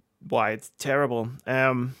out why it's terrible.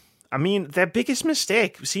 I mean, their biggest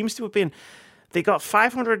mistake seems to have been they got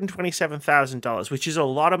 $527,000, which is a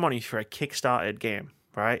lot of money for a Kickstarted game,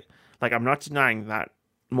 right? Like, I'm not denying that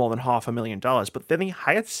more than $500,000, but then they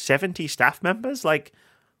hired 70 staff members. Like,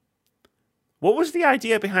 what was the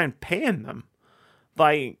idea behind paying them?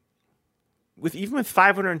 Like, even with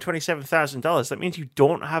 $527,000, that means you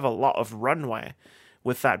don't have a lot of runway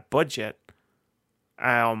with that budget.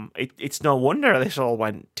 It's no wonder this all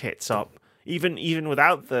went tits up. Even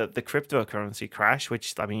without the cryptocurrency crash,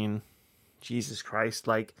 which, I mean, Jesus Christ,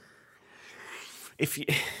 like, if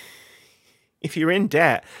you're in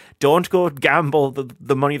debt, don't go gamble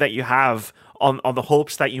the money that you have on the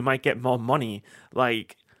hopes that you might get more money.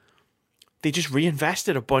 Like, they just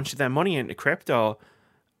reinvested a bunch of their money into crypto,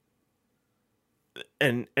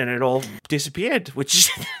 and it all disappeared, which,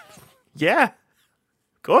 yeah,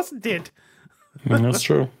 of course it did. That's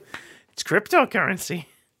true. It's cryptocurrency.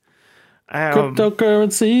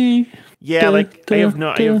 Cryptocurrency. Yeah,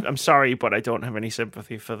 I'm sorry, but I don't have any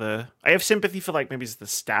sympathy for I have sympathy for maybe it's the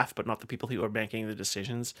staff, but not the people who are making the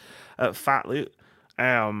decisions at Fat Loot.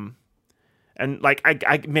 And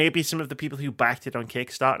I maybe some of the people who backed it on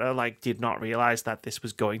Kickstarter did not realize that this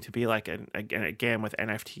was going to be a game with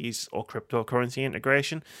NFTs or cryptocurrency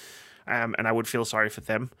integration. And I would feel sorry for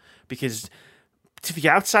them, because to the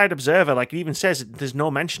outside observer, it even says there's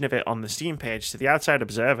no mention of it on the Steam page. To the outside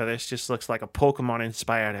observer, this just looks like a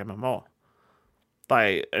Pokemon-inspired MMO.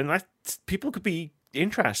 And people could be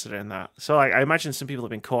interested in that. So I imagine some people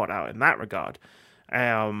have been caught out in that regard.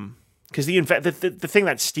 Because the thing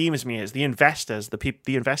that steams me is the investors. The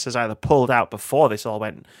investors either pulled out before this all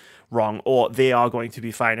went wrong, or they are going to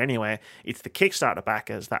be fine anyway. It's the Kickstarter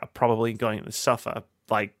backers that are probably going to suffer,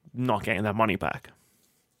 not getting their money back.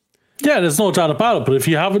 Yeah, there's no doubt about it. But if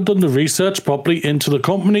you haven't done the research properly into the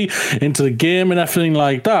company, into the game and everything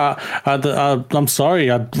like that, I'm sorry,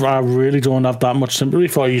 I really don't have that much sympathy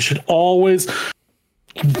for you. You should always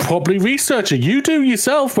properly research it. You do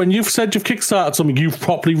yourself. When you've said you've kickstarted something, you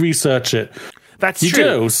properly research it. That's you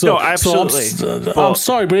true. Do. So, no, absolutely. So I'm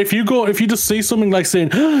sorry, but if you just see something saying,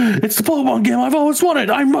 "It's the Pokemon game I've always wanted,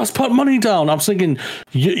 I must put money down," I'm thinking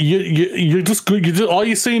you just all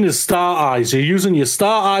you're seeing is star eyes. You're using your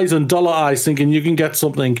star eyes and dollar eyes, thinking you can get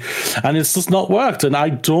something, and it's just not worked. And I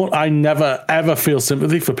never ever feel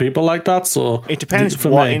sympathy for people like that. So it depends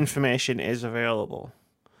what information is available.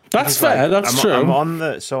 That's fair. That's true. I'm on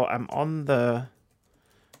the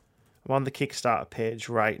Kickstarter page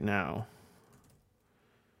right now.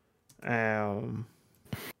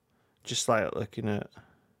 Just looking at.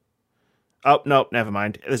 Oh no, never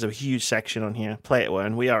mind. There's a huge section on here. Play to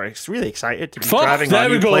earn. We are really excited to be driving our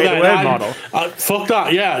new play to earn model. Fuck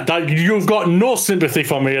that. Yeah, you've got no sympathy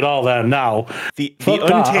for me at all there now. The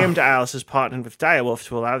Untamed Isles has partnered with Direwolf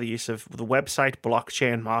to allow the use of the website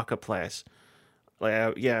blockchain marketplace.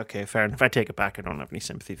 Yeah, okay, fair enough. I take it back. I don't have any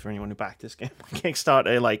sympathy for anyone who backed this game on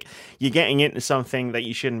Kickstarter. Like, you're getting into something that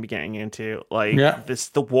you shouldn't be getting into. Like,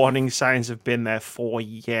 the warning signs have been there for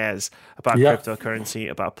years about cryptocurrency,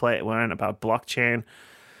 about play to earn, about blockchain.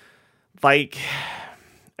 Like,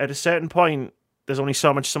 at a certain point, there's only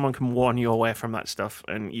so much someone can warn you away from that stuff,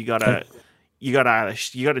 and you gotta do it. You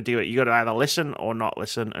gotta either listen or not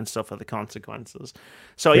listen and suffer the consequences.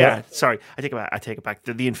 So sorry, I take it back.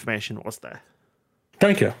 The information was there.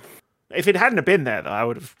 Thank you. If it hadn't have been there, though, I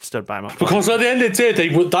would have stood by my point. Because at the end of the day,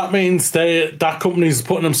 that means that company's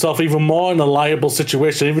putting themselves even more in a liable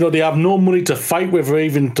situation, even though they have no money to fight with or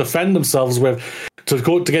even defend themselves with,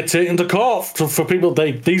 to get taken to court for people.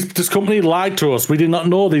 This company lied to us. We did not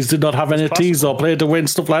know these did not have NFTs or play to win,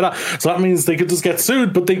 stuff like that. So that means they could just get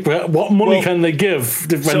sued. But what money can they give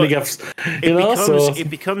when they get? It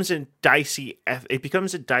becomes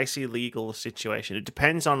a dicey legal situation. It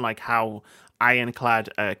depends on like how ironclad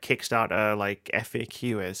Kickstarter like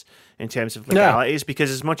FAQ is in terms of legalities,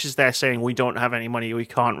 because as much as they're saying we don't have any money, we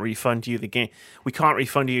can't refund you the game, we can't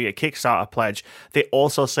refund you your Kickstarter pledge, they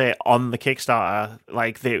also say on the Kickstarter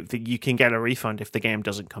like you can get a refund if the game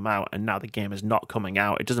doesn't come out, and now the game is not coming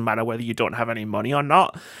out. It doesn't matter whether you don't have any money or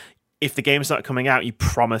not. If the game's not coming out, you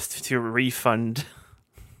promised to refund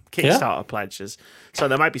Kickstarter pledges, so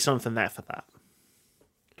there might be something there for that.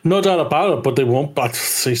 No doubt about it, but they won't. But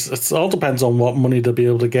it all depends on what money they'll be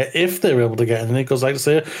able to get, if they're able to get anything. Because, like I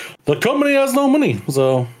say, the company has no money,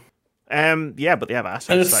 so but they have assets.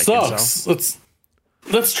 And it sucks.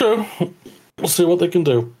 That's true. We'll see what they can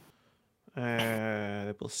do.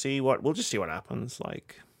 We'll just see what happens.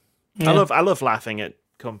 Like, I love laughing at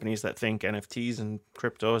companies that think NFTs and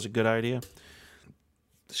crypto is a good idea.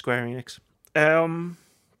 Square Enix.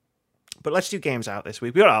 But let's do games out this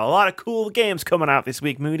week. We got a lot of cool games coming out this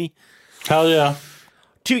week, Moody. Hell yeah.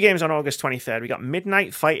 2 games on August 23rd. We got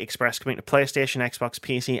Midnight Fight Express coming to PlayStation, Xbox,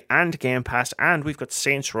 PC, and Game Pass. And we've got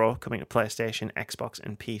Saints Row coming to PlayStation, Xbox,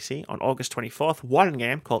 and PC. On August 24th, one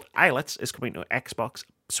game called Islets is coming to Xbox,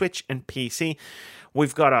 Switch, and PC.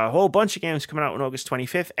 We've got a whole bunch of games coming out on August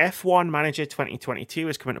 25th. F1 Manager 2022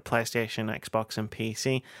 is coming to PlayStation, Xbox, and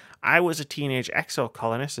PC. I Was a Teenage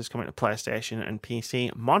Exocolonist is coming to PlayStation and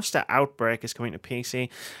PC. Monster Outbreak is coming to PC.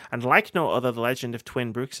 And Like No Other, The Legend of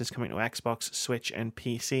Twin Brooks is coming to Xbox, Switch, and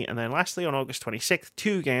PC. And then lastly, on August 26th,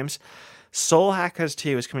 2 games. Soul Hackers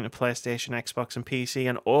 2 is coming to PlayStation, Xbox, and PC.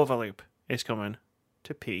 And Overloop is coming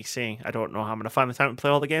to PC. I don't know how I'm going to find the time to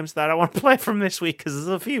play all the games that I want to play from this week, because there's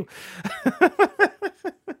a few.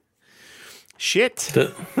 Shit.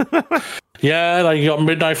 Yeah, like you got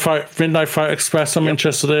Midnight Fight Express. I'm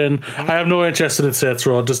interested in. I have no interest in Saints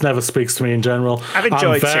Row. It just never speaks to me in general. I've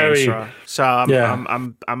enjoyed Saints Row, so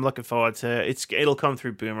I'm looking forward to it. It'll come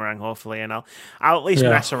through Boomerang hopefully, and I'll at least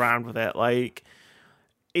mess around with it. Like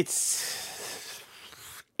it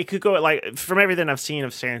could go like, from everything I've seen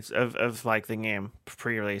of Saints of like the game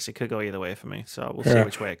pre-release, it could go either way for me. So we'll see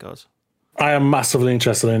which way it goes. I am massively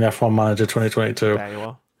interested in F1 Manager 2022. There you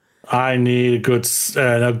are. I need a good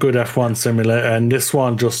F1 simulator, and this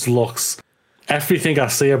one just looks, everything I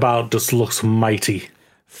see about just looks mighty.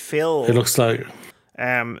 Phil, it looks like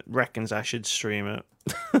reckons I should stream it.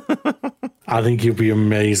 I think you'd be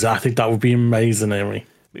amazing. I think that would be amazing, Amy.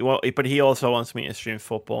 But he also wants me to stream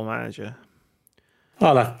Football Manager.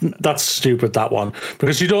 Oh, that's stupid, that one,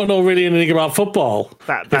 because you don't know really anything about football.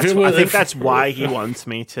 I think that's why he wants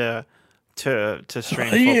me to stream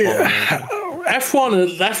Football Manager.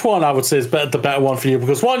 F1, I would say, is the better one for you,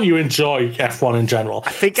 because one, you enjoy F1 in general.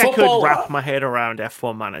 I think football, I could wrap my head around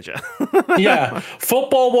F1 Manager. Yeah,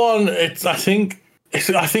 football one. I think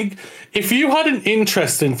if you had an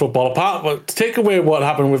interest in football, take away what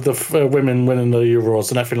happened with the women winning the Euros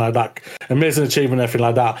and everything like that, amazing achievement, everything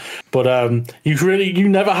like that. But you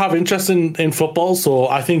never have interest in football, so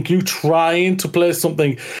I think you trying to play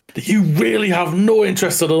something that you really have no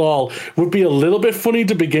interest in at all would be a little bit funny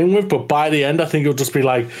to begin with, but by the end, I think it'll just be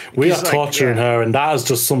like, we are torturing her, and that is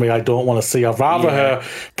just something I don't want to see. I'd rather her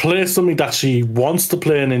play something that she wants to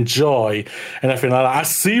play and enjoy and everything like that. I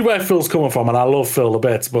see where Phil's coming from, and I love Phil a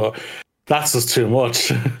bit, but that's just too much.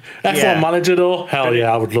 F1 Manager, though, hell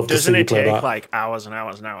yeah, I would love to see you play that. Doesn't it take like hours and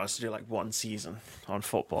hours and hours to do like one season on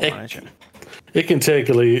Football Manager? It can take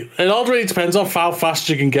it all really depends on how fast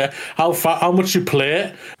you can get, how much you play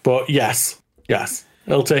it. But yes,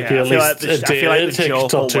 it'll take you at least a day. It'll take you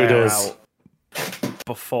top 2 days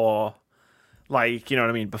before, like, you know what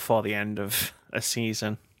I mean, before the end of a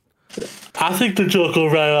season. I think the joke will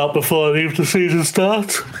run out before the season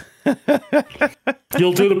starts.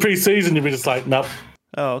 You'll do the pre-season, you'll be just like, nope.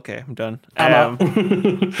 Oh, okay, I'm done. I'm out.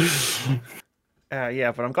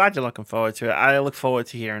 Yeah, but I'm glad you're looking forward to it. I look forward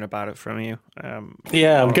to hearing about it from you.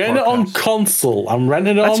 Yeah, I'm getting it on console. I'm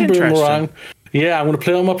renting it on Boomerang. Yeah, I'm going to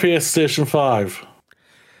play it on my PlayStation 5.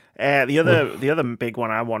 The other big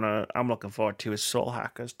one I'm looking forward to is Soul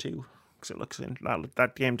Hackers 2, because it looks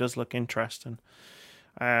that game does look interesting.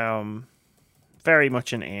 Very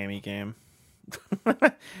much an Amy game.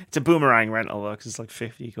 It's a Boomerang rental though, because it's like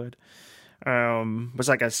 50 quid. It's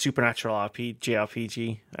like a supernatural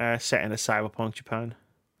JRPG set in a cyberpunk Japan.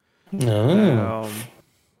 No.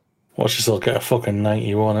 Watch yourself get a fucking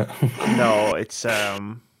 90 on it. No, it's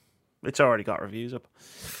already got reviews up.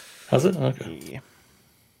 Has it? Okay. Yeah.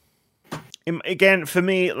 Again, for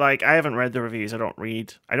me, like, I haven't read the reviews. I don't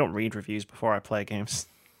read reviews before I play games.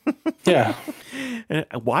 Yeah.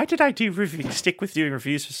 Why did I stick with doing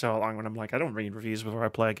reviews for so long when I'm like, I don't read reviews before I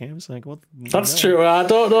play games? Like, what? That's true. I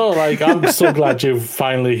don't know. Like, I'm so glad you've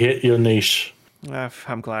finally hit your niche.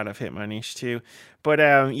 I'm glad I've hit my niche too. But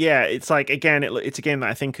yeah, it's like, again, it's a game that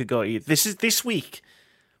I think could go either. This week.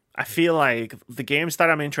 I feel like the games that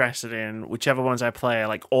I'm interested in, whichever ones I play,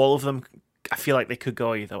 like all of them, I feel like they could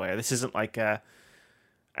go either way. This isn't like a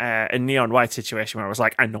Neon White situation where I was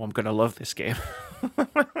like, I know I'm gonna love this game.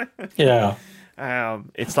 Yeah.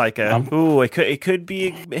 It's like it could be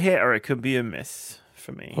a hit or it could be a miss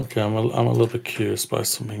for me. Okay, I'm a little bit curious by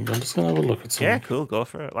something. I'm just gonna have a look at something. Yeah, cool. Go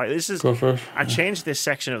for it. Like Go for it. I changed this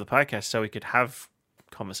section of the podcast so we could have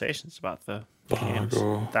conversations about the games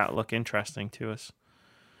that look interesting to us.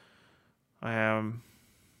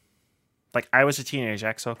 Like I Was a Teenage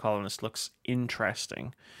Exocolonist looks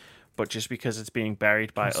interesting, but just because it's being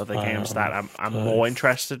buried by other games that I'm more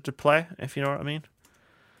interested to play, if you know what I mean.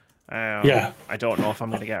 Yeah. I don't know if I'm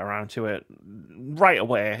going to get around to it right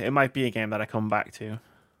away. It might be a game that I come back to.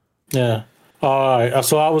 Yeah. All right.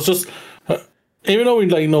 So I was just, even though we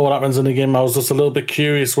know what happens in the game, I was just a little bit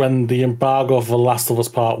curious when the embargo for Last of Us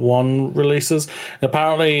Part 1 releases.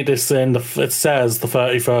 Apparently, it says the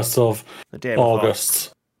 31st of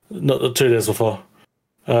August. No, 2 days before.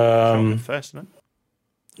 First, no?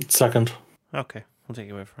 Second. Okay, I'll take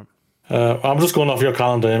you away from. I'm just going off your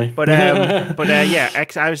calendar, Amy. But yeah,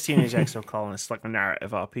 I Was Teenage Exocolonist, like a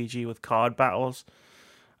narrative RPG with card battles.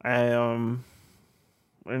 And,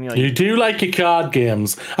 you do like your card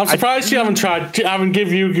games. I'm surprised you haven't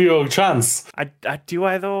give Yu-Gi-Oh! A chance. I do,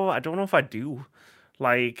 though? I don't know if I do.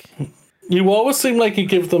 Like, you always seem like you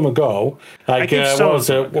give them a go. Like, what was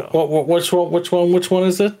it? Which one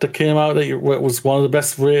is it that came out that was one of the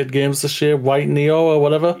best rated games this year? White Neo or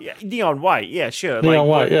whatever? Yeah, Neon White, yeah, sure. Neon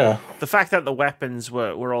White, yeah. The fact that the weapons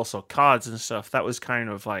were also cards and stuff, that was kind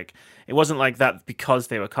of like, it wasn't like that because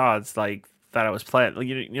they were cards, like, that I was playing.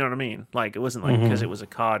 You know what I mean? Like, it wasn't like because it was a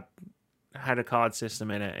card, had a card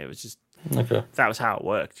system in it. It was just, that was how it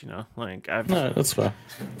worked, you know? Like, no, that's fair.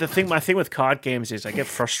 My thing with card games is I get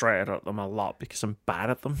frustrated at them a lot because I'm bad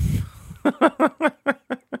at them.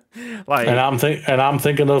 Like, and I'm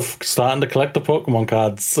thinking of starting to collect the Pokemon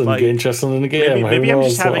cards and get interested in the game. Maybe I'm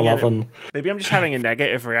just having a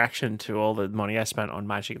negative reaction to all the money I spent on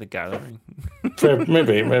Magic the Gathering.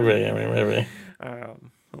 maybe.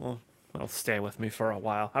 Well, stay with me for a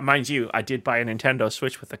while. Mind you, I did buy a Nintendo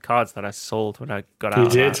Switch with the cards that I sold when I got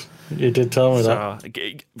out. You did tell me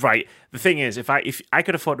that. Right. The thing is, if I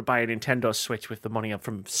could afford to buy a Nintendo Switch with the money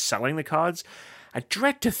from selling the cards, I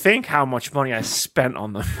dread to think how much money I spent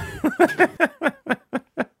on them.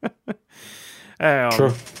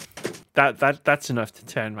 True. That's enough to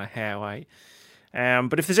turn my hair white.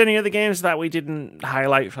 But if there's any other games that we didn't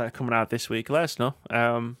highlight for coming out this week, let us know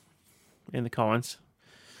in the comments.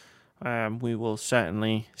 We will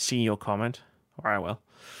certainly see your comment, or I will.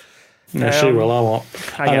 Yeah, she will. I won't.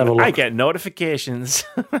 I get notifications.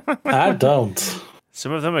 I don't.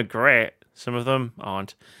 Some of them are great. Some of them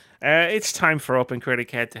aren't. It's time for Open Critic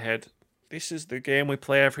Head to Head. This is the game we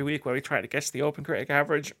play every week where we try to guess the Open Critic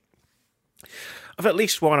average of at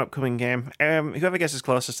least one upcoming game. Whoever guesses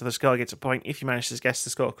closest to the score gets a point. If you manage to guess the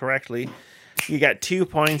score correctly, you get 2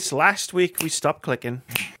 points. Last week we stopped clicking.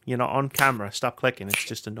 You're not on camera. Stop clicking. It's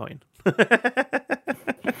just annoying.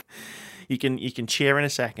 You can cheer in a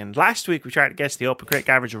second. Last week we tried to guess the Open Critic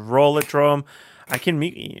average of Rollerdrome. I can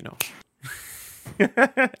mute you, you know.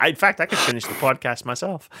 In fact, I could finish the podcast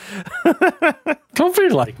myself. Don't be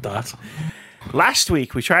like that. Last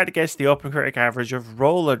week, we tried to guess the Open Critic average of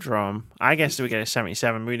Rollerdrome. I guessed it would get a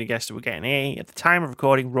 77. Moody guessed it would get an 80. At the time of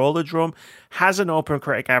recording, Rollerdrome has an Open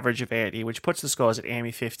Critic average of 80, which puts the scores at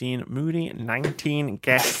Amy 15, Moody 19,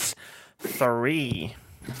 guests 3.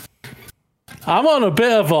 I'm on a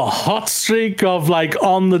bit of a hot streak of like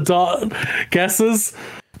on the dot guesses.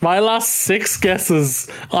 My last 6 guesses,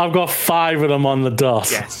 I've got 5 of them on the dot.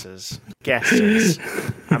 Guesses.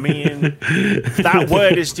 I mean, that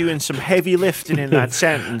word is doing some heavy lifting in that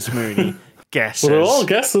sentence, Mooney. Guesses. Well, they're all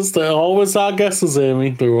guesses. They always are guesses, Amy.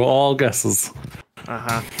 They were all guesses.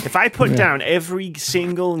 If I put down every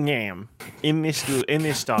single name in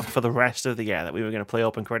this doc for the rest of the year that we were going to play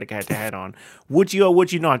Open Critic head-to-head on, would you or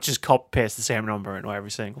would you not just copy-paste the same number into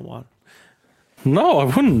every single one? No, I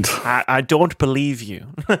wouldn't. I don't believe you.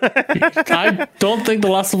 I don't think The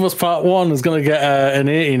Last of Us Part 1 is going to get an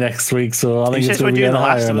 80 next week, so I think it's going to be higher than that.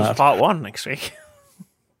 We're doing The Last of Us Part 1 next week.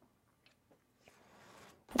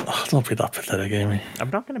 Oh, don't be that pathetic, Amy. I'm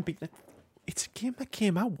not going to be... It's a game that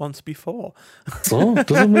came out once before. So,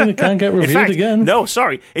 doesn't mean it can't get reviewed again. No,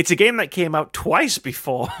 sorry. It's a game that came out twice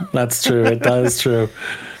before. That's true. That is true.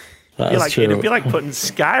 It'd be like putting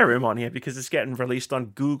Skyrim on here because it's getting released on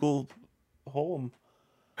Google Home.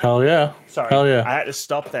 Hell yeah. Sorry. Hell yeah. I had to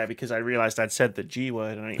stop there because I realized I'd said the G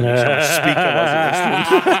word and I didn't know my speaker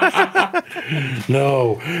wasn't listening.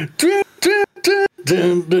 No.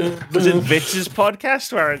 Was it Vitz's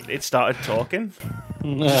podcast where it started talking?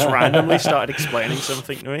 Just randomly started explaining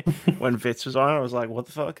something to me when Vitz was on. I was like, what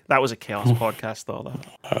the fuck? That was a Chaos podcast, though.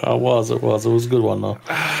 It was. It was a good one, though.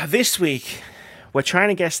 This week, we're trying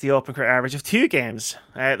to guess the open crit average of 2 games.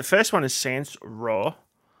 The first one is Saints Row,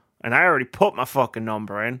 and I already put my fucking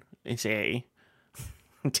number in. It's 80.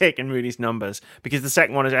 I'm taking Moody's numbers because the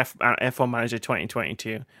second one is F1 Manager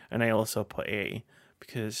 2022, and I also put 80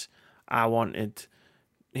 because I wanted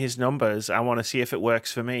his numbers. I want to see if it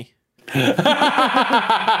works for me. And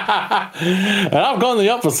I've gone the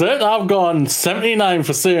opposite. I've gone 79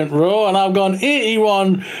 for Saint Row, and I've gone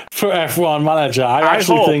 81 for F1 Manager. I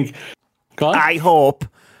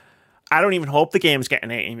don't even hope the game's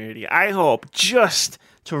getting 80, Moody. I hope, just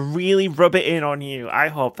to really rub it in on you, I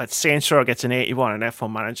hope that Saints Row gets an 81 and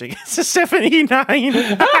F1 Manager gets a 79.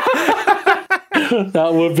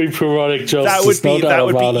 That would be parodic justice. That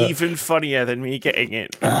would be even funnier than me getting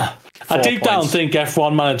it. I deep down think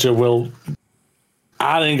F1 Manager will.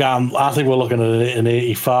 I think we're looking at an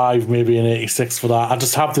 85, maybe an 86 for that. I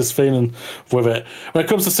just have this feeling with it. When it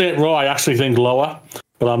comes to Saint Row, I actually think lower.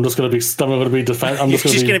 But I'm just going to be stubborn. I'm going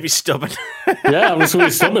to be stubborn. Yeah, I'm just going to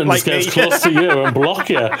be stubborn. Like just get as close to you and block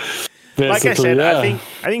you. Like I said, yeah.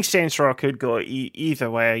 I think Saints Row could go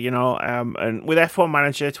either way, you know. And with F1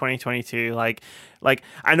 Manager 2022, like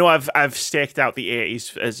I know I've staked out the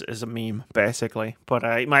 80s as a meme basically, but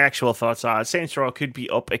my actual thoughts are Saints Row could be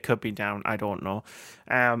up, it could be down. I don't know.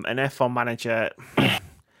 And F1 Manager.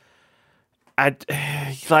 I'd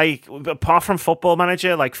like, apart from Football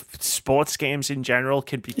Manager, like sports games in general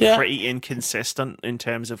could be pretty inconsistent in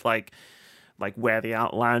terms of like where they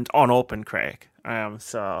outland on Open Critic.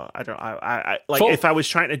 So I if I was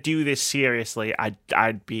trying to do this seriously,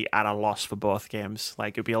 I'd be at a loss for both games.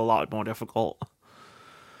 Like it'd be a lot more difficult.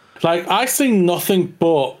 Like I see nothing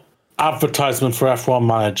but advertisement for F1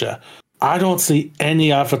 Manager. I don't see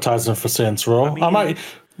any advertisement for Saints Row. I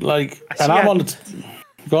wanted to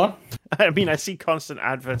go on. I mean, I see constant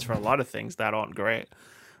adverts for a lot of things that aren't great.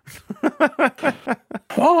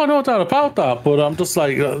 Oh, no doubt about that. But I'm just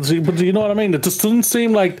like, but you know what I mean? It just doesn't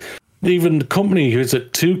seem like even the company, is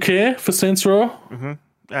it 2K for Saints Row?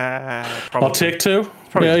 Mm-hmm. Or Take-Two?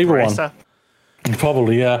 Probably yeah, either Bracer. One.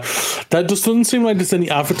 Probably, yeah. That just doesn't seem like there's any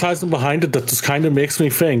advertising behind it. That just kind of makes me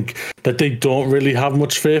think that they don't really have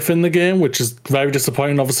much faith in the game, which is very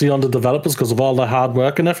disappointing, obviously, on the developers because of all the hard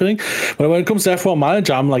work and everything. But when it comes to F1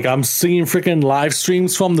 Manager, I'm seeing freaking live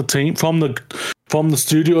streams from the team, from the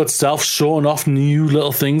studio itself, showing off new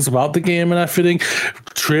little things about the game and everything,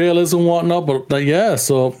 trailers and whatnot. But yeah,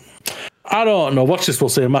 so I don't know. Watch this. We'll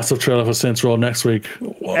see a massive trailer for Saints Row next week.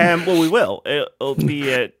 Well, we will. It'll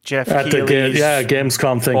be Jeff Keighley's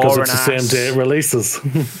Gamescom thing because it's the same day it releases.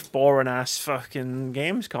 Boring ass fucking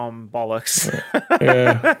Gamescom bollocks.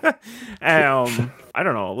 Yeah. I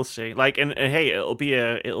don't know. We'll see. Like, and hey, it'll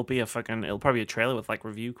probably be a trailer with like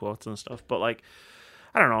review quotes and stuff. But like,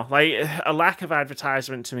 I don't know. Like, a lack of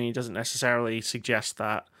advertisement to me doesn't necessarily suggest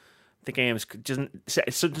that the game's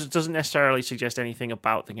doesn't necessarily suggest anything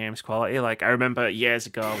about the game's quality. Like, I remember years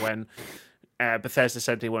ago when Bethesda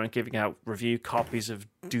said they weren't giving out review copies of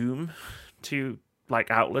Doom to like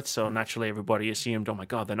outlets, so naturally everybody assumed, oh my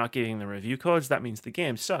god, they're not giving the review codes, that means the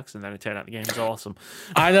game sucks, and then it turned out the game is awesome.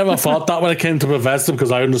 I never thought that when it came to Bethesda because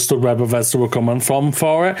I understood where Bethesda were coming from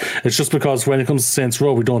for it. It's just because when it comes to Saints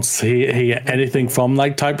Row, we don't hear anything from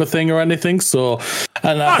like type of thing or anything. So,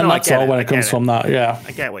 and that's all when it comes from that. Yeah,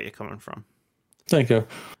 I get where you're coming from. Thank you.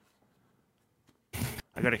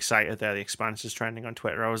 I got excited there. The Expanse is trending on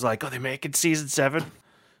Twitter. I was like, oh, they're making season 7?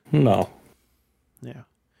 No. Yeah.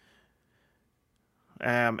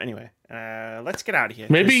 Anyway, let's get out of here.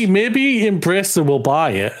 Maybe Embracer will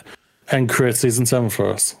buy it and create season 7 for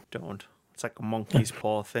us. Don't. It's like a monkey's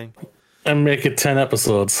paw thing. And make it 10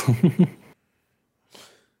 episodes.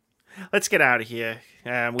 Let's get out of here.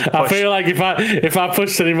 I feel like if I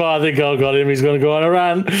pushed anymore, I think, oh god, he's going to go on a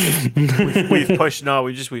rant. we've pushed. No,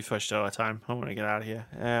 we've pushed all the time. I want to get out of here.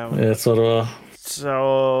 Yeah, so do I.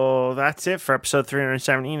 So that's it for episode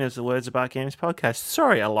 317 of the Words About Games podcast.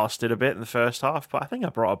 Sorry I lost it a bit in the first half, but I think I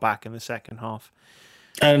brought it back in the second half.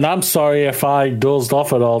 And I'm sorry if I dozed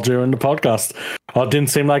off at all during the podcast or didn't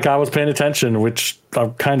seem like I was paying attention, which I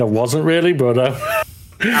kind of wasn't really, but...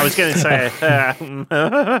 I was going to say,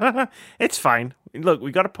 it's fine. Look,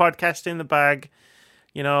 we got a podcast in the bag.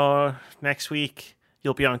 You know, next week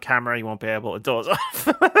you'll be on camera. You won't be able to doze off.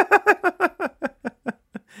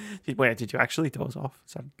 Wait, did you actually doze off?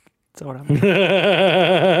 Is that what happened?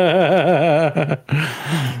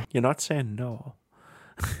 You're not saying no.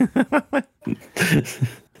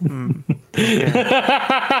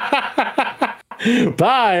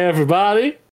 Bye, everybody.